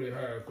before they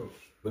hire a coach.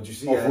 But you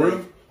see,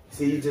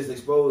 you just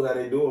exposed how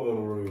they do them on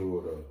the Rooney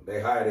Rule, though.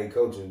 They hire their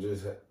coach and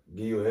just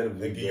give you an interview.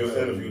 They give you an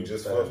interview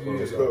just for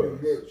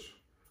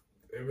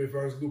Everybody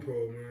finds a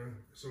loophole, man.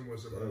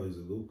 Always a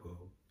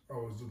loophole.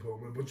 Always a loophole,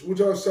 man. But what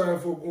y'all sign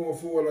for going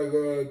forward, like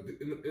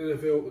in the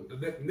NFL, the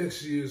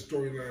next year's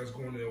storylines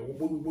going there?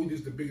 What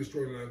is the biggest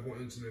storyline going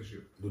into next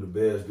year? Do the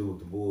Bears do what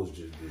the Bulls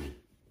just did?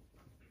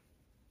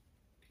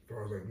 As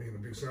far as like making a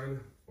big signing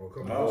or a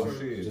couple of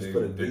shit.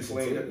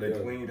 They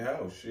cleaned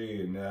house.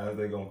 Shit. Now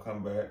they gonna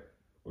come back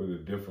with a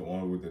different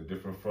one, with a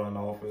different front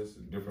office,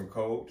 a different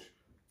coach.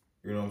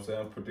 You know what I'm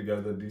saying? Put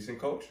together a decent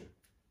culture.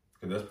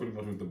 Cause that's pretty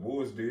much what the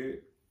Bulls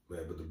did.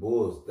 Man, but the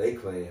Bulls, they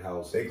cleaned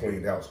house. They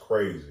cleaned house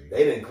crazy.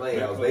 They didn't clean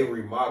house. They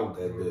remodeled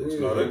that bitch.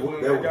 No, they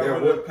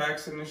got rid of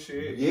Paxson and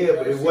shit. Yeah,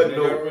 but it wasn't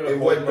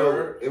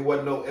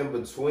no in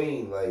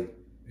between. Like,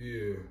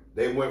 yeah,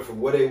 they went from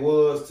what they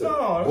was to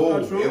boom.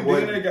 That's not true.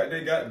 Then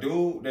they got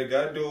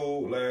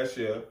dude last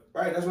year.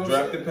 Right, that's what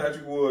drafted I'm saying.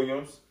 Patrick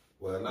Williams.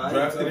 Well,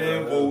 drafted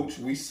in Vooch.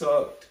 We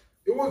sucked.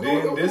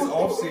 Then this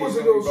offseason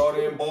we brought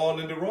in Ball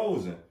and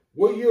DeRozan.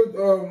 What year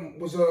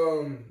was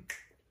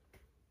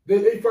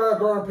they fired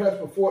Garden Patch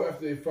before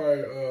after they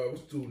fired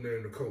what's the dude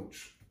name, the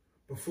coach?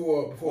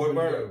 Before Billy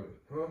Donovan.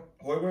 Huh?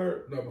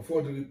 Hoiberg? No,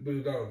 before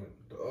Billy Donovan.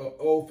 The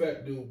old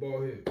fat dude,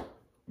 bald head.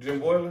 Jim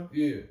Boylan?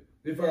 Yeah.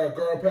 They fired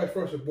Garden Patch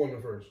first or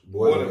Boylan first?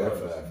 Boylan got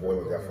fired.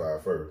 Boylan got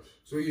fired first.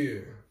 So yeah.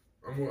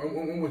 I'm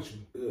with you.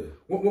 Yeah.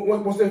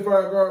 Once they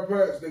fired Garden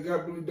Patch, they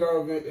got Billy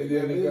Donovan, and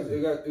then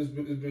it's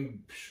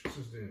been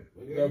since then.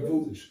 They got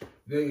Vooch.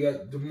 They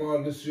got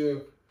DeMar this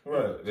year.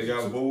 Right. They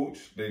got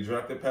Vooch. They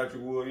drafted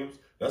Patrick Williams.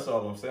 That's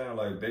all I'm saying.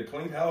 Like, they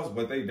cleaned house,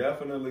 but they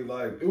definitely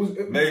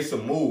made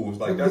some moves.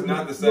 Like, that's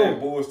not the same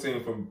Bulls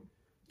team from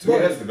 2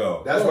 years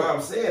ago. That's why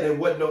I'm saying there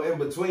wasn't no in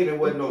between. There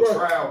wasn't no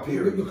trial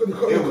period.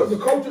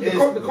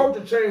 The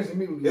culture changed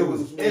immediately. It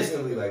was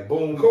instantly like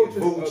boom.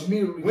 Vooch.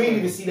 We didn't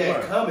even see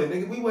that coming,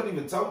 nigga. We wasn't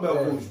even talking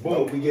about Vooch.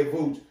 Boom, we get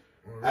Vooch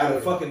out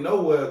of fucking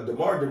nowhere.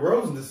 DeMar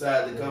DeRozan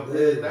decided to come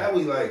in. Now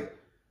we like,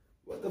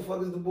 what the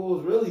fuck is the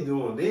Bulls really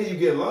doing? Then you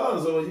get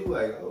Lonzo and you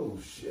like, oh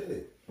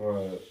shit.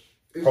 Right.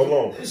 Hold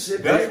on. This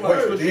shit then I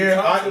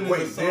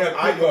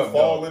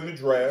fall in the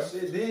draft.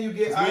 Shit, then you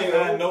get we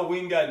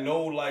ain't got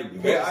no vets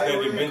that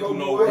have been through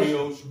no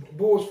real.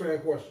 Bulls fan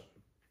question.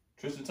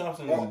 Tristan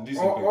Thompson is a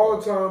decent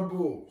all-time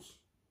Bulls.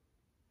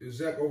 Is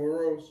Zach over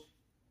Rose?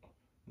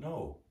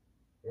 No.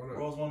 Why not?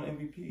 Rose won the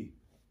MVP.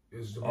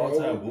 Is the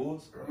all-time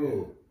Bulls?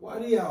 Yeah. Why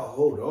do y'all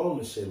hold on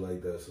to shit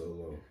like that so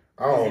long?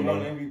 I don't know.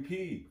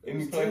 MVP.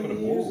 And he played for the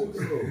Bulls.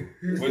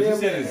 But you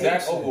said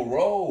Zach over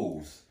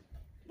Rose.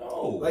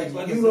 No. Like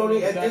you don't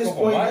even, at this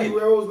point,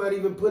 D-Rose not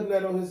even putting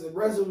that on his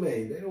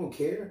resume. They don't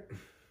care.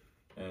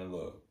 And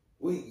look.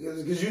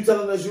 Because you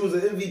telling us you was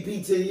an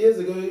MVP 10 years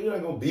ago, you're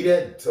not going to be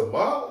that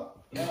tomorrow?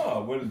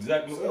 No, but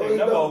exactly. So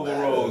never over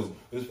Rose.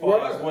 As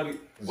far as what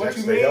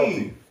you mean?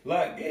 Healthy.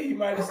 Like, yeah, he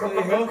might have stayed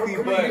healthy,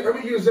 but... How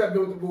many years Zach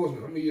been with the Bulls,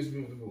 man? How many years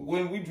been with the Bulls?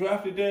 When we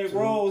drafted Derrick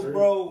Rose,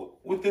 bro,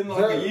 within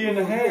like a year and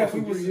a half, he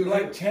was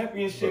like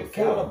championship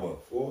caliber.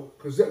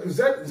 Because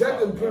Zach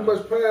didn't pretty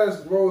much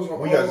pass Rose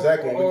on We got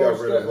Zach when we got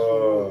rid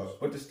of...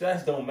 But the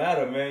stats don't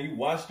matter, man. You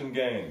watch them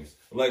games.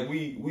 Like,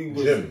 we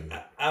was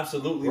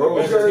absolutely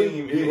Rose the better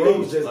team in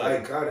the East,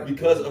 like,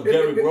 because of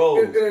Derrick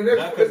Rose.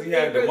 Not because he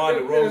had DeMar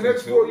DeRozan. In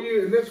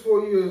the next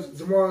 4 years,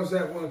 DeMar and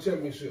Zach won a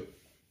championship.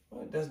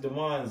 What? That's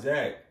DeMar and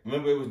Zach.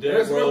 Remember, it was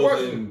Derrick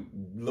Rose and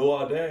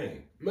Luol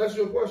Deng. That's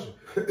your question.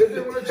 They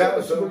didn't win a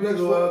championship.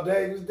 Luol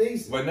Deng was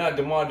decent. But not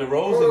DeMar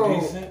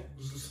DeRozan decent.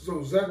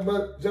 So Zach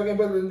ain't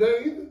better than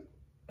Deng either?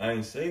 I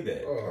didn't say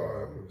that.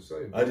 Oh, I didn't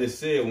say that. I just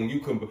said when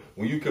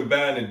you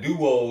combine the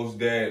duos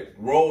that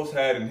Rose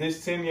had in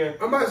his tenure.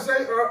 I'm not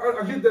saying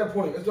I get that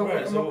point. I'm talking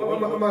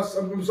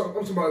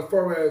about as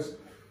far as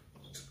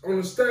on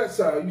the stat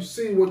side, you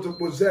see what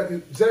Zach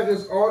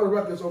has all the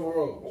records over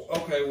Rose.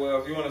 Okay,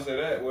 well if you want to say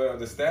that, well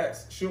the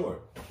stats, sure,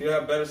 he'll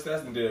have better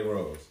stats than Derrick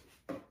Rose.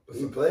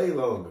 He played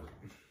longer.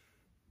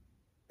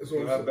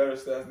 He'll have better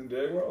stats than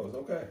Derrick Rose.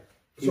 Okay.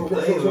 So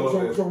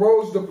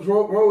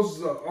Rose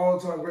is an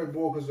all-time great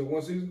Bull because of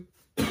one season?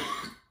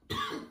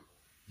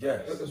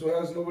 Yes. That's what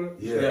has over there?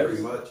 Yeah,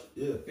 pretty much.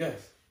 Yeah.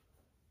 Yes.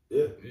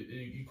 Yeah.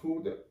 You cool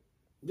with that?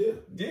 Yeah.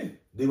 Yeah.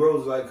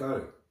 D-Rose is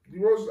iconic.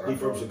 D-Rose is He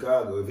from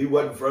Chicago. If he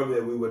wasn't from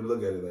here, we wouldn't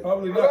look at it like that.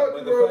 Probably not.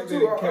 But the fact that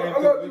he came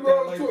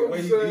through like the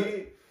way he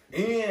did.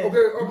 And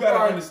you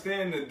gotta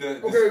understand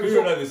the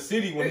spirit of the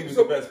city when he was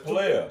the best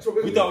player.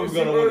 We thought we were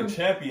gonna win a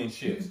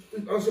championship. He's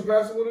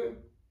unsurpassable then?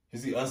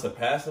 Is he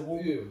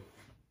unsurpassable? Yeah.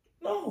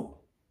 No.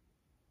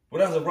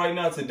 But as of right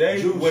now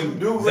today, when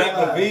Zach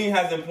LaVine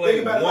hasn't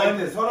played one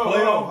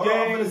playoff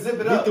game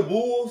with the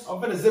Bulls,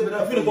 I'm finna zip it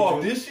up. You finna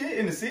ball this shit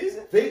in the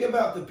season? Think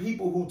about the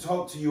people who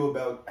talk to you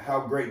about how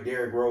great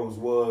Derrick Rose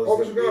was.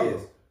 Chicago.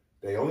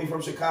 They only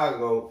from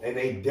Chicago, and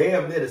they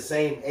damn near the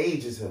same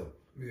age as him.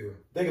 Yeah.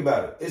 Think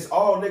about it. It's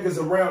all niggas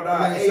around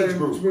our age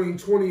group. Between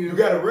 20 and you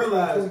gotta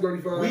realize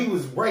 35. we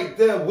was right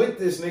there with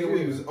this nigga. Yeah.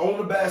 We was on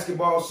the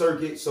basketball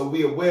circuit, so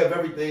we aware of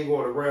everything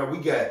going around. We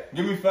got.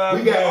 Give me 5.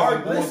 We got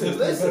our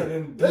listen. I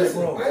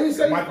ain't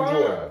say Michael 5.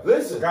 Jordan.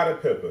 Listen. Scottie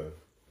Pippen.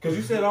 Because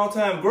you said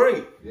all-time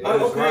great. Yeah,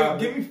 okay,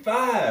 give me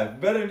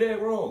 5. Better than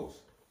Derrick Rose.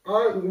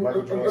 All right,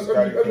 Michael Jordan,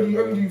 I can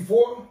give you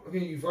 4. I can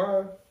give you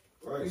 5.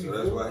 Right, so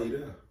that's why he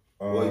there.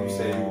 Well, you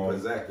saying you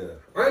put Zach there.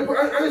 I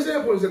ain't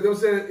saying put Zach. They were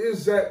saying is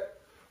Zach.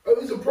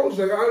 His approach,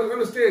 like I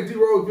understand D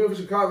Rose being for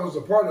Chicago is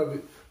a part of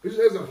it. But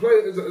just as a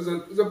player, as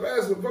a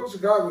basketball from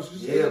Chicago,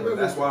 yeah, but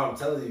that's why I'm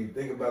telling you.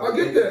 Think about. I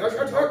get that.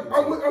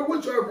 I'm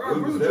with you. I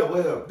agree with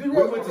you. D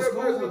Rose went to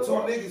school with 2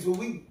 niggas who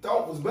we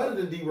thought was better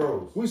than D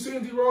Rose. We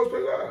seen D Rose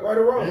play live. Right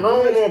or wrong? I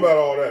don't know about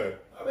all that.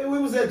 I mean, we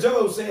was at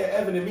Joe saying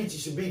Evan and Michi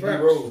should beat D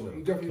Rose.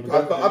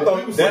 I thought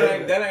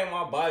that ain't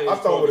my bias. I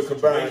thought with a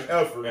combined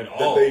effort that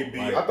they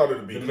beat. I thought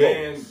it'd be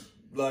close.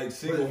 Like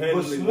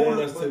single-handedly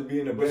led us to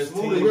being the best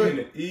team in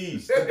the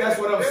East. That's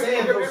what I'm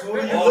saying, though.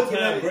 Smoothie, you looking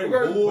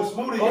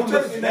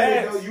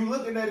at it. You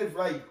looking at it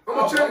like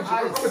I'm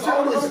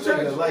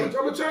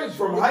gonna change.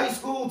 From high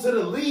school to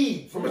the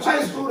league, from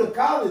high school to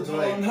college.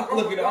 Like I'm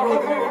looking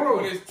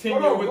at his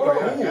tenure with the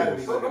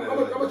Bulls. I'm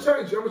gonna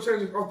change it. I'm gonna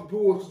change it off the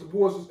Bulls because the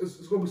Bulls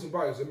it's gonna be some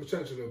bias. I'm gonna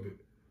change it a little bit.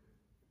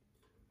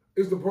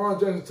 Is LeBron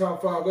James the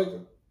top 5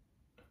 Laker?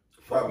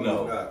 Fuck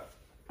no.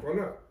 Why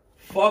not?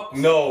 Fuck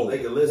no. Why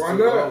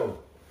not?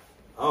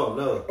 I don't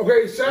know.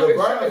 Okay, it's Shaq.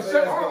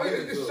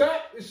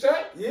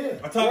 Yeah.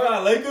 A top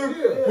 5 Laker?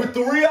 Yeah. With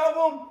 3 of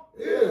them?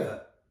 Yeah.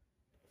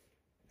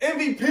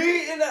 MVP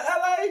in the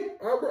LA?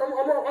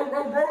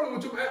 I'm rolling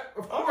with you.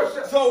 Of course,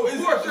 Shaq. So it's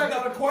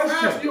not a question.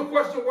 I'm asking you a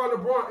question why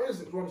LeBron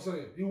isn't. What I'm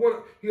saying. He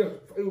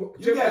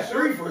got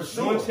 3 for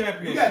sure. 1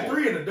 championship. You got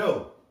 3 in the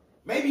dough.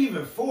 Maybe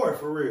even 4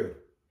 for real.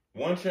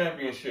 1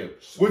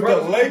 championship. With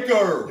the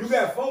Lakers. You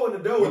got 4 in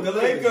the dough. With the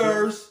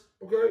Lakers.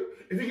 Okay.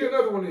 If you get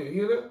another one in,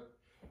 you know that?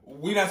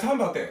 We're not talking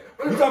about that.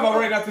 We're talking about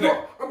right now today.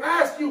 No, I'm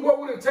asking you what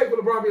would it take for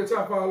LeBron to be a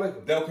top 5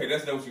 Laker? Okay,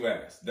 that's not what you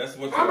asked. That's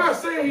what I'm not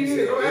saying he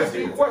is. I'm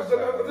asking you questions.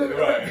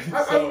 Right.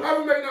 I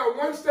haven't made not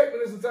one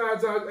statement this entire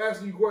time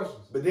asking you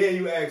questions. But then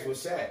you asked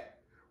with Shaq.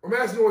 I'm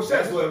asking you what Shaq.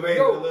 That's what made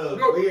it a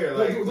little weird.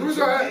 Like, the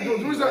reason I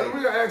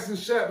asked is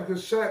Shaq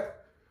because Shaq,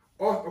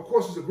 of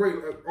course, is a great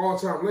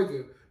all-time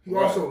Laker. He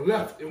also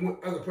left and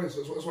went other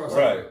places. That's why I said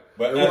that.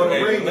 But as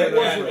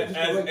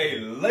a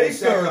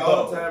Laker,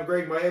 all-time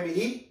great Miami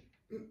Heat.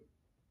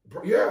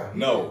 Yeah.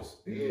 No.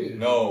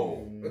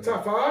 No. The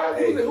top 5?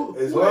 Hey,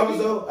 as long as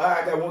though,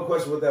 I got one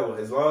question with that one.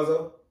 As long as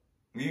though?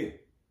 Yeah.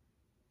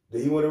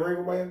 Did he win a ring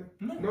with Miami?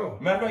 No.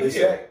 Matter of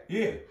fact,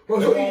 yeah.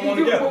 Well, he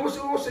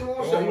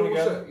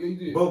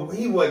did. But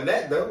he wasn't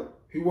that though.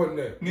 He wasn't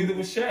that. Neither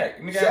was Shaq.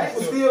 Shaq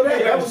was still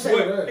that. That was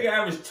Shaq. He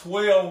averaged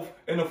 12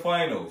 in the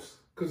finals.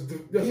 Because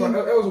that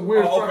was a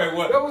weird. Okay,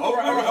 what? All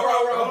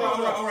right.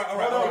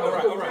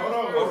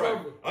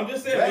 I'm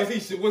just saying,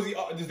 was he?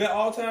 Is that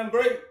all time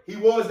great? He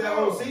was that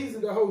whole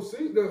season. The whole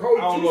season. The whole.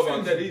 I don't know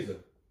about that either.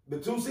 The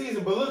 2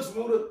 seasons, but look,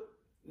 Smoother.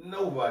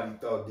 Nobody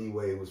thought D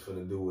Wade was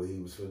finna do what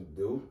he was finna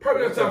do.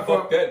 Probably that top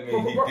 5. That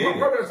mean he did.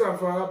 Probably that top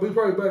 5, but he's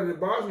probably better than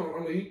Bosh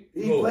on the Heat.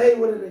 He played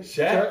with it.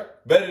 Shaq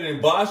better than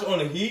Bosh on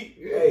the Heat.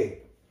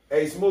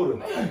 Hey, Smoother.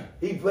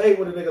 He played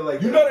with a nigga like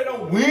that. You know they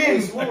don't win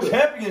a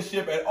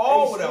championship at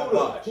all without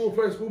Bosh. Who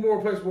more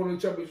replaceable on the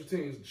championship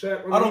teams?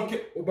 Shaq on the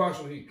Heat or Bosh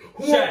on the Heat?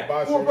 Shaq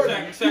on the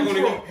Heat. Shaq on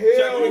the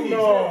Heat.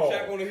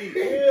 Shaq on the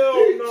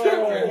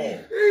Heat.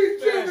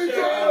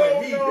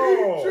 He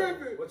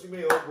tripping. What you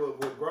mean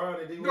with Brian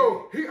and D Wade?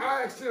 No,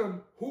 I asked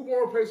him who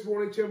more replaceable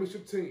on the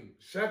championship team?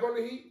 Shaq on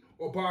the Heat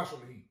or Bosh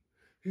on the Heat?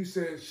 He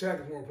said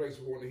Shaq is more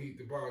replaceable on the Heat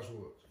than Bosh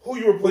was. Who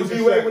you replacing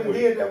Shaq with?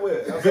 Did that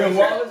with? Ben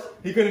Wallace?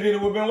 He could have did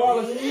it with Ben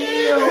Wallace?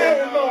 Hell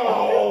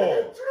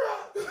no!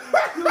 You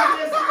just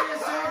said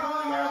Shaq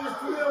only averaged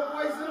 12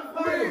 points in the finals.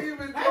 How did you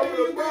think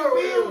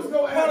Bill was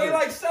going to Probably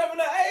like 7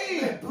 or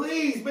 8. Man,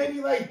 please,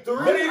 maybe like 3.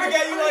 But he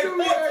got you like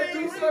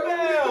 14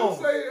 rebounds.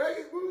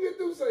 What we get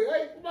to say?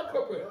 Hey, where my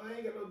cup at? I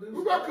ain't got no dude.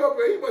 Where my cup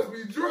at? He must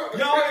be drunk.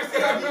 Y'all ain't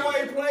see how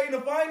D-Wade played in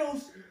the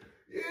finals?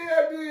 Yeah,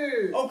 I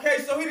did. Okay,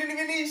 so he didn't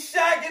even need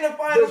Shaq in the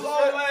finals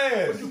all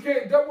last. But you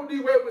can't double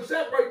D-Wade with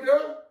Shaq right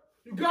there.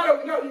 You gotta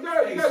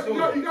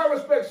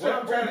respect Shaq. What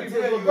I'm trying to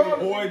tell you,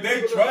 boy,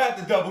 they tried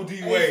to double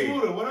D-Wade.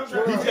 What I'm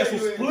trying to He tell just you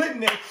was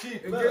splitting that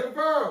shit. And getting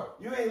fouled.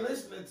 You ain't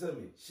listening to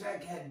me.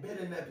 Shaq had been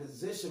in that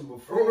position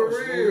before. On the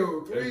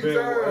real, 3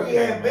 times. He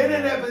had been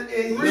in that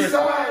position.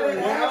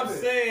 What I'm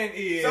saying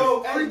is,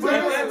 so, at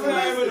that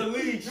time in the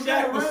league,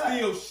 Shaq was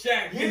still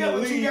Shaq in the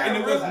league, and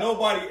there was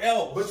nobody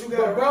else. But you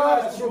got to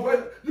realize,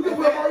 you can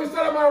put Maurice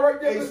Stoudemire right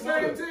there in the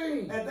same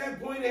team. At that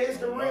point in his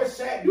career,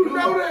 Shaq. You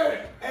know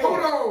that. Hold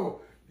on.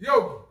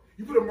 Yo,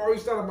 you put a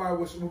Maurice Stoudemire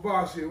with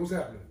Bosh here. What's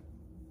happening?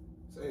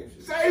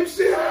 Same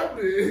shit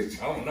happening.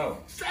 I don't know.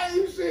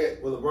 Same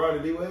shit. With LeBron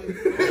and D-Wade?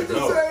 It's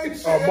the same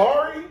shit.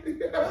 Amari? I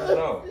don't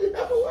know.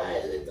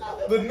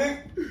 The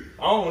nigga,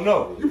 I don't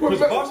know.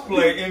 Because Bosh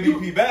played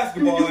MVP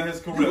basketball in his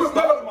career.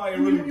 Stoudemire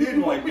really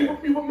didn't like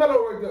that. You put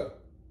Melo right there.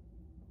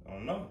 I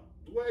don't know.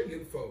 Dwayne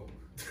getting four.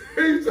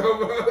 He's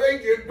talking about they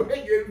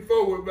getting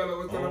forward,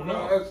 Melo.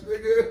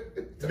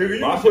 Nigga,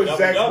 you put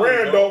Zach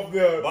Randolph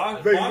there.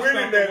 They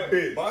winning that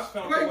bitch.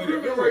 Blake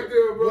Griffin right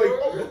there, bro.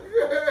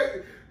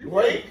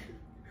 Blake.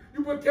 You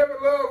put Kevin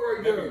Love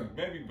right there.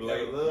 Maybe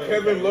Blake.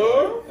 Kevin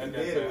Love? He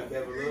did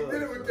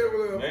it with Kevin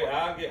Love.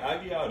 I'll get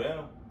y'all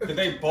down. Because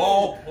they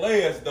ball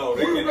players, though.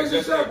 Who you replace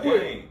your shot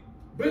with?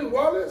 Ben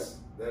Wallace?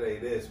 That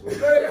ain't this, bro.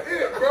 That ain't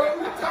it, bro.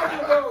 What you talking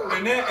about?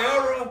 In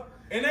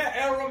that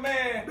era,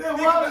 man. Ben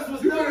Wallace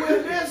was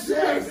nowhere near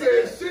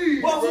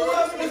Shaq. But who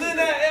else was in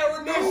that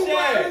era than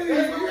Shaq?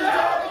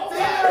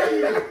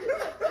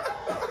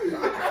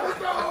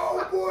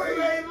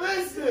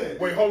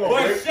 Wait, hold on.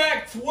 But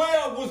Shaq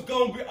 12 was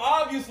going to be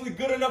obviously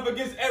good enough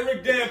against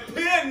Eric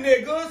Dampier,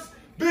 niggas.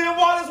 Ben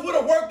Wallace would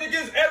have worked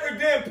against Eric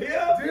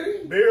Dampier.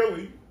 Did he?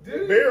 Barely.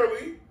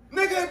 Barely.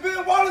 Nigga,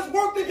 Ben Wallace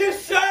worked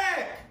against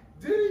Shaq.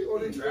 Did he? Or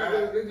they just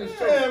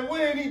Yeah,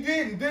 when he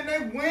didn't. Didn't they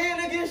win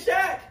against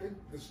Shaq?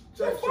 What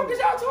the fuck is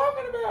y'all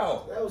talking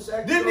about? That was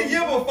Shaq. Didn't the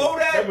year before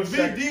that, was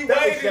Big Shaq. D That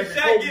Wade was and Shaq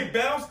Shaq and get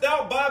bounced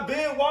out by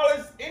Ben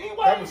Wallace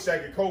anyway? That was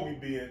Shaq and Kobe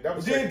being. That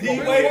was Then Shaq D and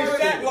Kobe. Wade and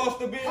Shaq lost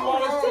to Ben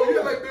Wallace too.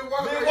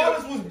 Ben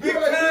Wallace was big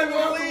time in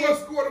the league. He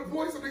scored the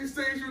points on these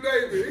things you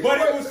named it. But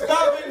it was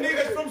stopping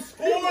niggas from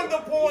scoring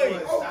the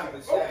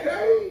points.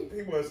 Okay.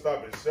 He wasn't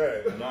stopping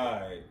Shaq.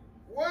 Nah.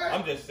 What?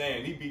 I'm just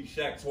saying, he beat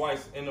Shaq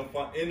twice in the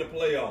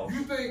playoffs.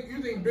 You think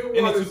Ben In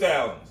the Wallace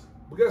 2000s.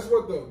 But guess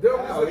what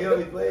though? He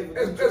only played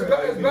as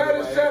bad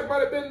as Shaq might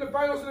have been in the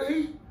finals of the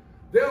Heat,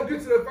 they don't get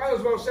to the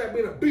finals without Shaq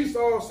being a beast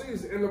all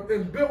season. And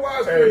Ben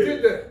Wallace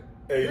did that.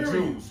 Hey,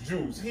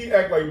 Juice. He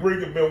act like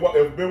bringing Ben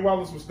Wallace. If Ben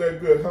Wallace was that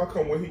good, how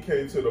come when he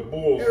came to the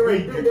Bulls,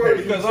 he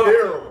became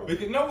terrible?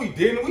 No, we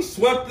didn't. We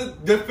swept the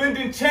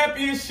defending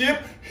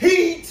championship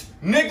Heat,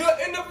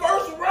 nigga, in the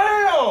first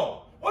round.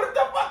 What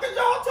the fuck is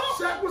y'all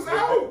talking? Shaq was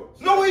out.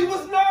 No, he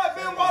was not.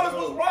 Ben Wallace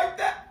was right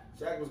there.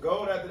 Shaq was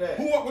gone after that.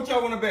 What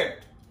y'all want to bet?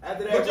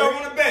 After that, What y'all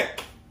want to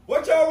bet?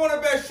 What y'all want to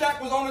bet? Shaq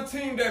was on the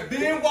team that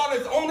Ben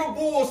Wallace on the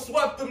Bulls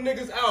swept them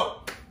niggas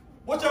out.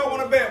 What y'all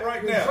want to bet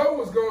right now? Zoe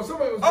was gone.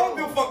 Somebody was I don't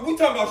give a fuck. We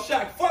talking about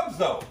Shaq. Fuck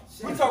Zoe.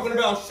 We talking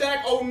about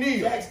Shaq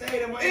O'Neal. Shaq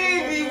stayed in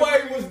And D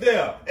Wade was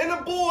there. And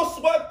the Bulls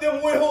swept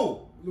them with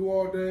who?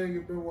 Luol Deng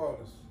and Ben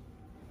Wallace.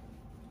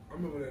 I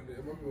remember that day. I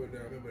remember that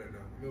now.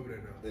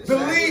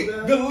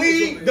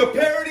 The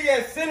parity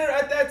at center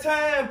at that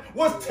time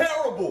was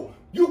terrible.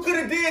 You could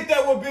have did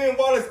that with Ben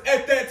Wallace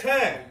at that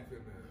time.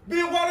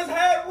 Ben Wallace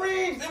had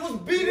rings. It was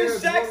beating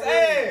Shaq's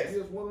ass. He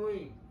has one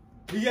ring.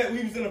 He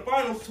was in the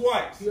finals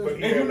twice.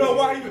 And you know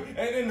why?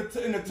 In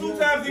the two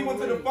times he went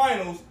to the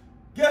finals,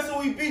 guess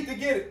who he beat to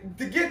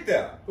get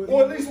there?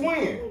 Or at least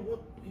win?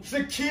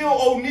 Shaquille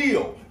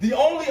O'Neal, the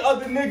only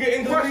other nigga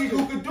in the league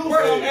who could do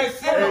something at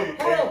center.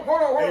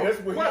 Hold on. Hey,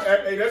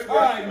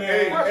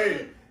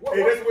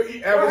 that's what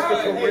he averaged the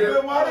career.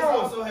 Ben Wallace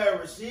also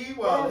had Rasheed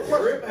Wallace,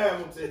 Rip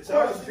Hamilton,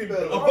 Charles A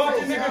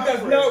bunch of niggas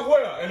that's not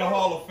well in the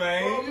Hall of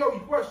Fame.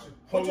 Question.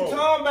 What you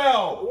talking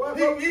about?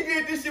 He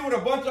did this shit with a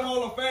bunch of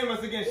Hall of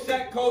Famers against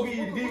Shaq, Kobe,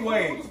 and D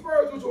Wade. What the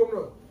Spurs do to him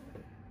though?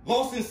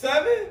 Lost in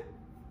 7?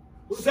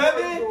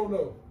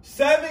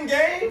 7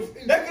 games?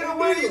 That could have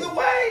went either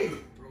way.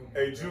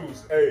 Hey,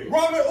 Juice. Hey.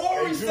 Robert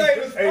Ory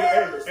saved the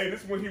Spurs. Hey,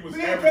 this is when he was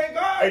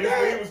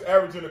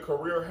averaging a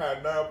career high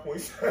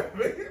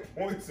 9.7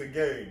 points a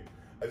game.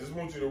 I just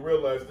want you to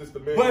realize this the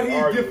man. But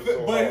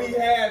he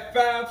had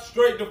 5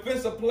 straight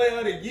Defensive Player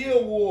of the Year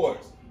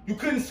awards. You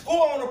couldn't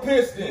score on the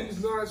Pistons.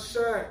 He's not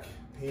Shaq.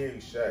 He ain't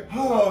Shaq.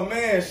 Oh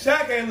man,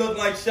 Shaq ain't look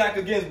like Shaq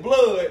against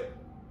blood.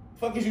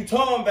 Fuck is you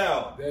talking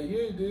about? That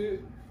year he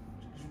did.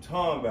 What you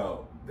talking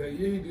about? That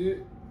year he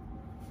did.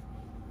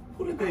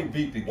 Who did they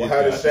beat to get? Well,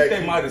 how did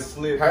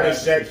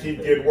Shaq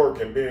keep getting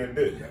work and Ben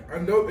did? I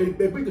know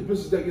they beat the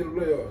Pistons that year in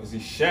the playoffs. See,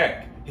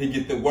 Shaq, he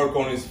get the work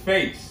on his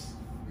face.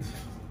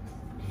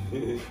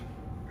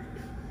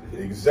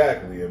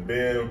 Exactly, and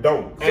Ben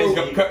don't.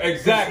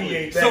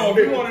 Exactly. So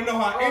if you want to know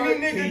how any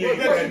nigga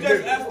that you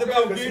just asked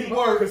about getting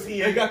work,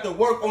 they got the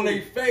work on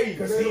their face.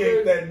 Because he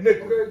ain't that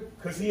nigga.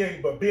 Because he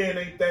ain't, but Ben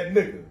ain't that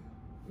nigga.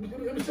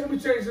 Let me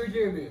change it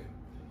again then.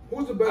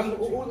 Who's the best? I'm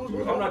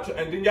not.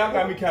 And then y'all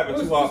got me capping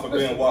too hard for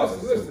Ben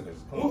Wallace. Listen.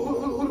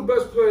 Who the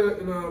best player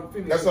in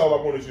Phoenix? That's all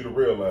I wanted you to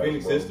realize.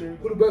 Phoenix history.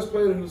 Who the best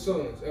player in the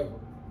Suns ever?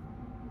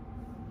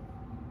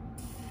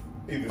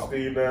 Either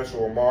Steve Nash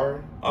or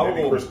Amari. I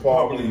would Chris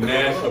Paul. probably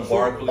Nash or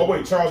Barkley. Oh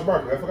wait, Charles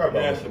Barkley. I forgot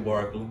about Nash or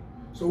Barkley.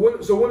 So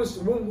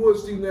when would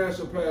Steve Nash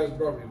have passed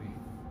Barkley?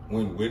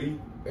 When Whitty?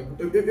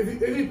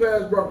 If he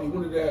passed Barkley,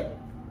 when did that happen?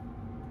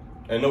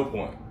 At no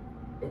point.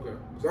 Okay,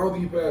 so I don't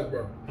think he passed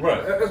Barkley.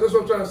 Right. That's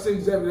what I'm trying to say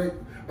exactly. Like,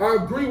 I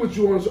agree with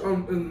you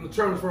on in the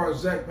terms as far as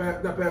Zach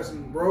not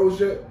passing Rose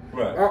yet.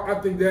 Right. I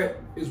think that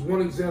is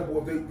one example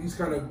of these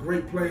kind of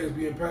great players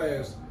being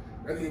passed.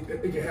 I think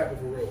it can happen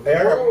for Rose. Hey,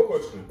 I got a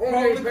question.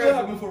 It could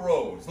happen for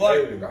Rose. Like,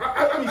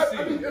 I mean,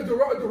 if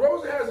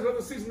DeRozan has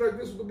another season like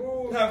this with the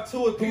Bulls, have 2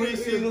 or 3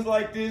 seasons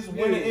like this,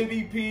 win an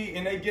MVP,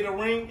 and they get a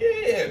ring.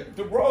 Yeah,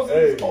 DeRozan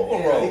is over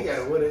Rose. He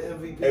got to win an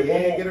MVP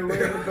and get a ring.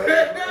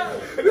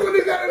 That's what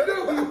he got to do.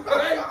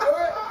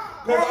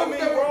 Because I mean,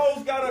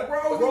 Rose got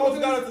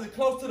us as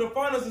close to the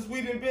finals as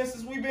we've been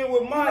since we've been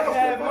with Mike.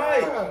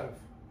 Mike.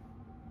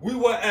 We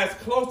were as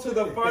close to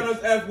the finals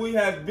as we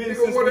have been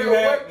since we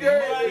had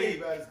Mike.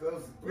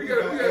 We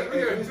got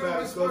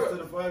as close to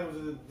the finals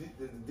as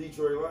the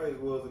Detroit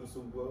Lions was in the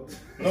Super Bowl.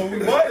 No, we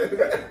what?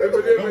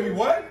 No, we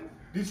what?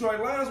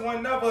 Detroit Lions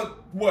won never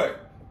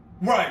what?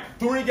 Right,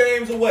 3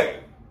 games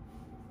away.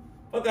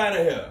 Fuck out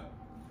of here.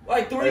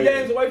 Like 3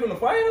 games away from the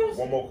finals?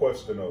 One more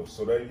question though.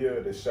 So that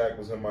year that Shaq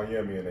was in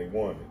Miami and they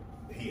won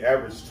it, he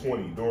averaged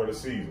 20 during the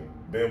season.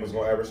 Ben was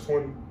gonna average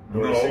 20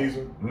 during the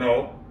season?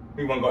 No.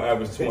 He wasn't gonna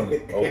average 20.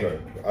 Okay.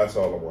 That's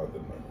all I wanted to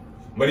know.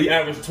 But he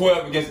averaged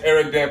 12 against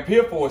Eric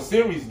Dampier for a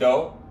series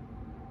though.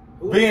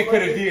 Ben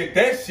could have did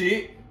that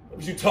shit.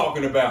 What you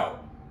talking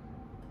about?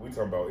 We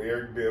talking about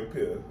Eric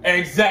Dampier.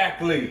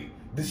 Exactly.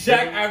 The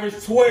Shaq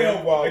averaged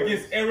 12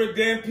 against Eric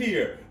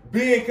Dampier.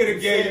 Ben could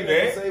have gave you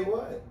that. Say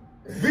what?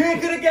 Ben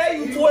could have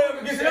gave you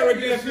 12 against Eric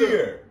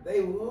Dampier.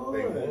 They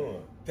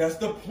won. That's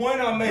the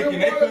point I'm making.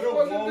 They could have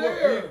won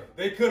with Ben.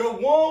 They could have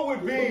won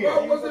with Ben.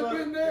 Why wasn't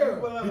Ben there?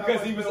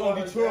 Because he was on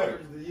Detroit.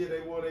 The year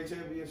they won their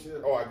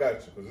championship. Oh, I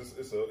got you. Because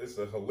it's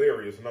a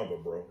hilarious number,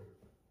 bro.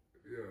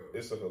 Yeah.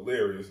 It's a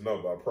hilarious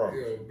number, I promise.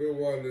 Yeah, Ben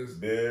Wallace.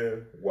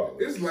 Ben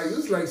Wallace.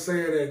 It's like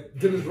saying that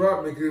Dennis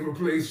Rodman can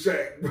replace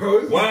Shaq,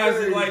 bro. Why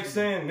is it like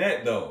saying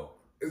that though?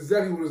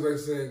 Exactly what it's like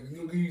saying.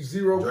 You give you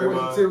 0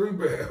 points and 10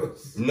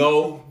 rebounds.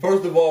 No.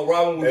 First of all,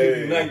 Robin will give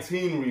you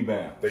 19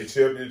 rebounds. They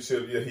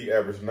championship, yeah, he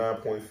averaged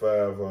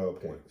 9.5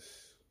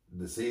 points.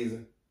 The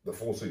season? The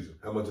full season.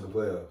 How much in the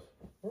playoffs?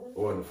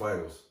 Or in the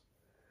finals?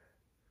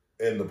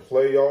 In the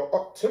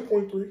playoff,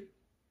 10.3.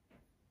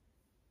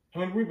 How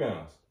many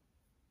rebounds?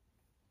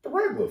 The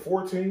regular,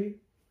 14.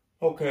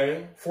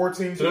 Okay.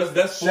 14. So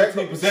that's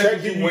 14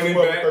 percent. You winning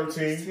back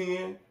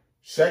 13.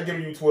 Shaq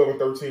giving you 12 and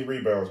 13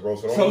 rebounds, bro.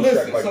 So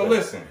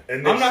listen.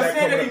 And I'm not Shaq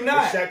saying that he's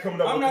not. Shaq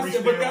coming up I'm with not 3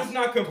 saying, steals, but that's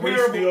not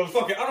comparable. 3 steals.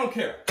 Fuck it. I don't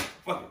care.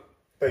 Fuck it.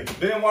 Thank you.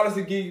 Ben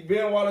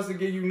Wallace will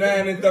give you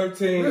 9 and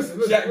 13.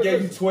 Shaq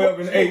gave you 12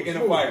 and 8 in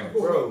the finals.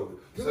 Bro.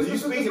 So you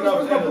speaking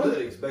off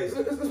analytics,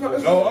 basically.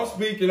 No, I'm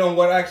speaking on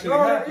what actually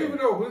happened. Even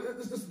though,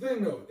 it's the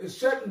thing though. If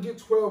Shaq can get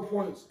 12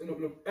 points,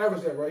 and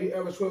average that, right? He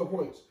averaged 12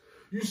 points.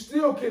 You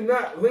still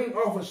cannot lean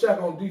off of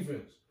Shaq on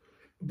defense.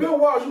 Ben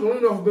Wallace, you can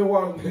lean off of Ben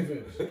Wallace on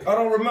defense. I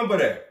don't remember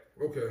that.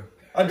 Okay.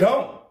 I don't.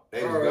 All right.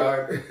 I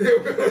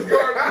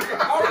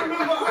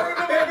remember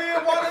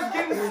Ben Wallace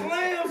getting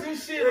slams and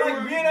shit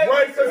like being able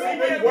Right, because he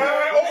was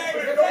wide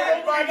open. Don't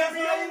nobody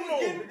see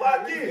him.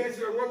 But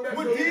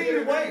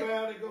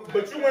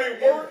you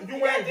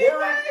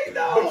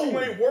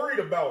ain't worried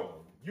about him.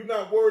 You're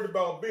not worried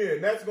about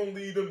Ben. That's gonna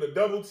lead them to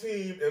double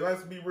team, and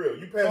let's be real.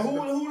 You pass. So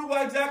who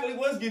exactly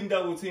was getting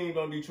double teamed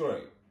on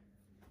Detroit?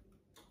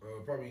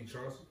 Probably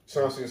Chauncey.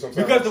 Chauncey and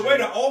sometimes because the way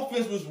the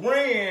offense was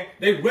ran,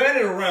 they ran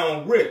it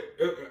around Rip.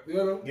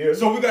 Yeah.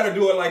 So we got to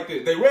do it like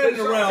this. They ran it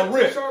around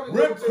Rip.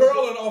 Rip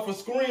curling off of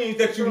screens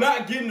that you're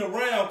not getting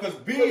around because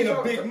being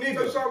a big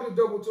nigga. Tayshaun get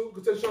double too.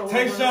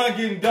 Tayshaun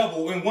getting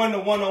double and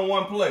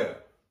one-on-one player.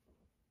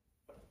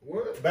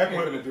 What? Back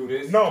when to do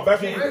this? No,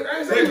 back when I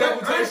ain't say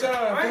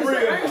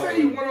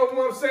he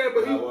one-on-one. I'm saying,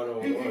 but he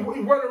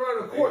running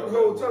around the court the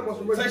whole time.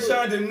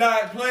 Tayshaun did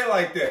not play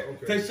like that.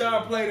 Okay.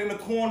 Tayshaun played in the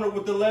corner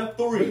with the left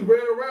 3. He ran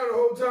around the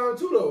whole time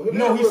too, though.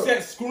 No, he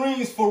set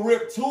screens for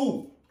Rip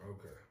too.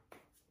 Okay.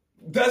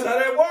 That's how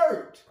that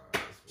worked.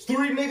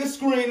 3 niggas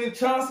screening.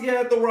 Chauncey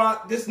had the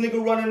rock. This nigga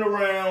running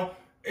around,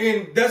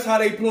 and that's how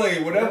they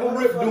play. Whatever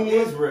Rip doing.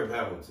 Is Rip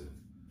Hamilton?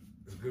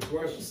 Good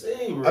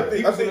question. I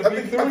think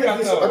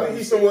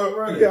he's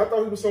somewhere. Yeah, I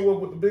thought he was somewhere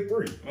with the big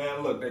 3.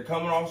 Man, look, they're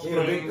coming off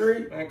screens. Big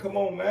 3? Man, come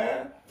on,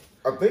 man.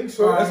 I think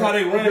so. That's how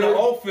they ran the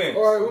offense.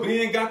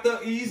 We ain't got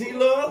the easy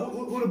look.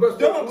 Who the best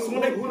dunks when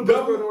they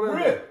double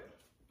Rip?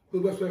 Who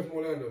the best player from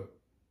Orlando?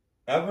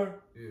 Ever?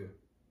 Yeah.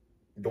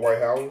 Dwight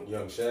Howard,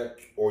 Young Shaq,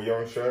 or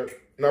Young Shaq.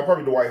 No,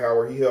 probably Dwight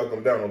Howard. He held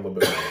them down a little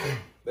bit.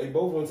 They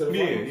both went to the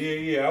finals.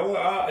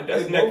 Yeah.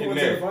 That's neck and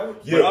neck.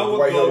 Yeah, but I would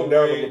Dwight held go them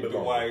down a little with bit.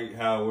 Dwight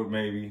Howard,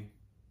 maybe.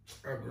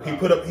 He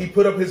put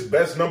up his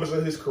best numbers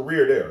of his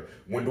career there.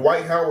 When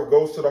Dwight Howard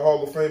goes to the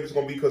Hall of Fame, it's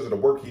gonna be because of the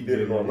work he did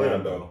in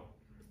Orlando.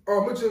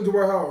 Oh, I mentioned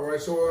Dwight Howard, right?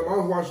 So I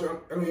was watching.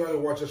 I know y'all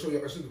didn't watch. I showed the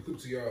clip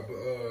to y'all,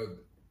 but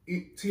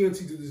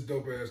TNT did this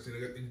dope ass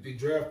thing. They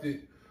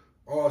drafted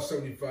all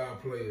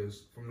 75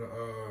 players from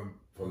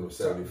the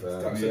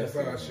 75 top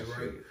 75 shit,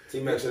 right?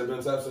 T-Mac should have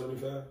been top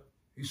 75.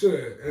 He should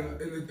have.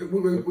 And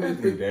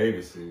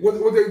Davis.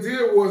 What they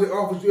did was they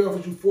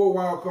offered you 4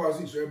 wild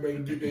cards each.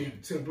 Everybody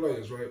did 10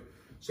 players, right?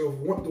 So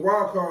the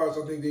wild cards,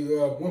 I think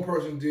one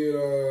person did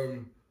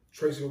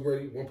Tracy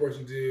McGrady, one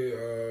person did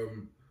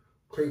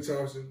Klay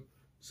Thompson,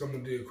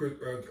 someone did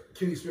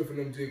Kenny Smith, and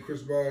them did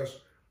Chris Bosh,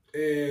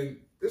 and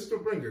this is the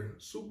ringer.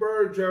 Sue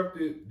Bird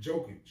drafted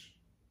Jokic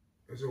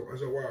as a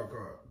wild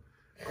card.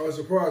 I was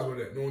surprised with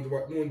that, knowing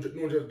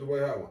drafted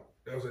Dwight Howard.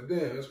 I was like,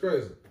 damn, that's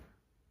crazy.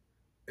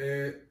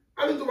 And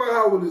I think Dwight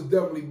Howard is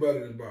definitely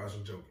better than Bosh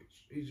and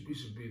Jokic. He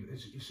should be.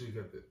 He should have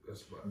got that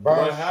spot.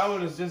 But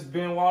Howard is just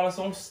Ben Wallace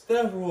on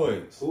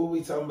steroids. Who are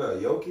we talking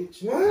about?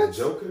 Jokic? What?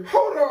 Joker?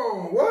 Hold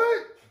on.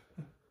 What?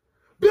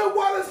 Ben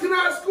Wallace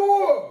cannot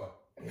score.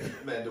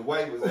 Man,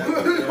 Dwight was What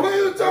are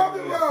you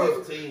talking about?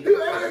 15. He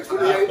was averaging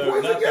 28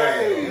 points a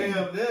game.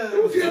 Damn, He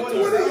was getting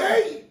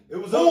 28. It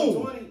was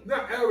over 20.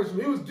 Not average.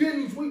 He was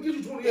getting you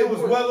 28 It was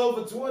points. well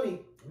over 20.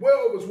 Well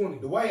over 20.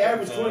 Dwight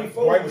averaged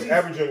 24. Dwight was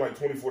averaging like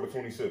 24 to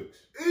 26.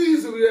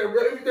 Easily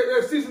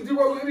that season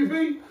D-Rose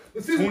MVP.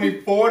 The season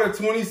 24 to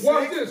 26.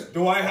 Watch this.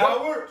 Dwight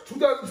Howard.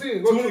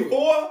 2010.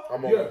 24.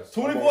 I'm on. Yes.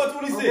 24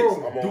 26. I'm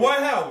on. Dwight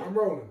I'm Howard.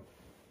 rolling.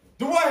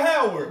 Dwight I'm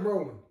Howard.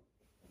 rolling.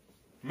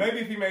 Maybe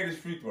if he made his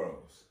free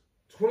throws.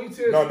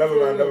 2010. No,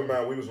 never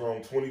mind. We was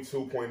wrong.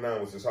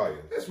 22.9 was his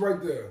highest. That's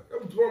right there.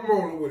 I'm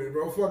rolling with it,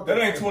 bro. Fuck That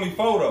ain't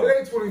 24 though. It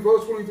ain't 24.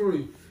 It's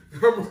 23.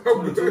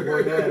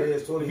 22.9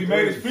 is 23. If he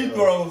made his free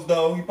throws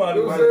though, he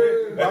probably would have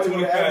been at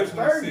 25,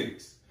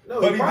 26.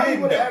 No, But he he probably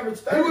didn't would though. have averaged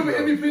 30. He would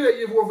have been MVP that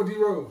year for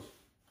D-Rose.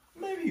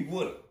 Maybe he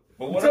would have.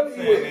 But what Tell I'm me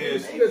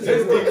saying what-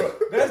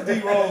 is, that's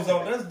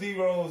D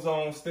Rose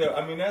on still.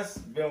 I mean, that's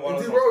Ben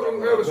Wallace. D Rose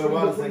on average Ben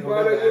Wallace ain't 25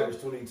 gonna that never year.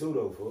 average 22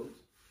 though, folks.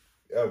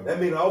 Ever. That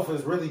mean the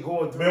offense really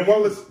going through. Ben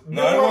Wallace.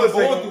 No, Ben it Wallace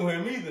wasn't going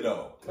ain't. through him either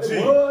though. Gee,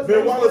 was. Ben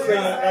They was Wallace ain't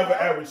playing ever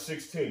inside. averaged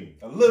 16.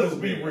 A little Let's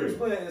be bit. real. He's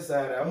playing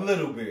inside out. A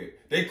little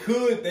bit. They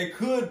could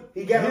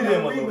He got hit him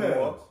him a little rebounds.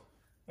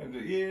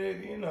 more. Yeah,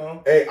 you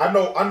know. Hey, I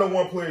know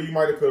one player you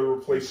might have could have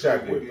replaced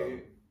Shaq with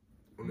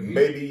though.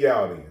 Maybe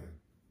Yao then.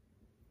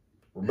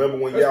 Remember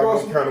when That's Yao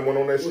possible. kind of went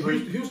on that Well,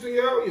 streak? Houston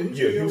Yao?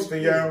 Yeah,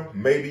 Houston Yao.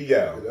 Maybe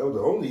Yao. That was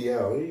the only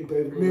Yao. He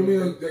played. I mean,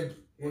 like,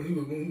 when he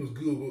was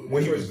good.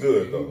 When he was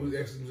good, he though. was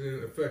actually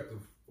effective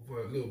for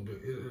a little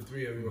bit. He hit a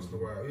three every once in a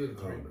while. He hit a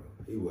three.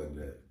 He wasn't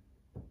that.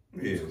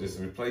 Yeah, just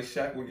replace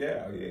Shaq with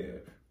Yao.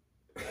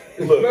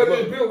 Yeah. Look, Better than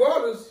look. Bill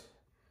Wallace.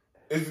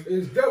 It's,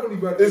 It's definitely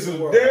better it's than a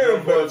Bill Wallace.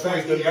 damn better Fact,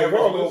 choice than he Ben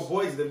averaged more Wallace.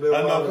 points than Bill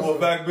I know Wallace. for a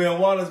fact Ben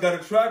Wallace got a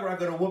track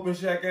record of whooping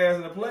Shaq ass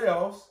in the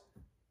playoffs.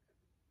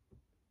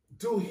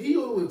 Dude, he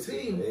was a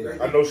team. Yeah.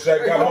 Like, I know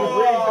Shaq got Oh, more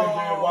rings than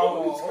Ben what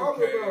Wallace. you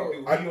talking about?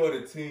 Dude, I know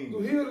the team.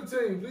 Dude, he was a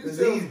team. Please Because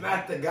tell he's me.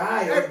 not the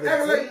guy. Act- of the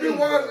act like team, Bill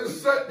Wallace bro. is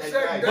He's shut- not that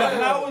shut guy. down.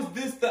 But how is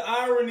this the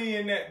irony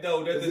in that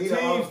though? That Is the he the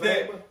Hall teams of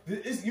that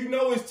Famer? it's, you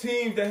know it's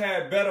teams that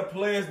had better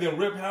players than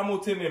Rip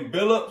Hamilton and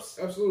Billups.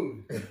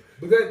 Absolutely.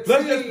 But that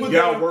Let's team, just put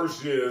Y'all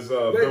worst year is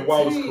Ben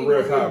Wallace'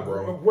 career high, a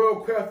bro.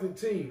 well-crafted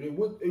team. It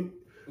was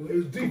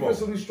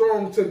defensively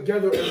strong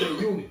together as a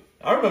unit.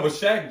 I remember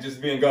Shaq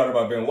just being guarded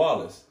by Ben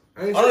Wallace.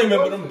 I ain't I don't saying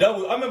remember Wallace. them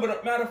double. I remember,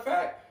 matter of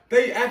fact,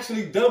 they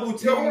actually double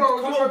teamed Yo,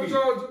 hold on, Kobe.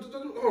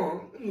 hold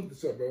on. Let me look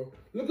this up, bro.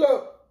 Look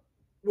up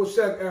what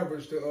Shaq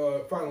averaged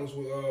the finals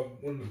with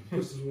when the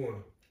Pistons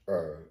won.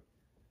 Alright.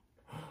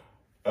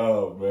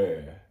 Oh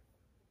man,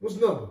 What's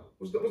the number?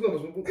 What's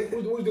numbers? What do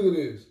you think it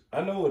is?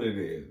 I know what it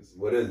is.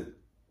 What is it?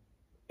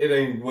 It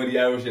ain't what he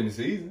averaged in the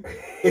season.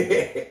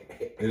 It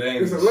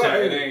ain't It's a lot,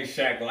 Shaq. It ain't it? ain't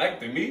Shaq like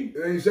to me.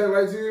 It ain't Shaq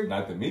like to you?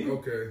 Not to me.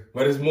 Okay.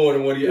 But it's more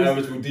than what he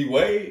averaged with D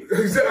Wade.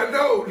 I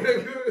know.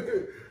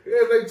 He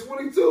had like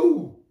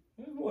 22.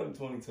 It's more than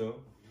 22.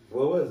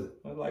 What was it?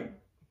 It's like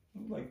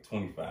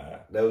 25.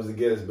 That was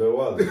against Bill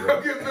Wallace. I'm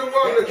Right? getting the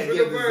Wallace.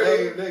 Against the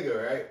same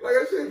nigga, right? Like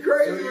that shit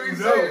crazy when he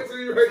say it to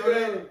you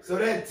right now. So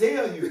that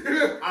tell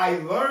you, I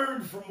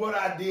learned from what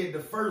I did the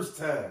first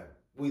time.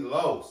 We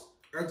lost.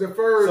 I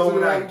deferred So to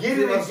when I like, get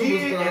it my again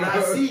superstar. and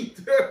I see,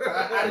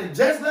 I done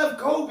just left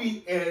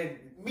Kobe and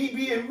me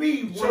being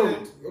me, wanted,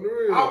 Choked, on the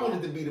real. I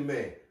wanted to be the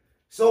man.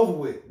 It's over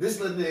with.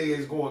 This little nigga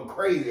is going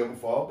crazy. I'm going to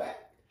fall back.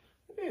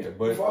 Yeah,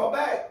 but Fall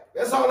back.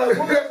 That's all that was.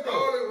 That's though.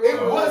 all it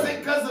It was. wasn't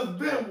because of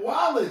Ben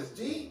Wallace,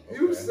 G.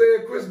 You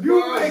said Chris You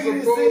Bosh making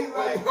it was seem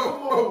like,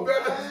 come on,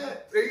 better man.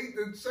 eight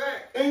than Shaq.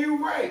 And you're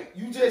right.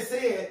 You just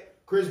said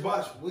Chris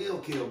Bosh will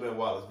kill Ben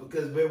Wallace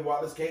because Ben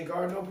Wallace can't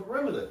guard no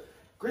perimeter.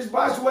 Chris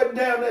Bosh wasn't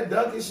down that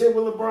dunking shit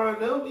with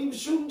LeBron. No, he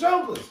was shooting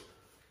jumpers.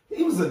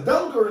 He was a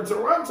dunker in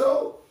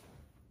Toronto.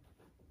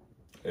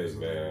 hey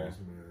man,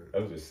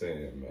 I'm just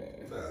saying,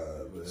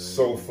 man.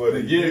 So for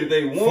the year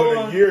they won- for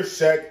the year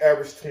Shaq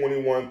averaged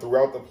 21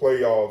 throughout the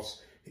playoffs.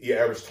 He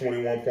averaged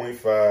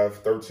 21.5,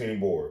 13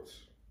 boards.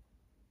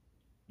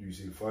 You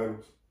see the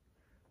finals?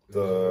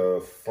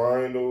 The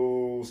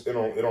finals, it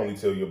only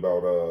tell you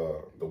about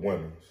the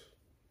winners.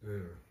 Yeah.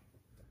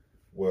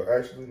 Well,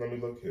 actually, let me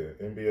look here.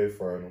 NBA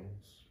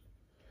Finals,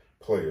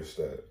 player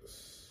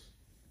stats.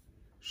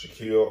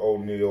 Shaquille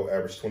O'Neal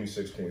averaged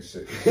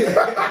 26.6.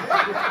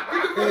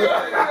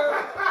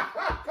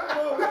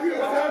 What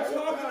I'm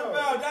talking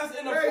about? That's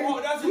in the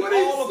Hey, that's in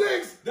all of,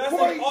 26.6. that's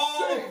in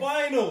all the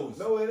finals.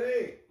 No, it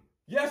ain't.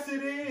 Yes,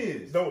 it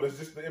is. No, that's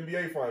just the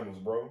NBA Finals,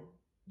 bro.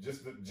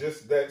 Just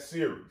that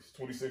series,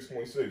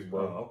 26.6,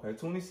 bro. Oh, okay,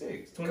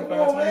 26, 25, Come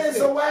on, man. 26.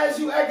 So why is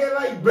you acting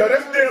like No,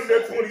 that's damn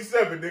near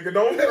 27, nigga.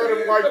 Don't try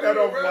to wipe that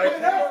off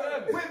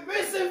like With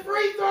missing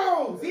free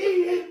throws. He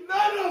ain't hit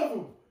none of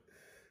them.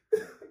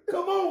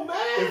 Come on,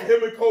 if man.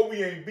 him and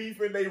Kobe ain't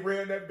beefing, they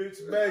ran that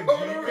bitch back. Oh,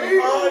 G. the Be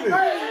real honest.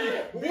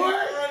 man. Be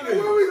What? honest.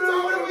 What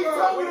are we talking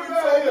about? What are we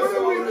talking What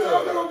are we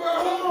about? talking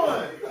about? Come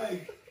on.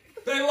 Like,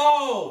 They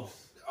lost.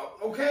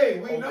 Okay,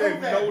 we know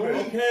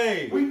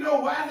that. We know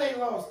why they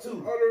lost too.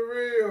 On the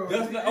real.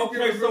 That's not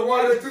okay. So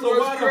why the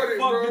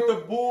fuck did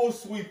the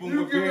Bulls sweep him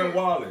with Ben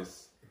Wallace?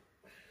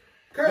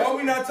 Why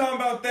we not talking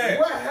about that?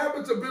 What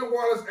happened to Ben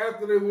Wallace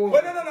after they won?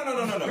 But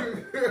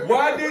no.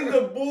 Why didn't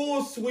the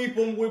Bulls sweep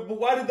him with?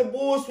 Why did the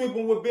Bulls sweep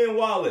him with Ben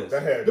Wallace?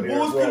 The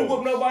Bulls couldn't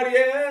whoop nobody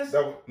ass.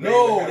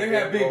 No, they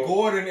had Ben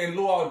Gordon and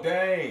Luol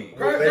Deng.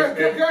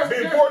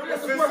 Ben Gordon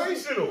was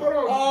sensational.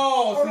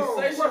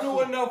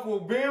 Sensational enough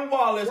for Ben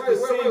Wallace to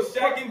send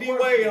Shaq and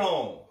D-Wade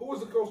home. Who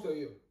was the coach that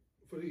year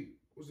for the Heat?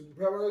 Was it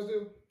Pat Riley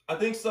still? I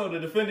think so. The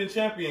defending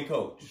champion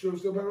coach. You sure it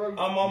was still Pat Riley?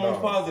 I'm almost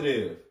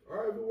positive. All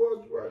right, if it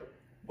was, right.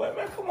 But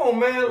man, come on,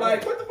 man!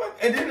 Like, what the fuck?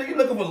 And then you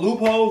looking for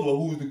loopholes? Well,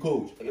 who's the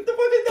coach? What the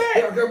fuck is that?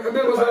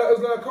 It was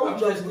not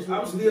coach.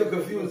 I'm still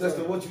confused as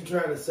to what you're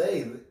trying to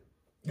say.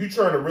 You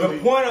trying to really?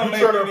 The point I'm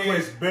making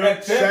is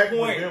at that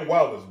point, Ben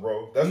Wallace,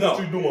 bro. That's what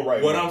you're doing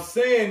right now. What I'm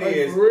saying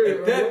is,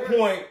 at that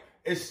point,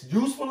 as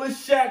useful as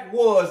Shaq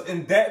was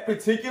in that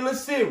particular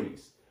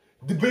series,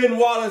 Ben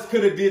Wallace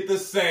could have did the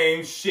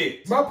same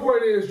shit. My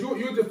point is,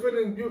 you're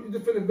defending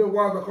Ben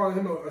Wallace by calling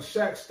him a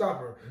Shaq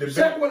stopper.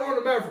 Shaq went on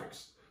the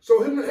Mavericks.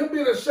 So him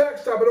being a Shaq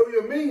stopper don't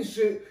even mean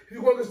shit if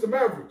you go against the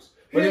Mavericks.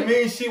 But it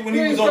means shit when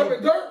he was on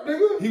Dirk,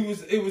 nigga.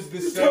 It was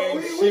the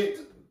same shit.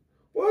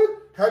 What?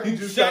 How did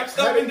you Shaq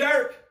stopping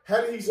Dirk?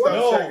 How did he stop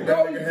Shaq?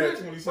 No, he had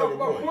 27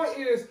 points. My point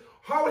is,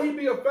 how would he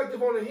be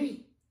effective on the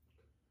Heat?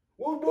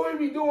 What would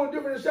he be doing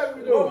different than Shaq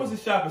be doing? What was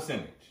his shot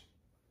percentage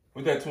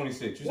with that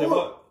 26? You said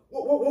what?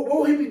 What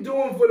would he be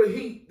doing for the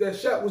Heat that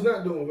Shaq was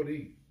not doing for the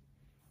Heat?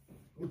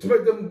 To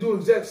make them do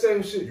exact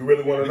same shit. You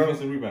really want to know?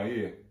 Defensive rebound,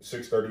 yeah.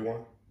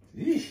 631. I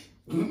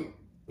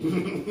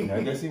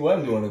guess he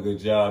wasn't doing a good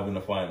job in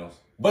the finals.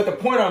 But the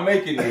point I'm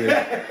making is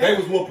they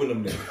was whooping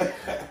them there.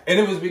 And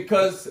it was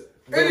because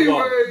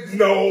anyways, it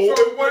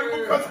wasn't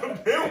because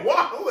of Ben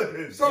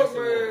Wallace. So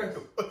man,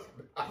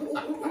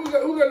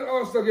 who got an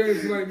All-Star game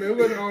tonight, man? Who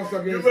got an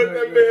All-Star game tonight? You let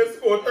that man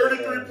score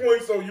 33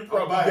 points, so you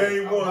probably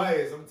game one.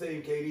 I'm telling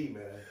you KD,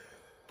 man.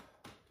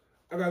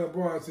 I got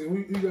LeBron team.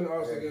 Who got an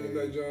All-Star game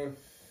tonight, John?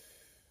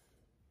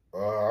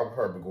 I'm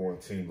probably going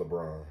Team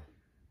LeBron.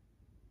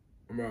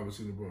 I'm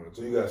obviously LeBron.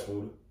 So you got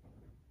Smoothie?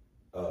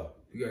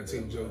 You got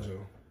Team JoJo.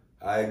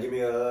 All right, give me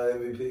a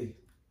MVP.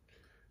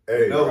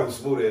 Hey, no,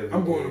 Smoothie MVP.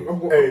 I'm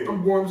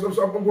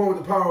going with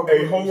the power.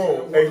 Hey, hold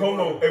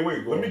on. Hey,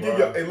 wait. Let me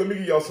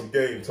give y'all some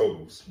game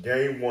totals.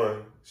 Game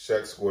 1,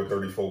 Shaq scored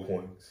 34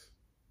 points.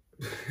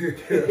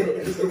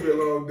 It's gonna be a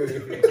long day.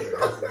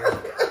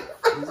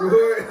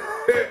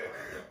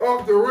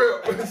 Off the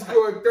rip, he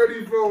scored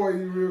 34 on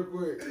you real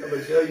quick. I'm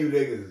gonna tell you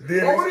niggas.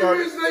 Then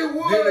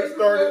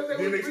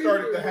they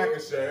started the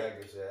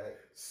Hack-a-Shack.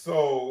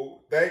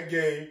 So that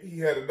game, he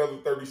had another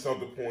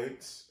 30-something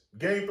points.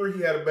 Game 3,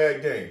 he had a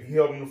bad game. He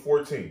held him to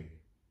 14.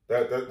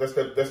 That's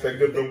that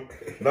good.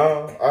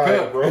 Nah, all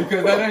right, bro.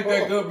 Because that ain't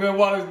that good Ben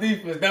Wallace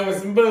defense. That was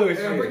some bullshit.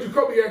 I bet you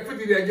Kobe had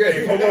 50 that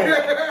game.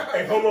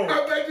 Hey, hold on.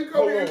 I bet you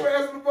Kobe had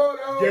passing the ball.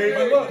 Game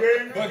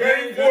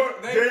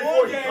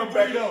 4, he come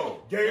back.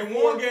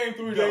 Game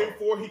 3 though. Game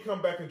 4, he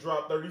come back and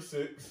drop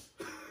 36.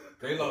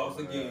 They lost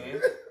again.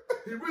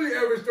 He really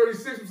averaged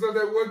 36%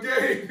 that one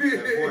game.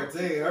 That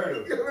 14 hurt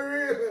him.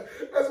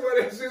 That's why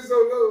that shit's so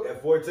low.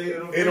 That 14,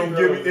 it don't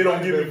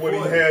give me what he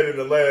had in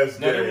the last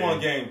game. No, they won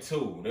game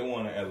 2. They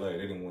won in LA. They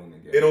didn't win the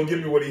game. It don't give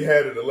me what he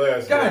had in the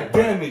last game. God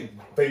damn it.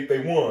 They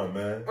won,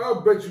 man.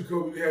 I'll bet you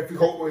Kobe had 50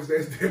 points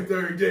that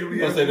third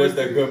game. I say that's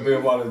that good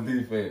Ben Wallace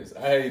defense.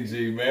 I hate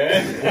G,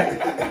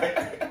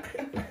 man.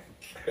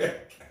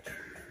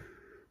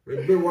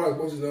 Ben Wallace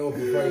was known for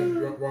fighting.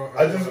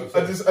 I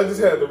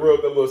just had to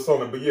rub that little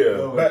something, but yeah,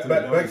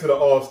 back to the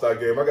All-Star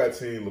game. I got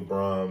Team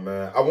LeBron,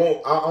 man. I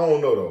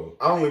don't know though.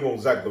 I only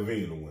want Zach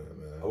LaVine to win,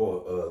 man. I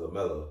want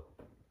LaMelo.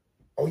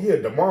 Oh yeah,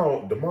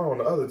 DeMar on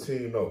the other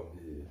team though.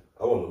 Yeah,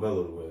 I want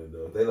LaMelo to win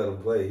though. If they let him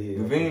play,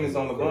 LaVine is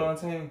on LeBron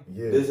team.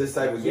 Yeah, this is his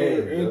type of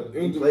game.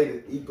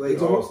 He played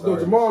All-Star.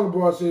 Jamal on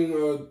LeBron team.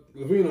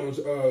 LaVine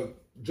on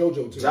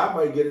JoJo team. Ja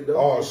might get it though.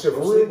 Oh shit,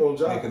 don't sleep on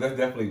Ja. Yeah, because that's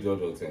definitely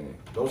JoJo team.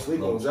 Don't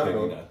sleep on Ja.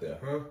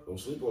 Huh? Don't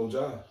sleep on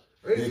Ja.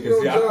 Yeah,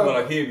 because I feel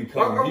like he'd be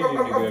coming. I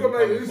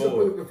feel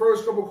like the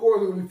first couple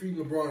quarters they're gonna be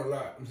feeding LeBron a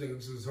lot. I'm thinking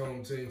this is his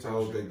home team. I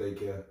don't think they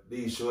can.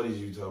 These shorties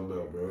you talking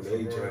about, bro? They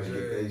ain't trying to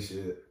get their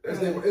shit.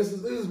 This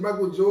is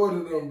Michael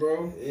Jordan, them,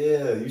 bro.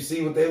 Yeah, you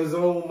see what they was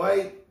on,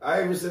 Mike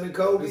Iverson and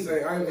Kobe.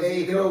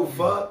 Hey, they don't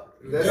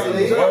fuck. That's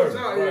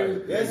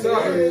it. That's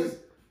it.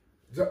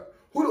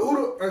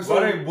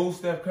 Why they booed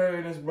Steph Curry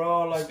in this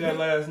brawl like that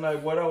last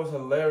night? Boy, that was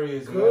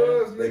hilarious,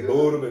 man. They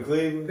booed him in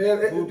Cleveland.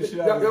 Booed the shit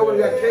out of him. That was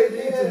got KD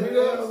to beat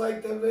us. I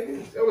like them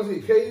niggas. That was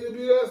it. KD to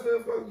beat us.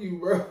 Man, fuck you,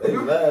 bro. They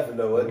was laughing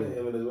though, wasn't it?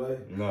 Him and his wife.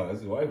 No,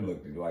 his wife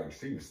looked like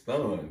she was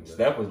stunned.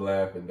 Steph was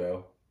laughing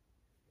though.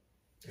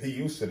 He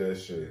used to that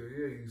shit.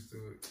 Yeah, he used to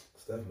it.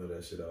 Steph know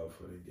that shit out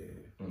for the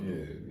game.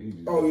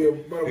 Yeah. Oh yeah,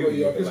 by the way,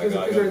 y'all. Because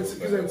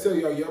I tell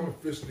y'all, I'm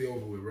officially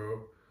over with,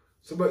 bro.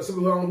 Somebody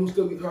who's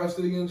still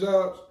getting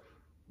jobs.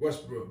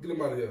 Westbrook, get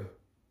him out of here.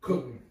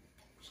 Cook him.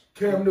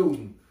 Cam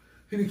Newton.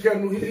 He the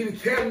Cam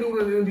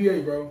Newton in the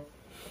NBA, bro.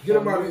 Get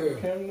him out of here.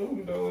 Cam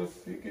Newton, though,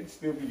 he could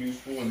still be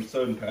useful in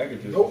certain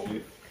packages Nope. and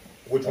shit.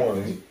 Which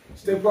one?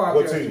 Stay What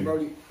podcasting, team? bro.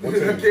 What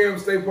team? Cam,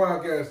 stay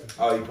podcasting.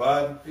 Oh, you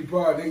pod? He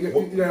pod. They get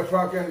that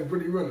podcasting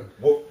pretty running.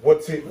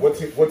 What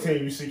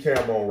team you see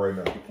Cam on right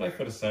now? He play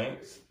for the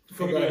Saints.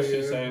 Fuck He doing outta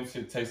shit, here. same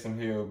shit Taysom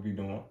Hill be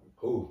doing.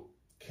 Who?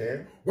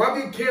 Cam? Why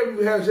did Cam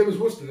even have Jameis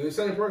Winston? They're the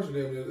same person,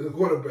 the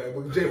quarterback,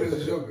 but Jameis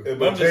is younger.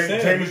 But I'm just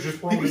saying, James just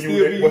he proving can to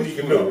still you be what he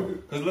can useful. do.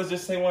 Because let's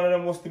just say one of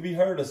them wants to be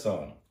hurt or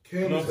something.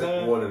 Cam You know what is I'm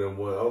saying? One of them. I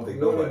don't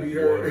think wanna nobody be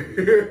wanna hurt.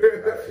 be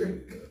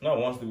hurt. No,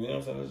 wants to be. You know what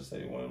I'm saying? Let's just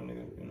say one of them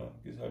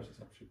niggas, gets hurt or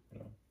some shit.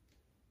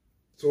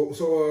 So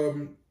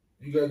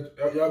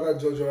y'all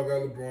got JoJo, y'all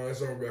got LeBron.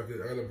 That's on record.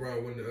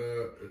 LeBron win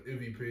the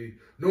MVP.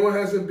 No one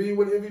has Embiid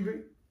win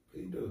MVP.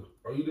 He do.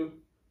 Oh, you do?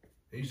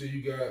 And you said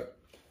you got.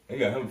 They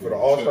got him For the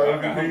All-Star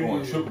I got him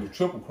MVP? going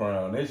triple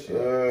crown. That shit. I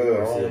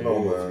don't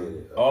know,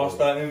 man.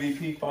 All-Star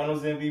MVP,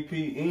 Finals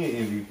MVP,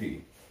 and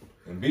MVP.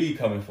 And B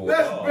coming for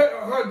Let's it all. bet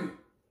 100.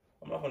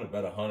 I'm not gonna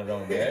bet 100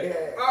 on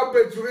that. I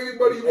bet you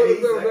anybody you want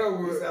to bet on that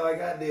You one. sound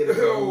like I did.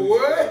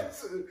 What?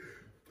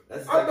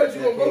 That's I bet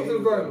you gonna go to the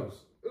KD. finals.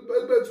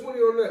 Let's bet 20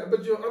 on that. I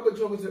bet you gonna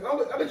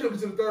get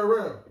to the third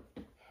round.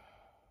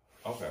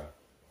 Okay. Let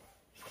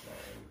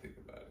me think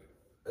about it.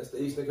 That's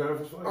the Eastern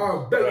Conference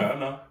Finals. Bet Yeah, I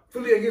know.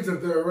 Philly ain't get to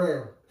the third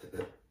round.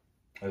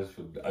 I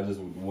just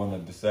want to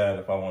decide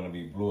if I want to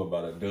be blue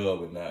about a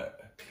dub or not.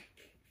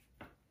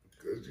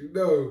 Cause you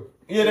know.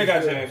 Yeah, they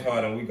got James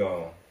Harden. We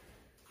gone.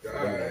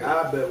 Alright.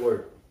 I bet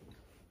work.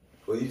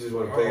 Well, you just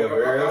want to I pay up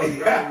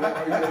early.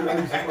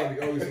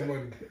 owe you some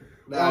money.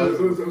 Nah, It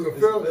was a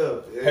film.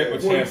 Yeah. Paper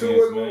 42 champions,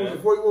 was man.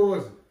 it? 41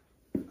 was it?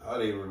 I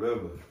don't even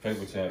remember.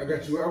 Paper I champions.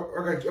 got you.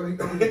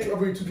 I'll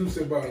bring you 2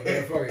 shit by it.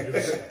 Man, fuck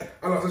it.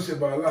 I lost this shit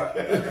by a lot.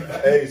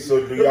 Hey,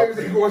 so do Y'all y'all niggas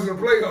think, ain't going to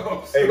the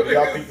playoffs. hey, do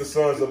y'all think the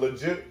Suns are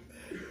legit?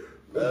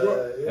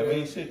 I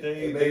mean, shit,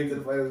 They made it to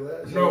the finals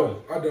last year.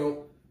 No, I don't.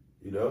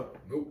 You know?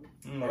 Nope.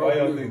 Why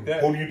y'all think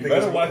that? Who do you think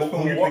better is- watch who for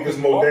do you Milwaukee. think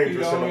is more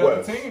dangerous Milwaukee in the the only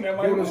West? other team that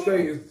might Golden win.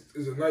 State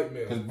is a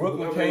nightmare. Because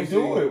Brooklyn I can't mean,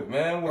 do it,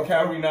 man. With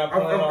Kyrie not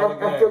playing all the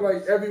I feel games.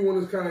 like everyone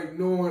is kind of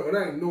ignoring, or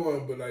not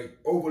ignoring, but like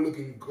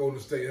overlooking Golden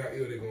State, how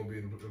ill they're going to be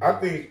in the I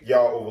think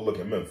y'all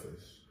overlooking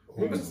Memphis.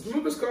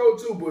 Memphis cold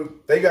too,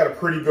 but They got a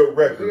pretty good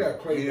they record. got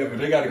Clay. Yeah, but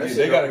they gotta That get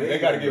shit don't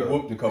get mean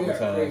whooped a couple Yeah,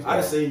 times. I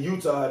done seen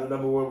Utah had the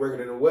 #1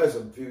 record in the West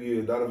a few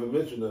years. Donovan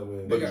Mitchell,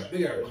 man. They got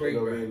Clay.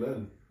 Don't Man. mean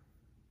nothing.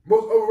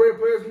 Most overrated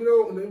players we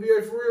know in the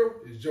NBA for real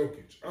is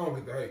Jokic. I don't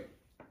get the hype.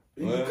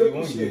 He Well, be he cooking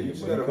won't shit. get You it,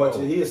 just but gotta he watch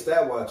cold. it. He a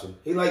stat watcher.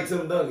 He like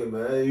Tim Duncan,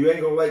 man. You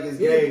ain't gonna like his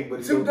game, but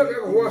he Tim gonna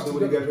Duncan, I can watch do Tim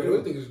what he Duncan gotta play. I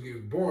do. think it's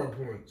getting boring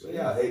points. Man,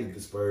 y'all hated the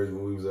Spurs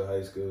when we was in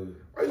high school.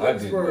 I I like the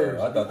did.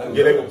 Spurs. I thought that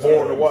Yeah, they were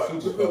born to watch.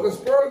 The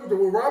Spurs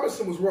with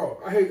Robinson was raw.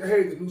 I hate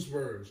the new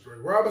Spurs. Like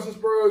Robinson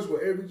Spurs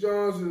with Avery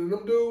Johnson and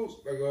them dudes,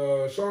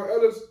 like Sean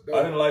Ellis.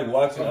 I didn't like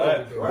watching. I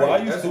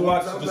used That's to what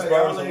watch I'm the talking Spurs about.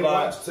 a Y'all lot. ain't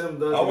watched Tim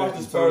Duncan I watched the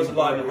and Spurs a Tony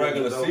lot in the Parker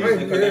regular and season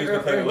because they used to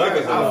play the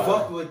Lakers a I lot.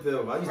 fucked with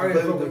them. I used to I play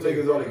didn't with fuck them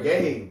with niggas on the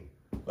game.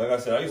 Like I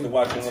said, I used to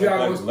watch them when they Tiago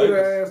played the split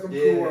Lakers. ass, them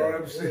Yeah. cool, all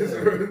them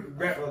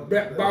shit.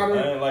 Back bottom.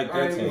 I didn't like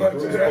that ain't team. watching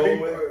Bruce that.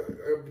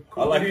 Bowman.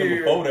 I liked them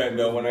before that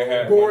though when they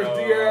had Boris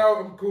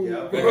Diaw, I'm cool.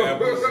 Yeah. They had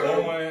Bruce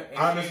Bowen and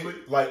Honestly,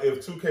 like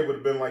if 2K would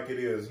have been like it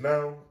is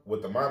now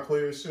with the My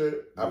Player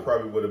shit, I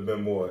probably would have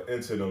been more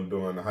into them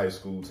during the high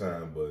school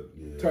time.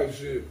 But Type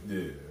shit.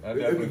 yeah, I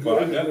definitely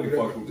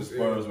fucked with the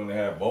Spurs when they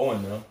had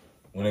Bowen now.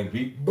 When they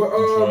beat But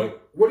Detroit.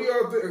 what do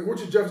y'all think?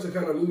 Richard Jefferson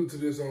kind of alluded to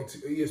this on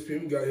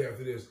ESPN. We got here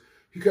after this.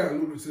 He kind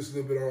of alluded to this a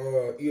little bit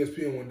on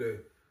ESPN one day.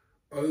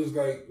 He was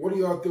like, "What do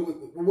y'all think?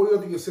 What do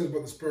y'all think it says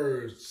about the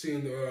Spurs,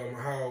 seeing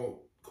how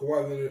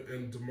Kawhi Leonard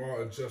and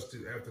DeMar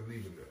adjusted after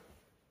leaving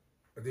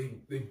there?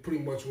 They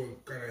pretty much were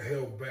kind of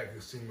held back.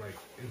 It seemed like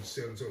in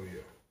San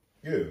Antonio.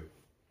 yeah.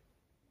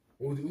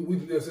 What do you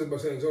think that says about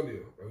San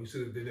Antonio? Like you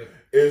said they did.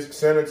 Is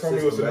San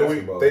Antonio System the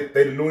basketball. they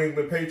the New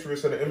England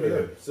Patriots of the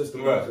NBA?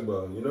 System Right.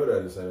 basketball. You know that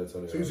in San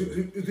Antonio. So you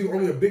think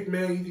only a big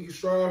man you think you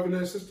strive in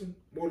that system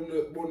more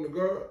than the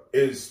guard?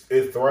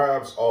 It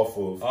thrives off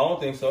of I don't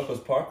think so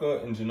because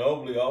Parker and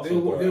Ginobili also. They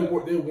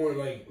thrived. weren't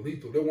like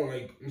lethal. They weren't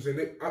like I'm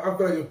saying. I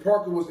feel like if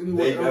Parker was anyone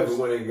They else, never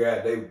went and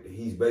got.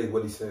 He's basically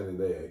what he's saying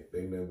today.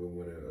 They never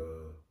went and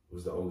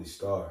was the only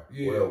star.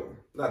 Yeah. Well,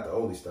 not the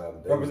only star,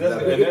 but they Right, was but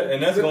that's, never-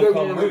 and that's They gonna were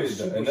come like with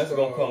it. And that's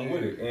gonna come superstar,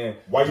 with yeah. it. And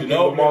Why you think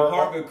Ginobili Lamar- and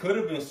Parker could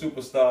have been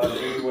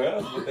superstars anywhere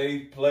else, but they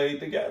played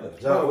together.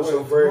 John, what's No,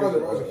 your phrase? Rosa-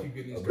 Rosa keep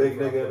getting A these big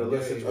things nigga in a right. little Yeah,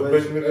 a big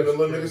situation. nigga in a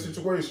little nigga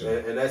situation.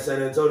 And that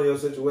San Antonio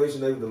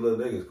situation, they were the little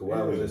niggas. Kawhi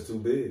Yeah. was just too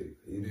big.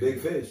 He's big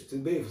fish. Too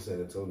big for San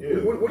Antonio.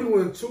 Yeah. What do you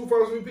win? 2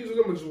 finals MVPs with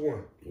them or just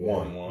one?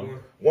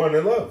 One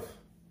in love,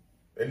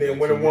 and then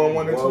winning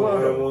one in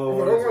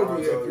Toronto. I don't like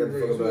he had 3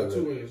 rings. He had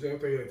 2 rings. I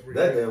think he had 3.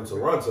 That damn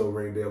Toronto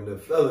ring damn near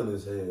fell in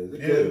his hands. It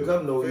Yeah. couldn't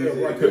come no Yeah,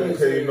 easier. right. Couldn't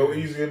came no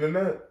easier than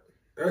that.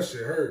 That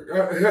shit hurt.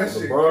 That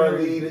shit LeBron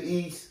crazy. lead the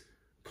East.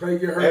 Clay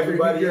get hurt.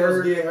 Everybody KD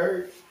else get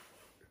hurt.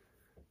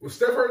 Was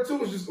Steph hurt too?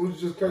 Was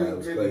just Clay? Nah, it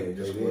was Clay and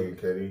Just KD. playing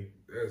Katie.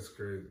 That's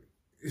crazy.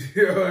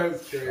 Yeah,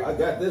 that's crazy. I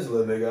got this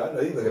little nigga. I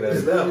know he looking at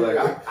himself like,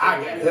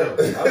 I got him.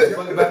 I was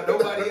fucking about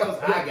nobody else.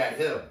 I got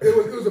him.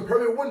 It was a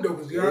perfect window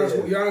because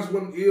Giannis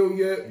wasn't ill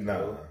yet.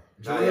 Nah.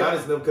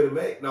 Giannis them couldn't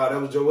make. No, that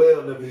was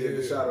Joel them he hit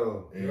the shot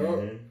on.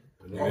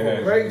 Off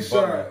a bank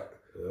shot.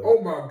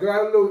 Oh my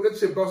God! Look, that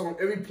shit bust on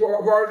every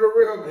part of the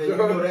rim. And you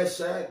know that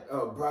shot?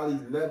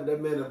 That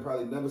man will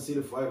probably never see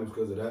the finals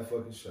because of that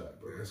fucking shot,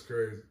 bro. That's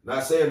crazy.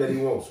 Not saying that he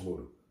won't,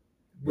 Smoothie.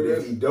 But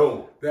if he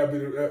don't, that'd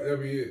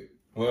be it.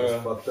 Well,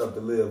 it's fucked up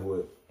to live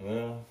with.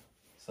 Well,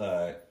 it's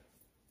alright.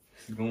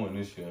 He's going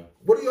this year.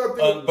 What do y'all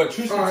think? But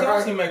Tristan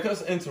Thompson make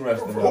us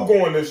interesting. Who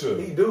going this year?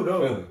 He do,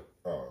 though.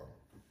 Philly.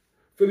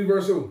 Philly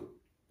versus who?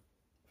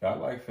 I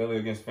like Philly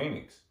against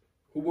Phoenix.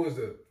 Who was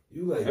that?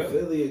 You like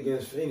Philly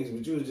against Phoenix,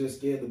 but you was just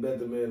scared to bet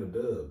the man a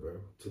dub, bro,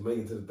 to make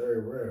it to the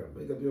third round.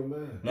 Make up your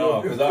mind.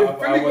 No, because I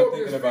wasn't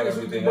thinking about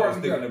everything. I was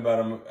thinking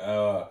about him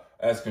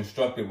as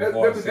constructive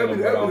before I said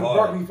him about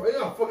hard. If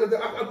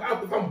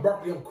I'm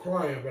Barkley, I'm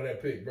crying by that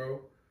pick,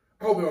 bro.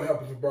 I hope it don't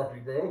happen for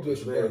Barkley, bro. Don't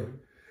judge Barkley.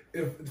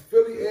 If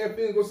Philly and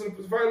Phoenix goes to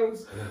the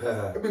finals,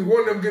 that means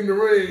one of them getting the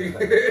ring.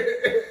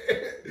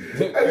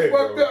 That's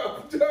fucked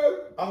up, Doug.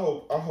 I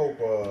hope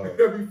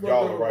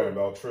y'all are right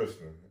about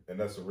Tristan. And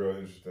that's a real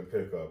interesting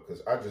pickup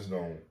because I just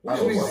don't. We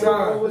just need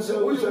size. We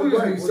just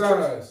need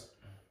size.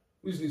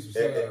 We just need some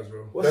size,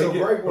 bro. What's your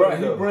break? Right,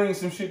 he brings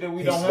some shit that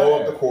we don't have. He slow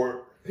up the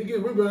court. He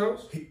get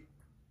rebounds. He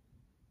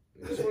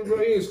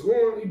ain't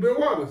scoring. He Ben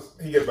Wallace.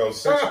 He get about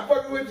 6. I'm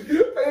fucking with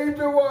you. I ain't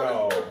Ben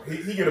Wallace. No,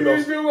 he get about. He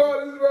ain't Ben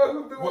Wallace, bro.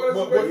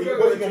 What he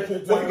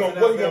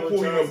gonna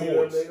pull you on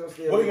boards?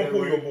 What he gonna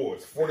pull you on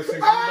boards? 4 to 6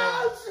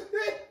 rebounds.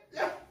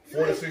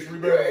 4 to 6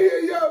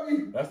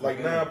 rebounds. That's like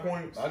 9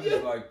 points. I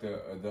just like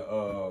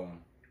the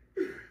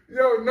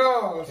Yo,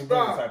 no,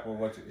 stop. Type of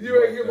what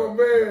you ain't get my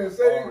man.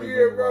 Say it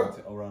again, bro.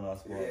 Around our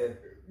squad. Yeah.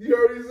 You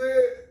heard what he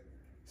said?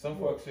 Some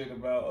fuck shit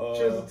about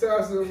Tristan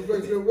Thompson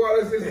replacing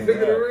Wallace is taking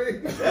the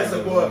ring.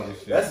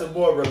 That's a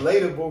more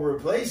relatable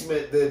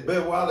replacement than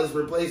Ben Wallace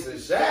replacing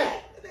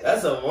Shaq.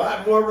 That's a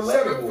lot more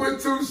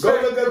relatable. 7'2" Shaq.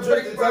 Go look up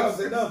Tristan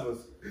Thompson numbers.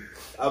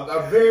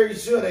 I'm very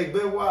sure they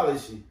Ben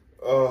Wallace.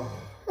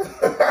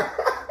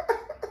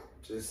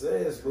 Just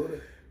saying, Smoothie.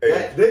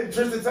 Didn't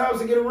Tristan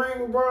Thompson get a ring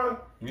with Bron?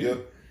 Yeah.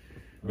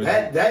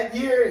 That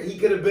year, he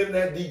could have been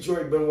that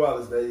Detroit Ben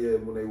Wallace that year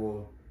when they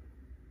won.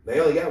 They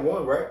only got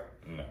one, right?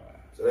 Nah.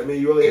 So that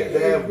means you only had to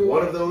have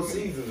one of those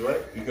seasons,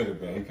 right? He could have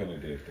been. He couldn't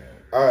have did that.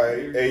 All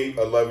right, 8,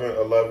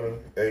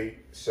 11, 8,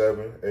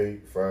 7,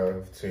 8,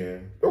 5,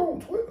 10. Oh,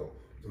 12.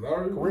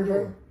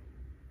 Career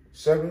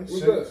 7,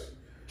 6.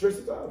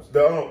 Tristan Thompson.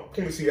 The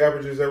Tennessee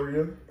averages every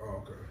year.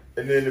 Oh, okay.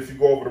 And then if you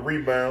go over the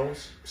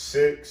rebounds,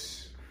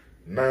 6,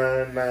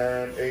 9,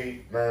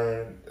 8,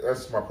 9.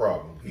 That's my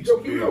problem. He's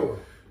too big.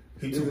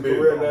 He's a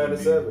career 9 to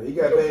 7. He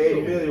got paid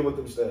 $80 million with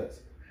them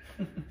stats.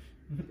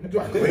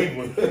 By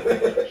Cleveland.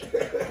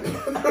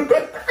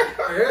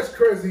 That's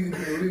crazy.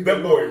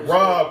 That boy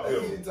robbed him.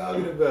 What are you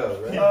talking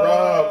about, right? He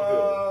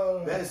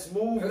robbed him. That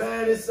smooth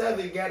 9 to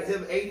 7 got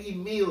him $80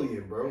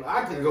 million, bro.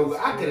 I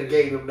could have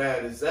gave him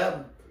 9 to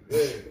 7.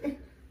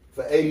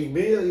 For $80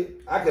 million,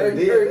 I could have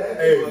did that.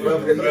 Hey,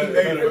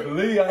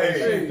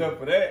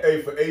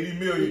 for $80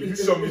 million, you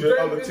show me the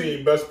other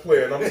team best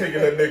player, and I'm taking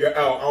that nigga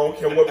out. I don't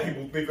care what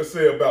people think or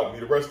say about me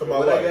the rest of my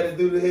life. What I got to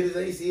do to hit his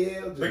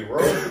ACL? Just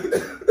roll.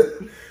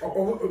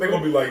 They're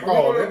gonna be like,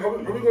 are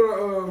we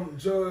gonna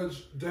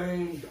judge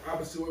Dame the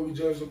opposite way we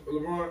judge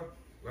LeBron?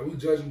 Like we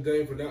judging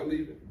Dame for not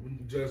leaving, we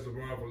judge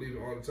LeBron for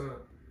leaving all the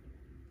time.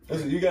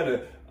 Listen, you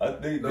gotta. I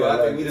think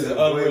we just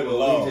unwritten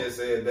law. We just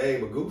said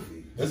Dame a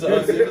goofy. It's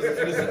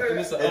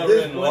an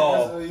unwritten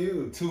law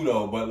too,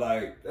 though. But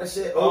like that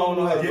shit. I don't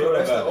know how to feel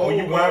about it. When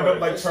you wind up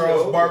like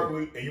Charles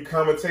Barkley and you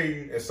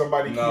commentating and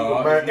somebody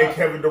and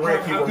Kevin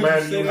Durant keep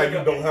reminding you how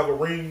you don't have a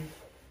ring.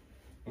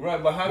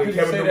 Right, but how can you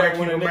Kevin say Durant that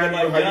when a keep nigga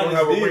like reminding you how you don't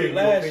have a Giannis did ring? it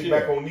last You year?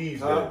 back on these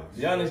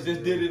Giannis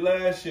just did it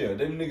last year.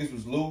 Them niggas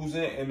was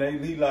losing, and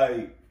he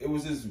like it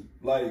was just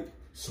like.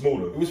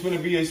 Smoother. It was going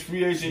to be his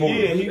free agent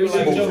year. And he was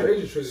like,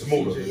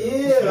 smoother.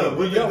 Yeah,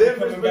 but the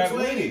difference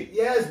between it.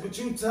 Yes, but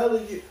you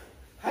telling you,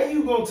 how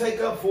you going to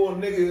take up for a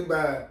nigga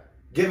by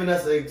giving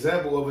us an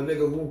example of a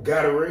nigga who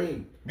got a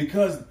ring?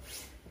 Because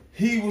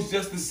he was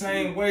just the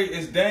same way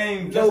as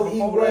Dame just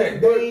before that.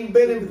 Dame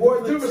been in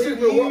Portland 10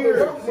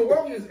 years.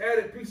 Milwaukee has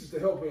added pieces to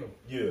help him.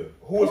 Yeah.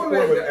 Who was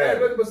Portland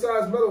added? Nothing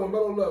besides Melo and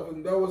Melo Love.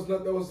 And that was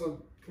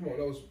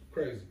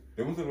crazy.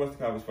 They went to the Western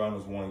Conference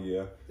Finals 1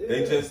 year. Yeah.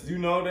 They just,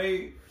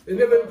 They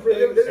never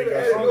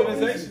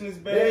organization is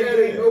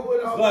bad.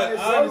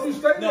 I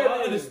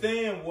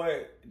understand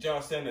what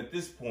John's saying at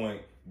this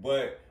point,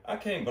 but I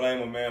can't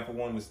blame a man for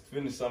wanting to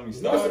finish something he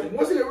started.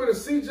 Once he get rid of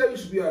CJ, you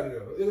should be out of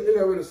there. They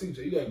got rid of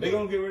CJ. They're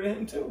going to get rid of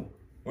him too,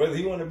 whether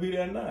he want to be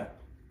there or not.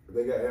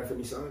 They got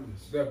Anthony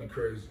Simons. That'd be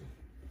crazy.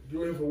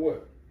 You in for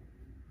what?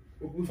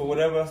 For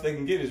whatever else they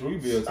can get is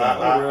rebuild.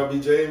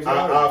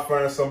 I'll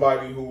find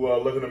somebody who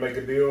looking to make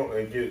a deal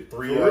and get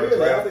 3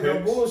 draft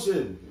picks.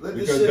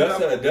 Because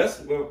that's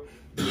what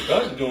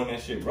Gus doing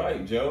that shit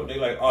right, Joe. They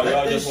like, oh,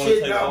 y'all just want to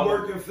take all all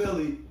work in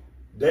Philly.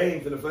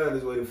 Dame finna find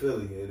his way to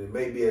Philly, and it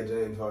may be at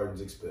James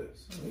Harden's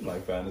expense. He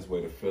might find his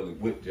way to Philly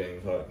with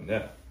James Harden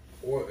now.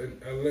 Or in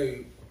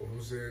LA,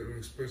 I'm saying, an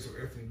expensive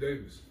Anthony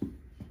Davis.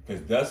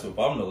 Because that's if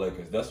I'm the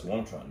Lakers, that's what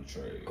I'm trying to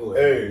trade. Oh,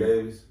 Hey,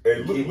 Davis.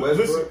 Hey,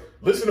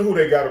 listen to who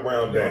they got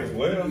around Dame.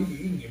 Well,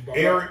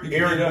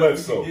 Aaron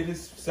Bledsoe. Get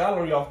his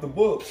salary off the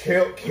books.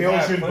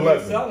 Keldon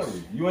Blevins.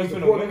 Salary. You ain't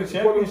finna win the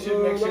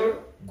championship next year.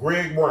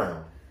 Greg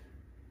Brown.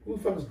 Who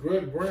the fuck is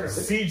Greg Brown?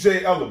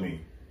 CJ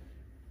Ellamy.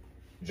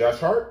 Josh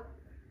Hart.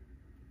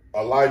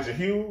 Elijah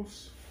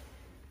Hughes.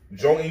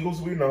 Joe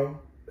Ingles, we know.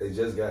 They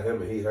just got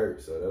him and he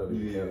hurt, so that'll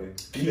be Keon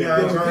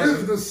Johnson. This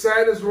is the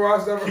saddest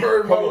roster I've ever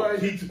heard in my life.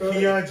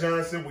 Keon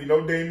Johnson, we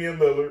know Damian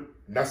Lillard.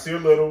 Nasir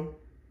Little.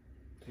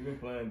 He been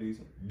playing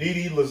decent.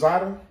 Didi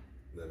Lozada.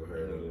 Never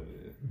heard of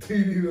it.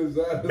 Didi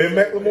Lozada. Ben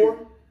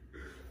McLemore.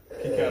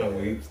 He kind of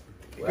weak.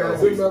 What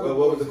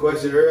was the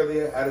question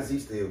earlier? How does he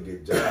still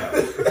get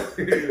jobs?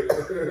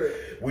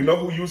 We know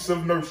who Yusuf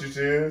Nurkic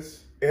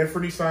is.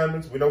 Anthony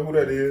Simons, we know who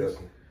that is.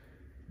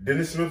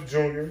 Dennis Smith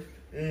Jr.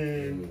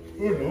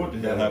 What the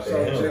hell happened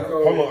to him?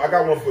 Hold on, I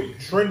got one for you.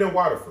 Trendon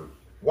Watford.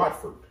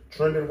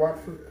 Trendon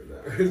Watford.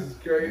 This is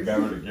crazy.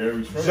 Got rid of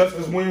Gary Trent.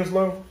 Justice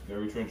Winslow.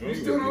 Gary Trent Jr. You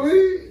still in the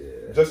league?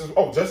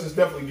 Justice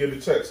definitely get a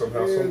check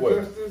somehow, some way.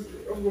 Justice.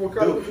 I'm going to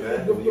call Duke,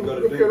 man. When you go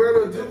to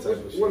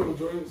Duke, one of them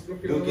joints.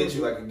 They'll get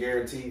you like a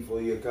guaranteed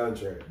 4-year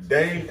contract.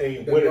 Dame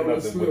ain't winning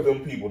nothing with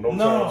them people no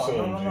time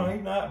soon. No,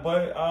 he's not.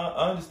 But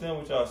I understand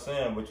what y'all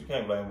saying, but you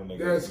can't blame him.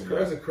 That's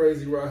a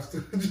crazy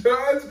roster.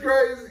 That's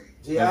crazy.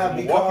 Yeah,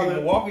 I be calling.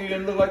 Milwaukee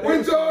didn't look like that.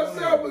 When George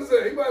Self was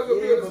there, he might as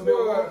well be in the squad.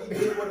 Milwaukee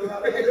did what a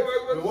lot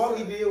of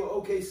Milwaukee did what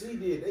OKC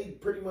did. They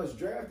pretty much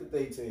drafted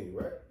their team,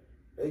 right?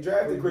 They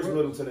drafted Chris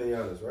Middleton and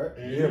Giannis,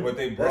 right? Yeah, but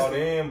they brought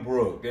in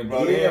Brook. They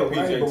brought in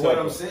PJ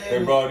Tucker.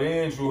 They brought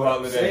in Drew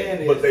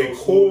Holiday. But they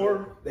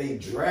core. They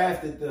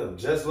drafted them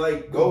just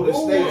like Golden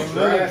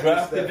State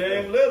drafted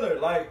Dame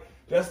Lillard. Like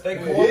that's they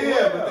core.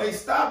 Yeah, but they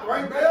stopped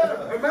right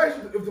there.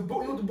 Imagine if you know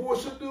what the board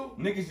should do?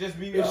 Niggas just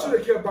be. They should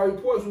have kept Bobby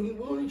Portis. We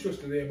don't need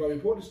trust in there. Bobby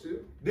Portis still.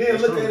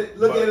 Then look at it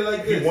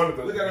like this.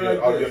 Look at it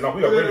like this. Look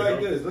at it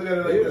like this. Look at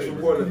it like this. From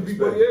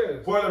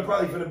Portland. Portland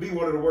probably finna be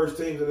one of the worst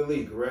teams in the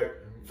league, correct?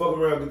 Fuck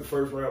around, get the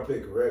first round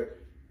pick, correct?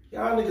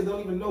 Y'all niggas don't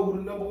even know who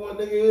the number one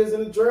nigga is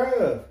in the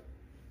draft.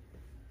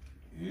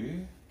 Yeah.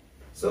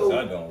 So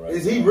I don't, right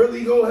is now. he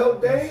really gonna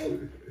help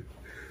Dame?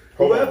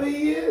 Whoever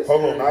he is.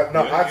 Hold on, I'll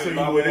tell you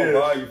who it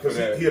is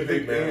because he a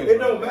big man. It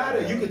don't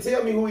matter. You can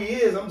tell me who he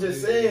is. I'm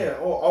just saying,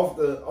 off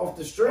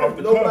the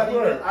strength. Nobody,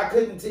 I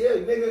couldn't tell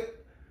you, nigga.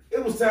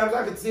 It was times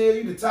I could tell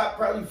you the top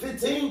probably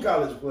 15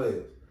 college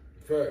players.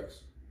 Facts.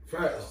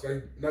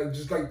 Like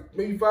just like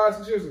maybe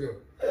 5-6 years ago.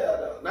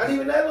 Yeah, not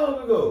even that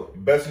long ago.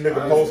 Best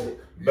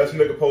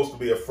nigga supposed to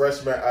be a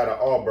freshman out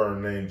of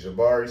Auburn named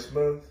Jabari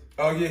Smith.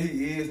 Oh yeah,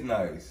 he is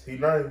nice. He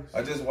nice.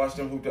 I just watched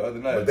him hoop the other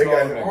night. But they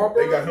got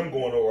him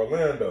going to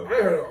Orlando. I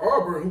ain't heard of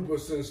Auburn hooper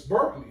since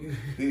Barkley.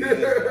 He is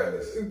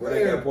nice. Where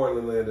they got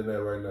Portland landing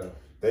at right now?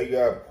 They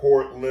got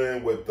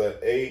Portland with the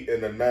 8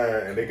 and the 9,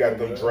 and they got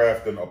them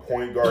drafting a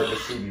point guard and a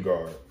shooting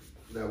guard.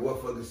 Now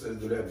what fucking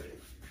sense do that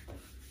make?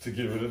 To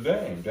get rid of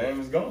Dame. Dame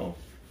is gone.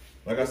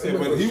 Like I said,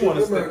 but he want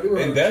to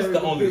stay, and that's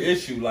the only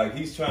issue. Like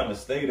he's trying to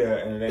stay there,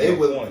 and they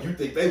will. You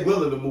think they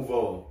willing to move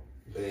on,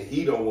 and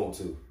he don't want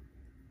to?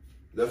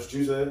 That's what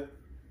you saying?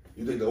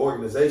 You think the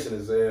organization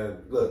is saying,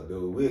 "Look,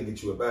 dude, we'll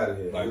get you up out of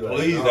here." Like,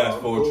 please ask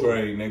for a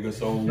trade, nigga,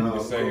 so we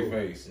can save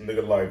face.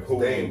 Nigga, like who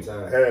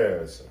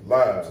has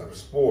live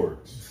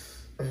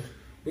sports?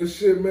 But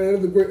shit, man,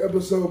 it's a great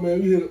episode,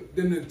 man. We hit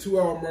the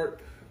 2-hour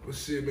mark. But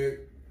shit, man,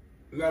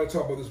 a lot to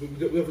talk about this week. We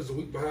definitely a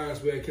week behind,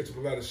 so we had to catch up a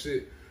lot of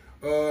shit.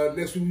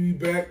 Next week we'll be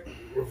back,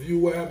 review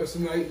what happens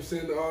tonight. We're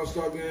saying the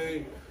All-Star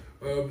game.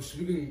 So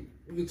we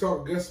can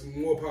talk, I guess,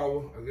 more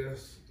power, I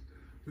guess.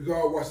 We can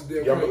all watch the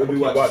damn game. We'll be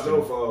watching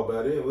Snowfall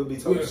by then. We'll be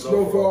talking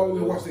Snowfall.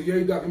 We'll watch the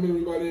Ye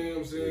documentary by then, you know what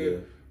I'm saying? Yeah.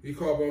 You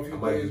call up on a few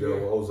days. I might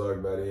be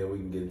Ozark by then. We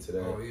can get into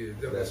that. Oh, yeah,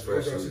 definitely. That's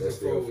fresh. That's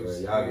still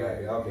fresh.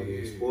 Y'all can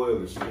get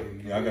spoiled shit.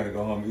 Yeah, I gotta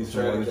go home and eat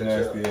some of this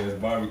nasty ass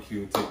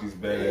barbecue. Take these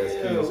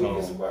badass kids home.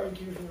 Get some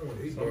barbecue from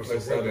him.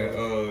 Someplace out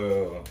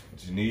in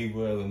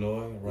Geneva,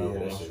 Illinois. Around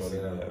one shorty.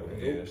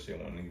 Yeah, that shit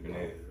wasn't even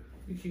there.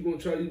 You keep gonna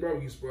try these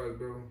barbecue spots,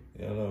 bro.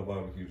 Yeah, I love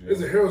barbecue.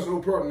 It's a Harris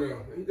Road Park now.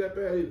 Ain't that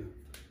bad either.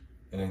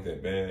 It ain't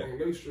that bad. On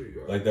Lake Street,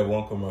 y'all. Like that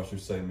one commercial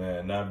say,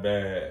 man, not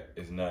bad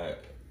is not.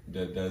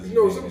 That doesn't. You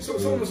know, some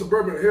of the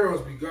suburban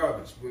Harrods be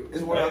garbage, but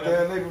it's one out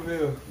there in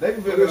Naperville.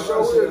 Naperville,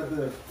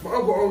 my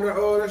uncle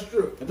owned that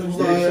strip. I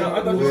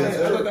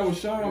thought that was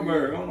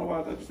Schaumburg. I don't know why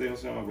I thought you said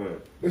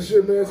Schaumburg. But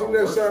shit, man. So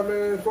next time,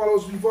 man,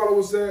 follow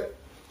us at,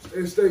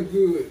 and stay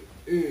good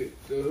in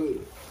the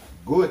hood.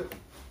 Good.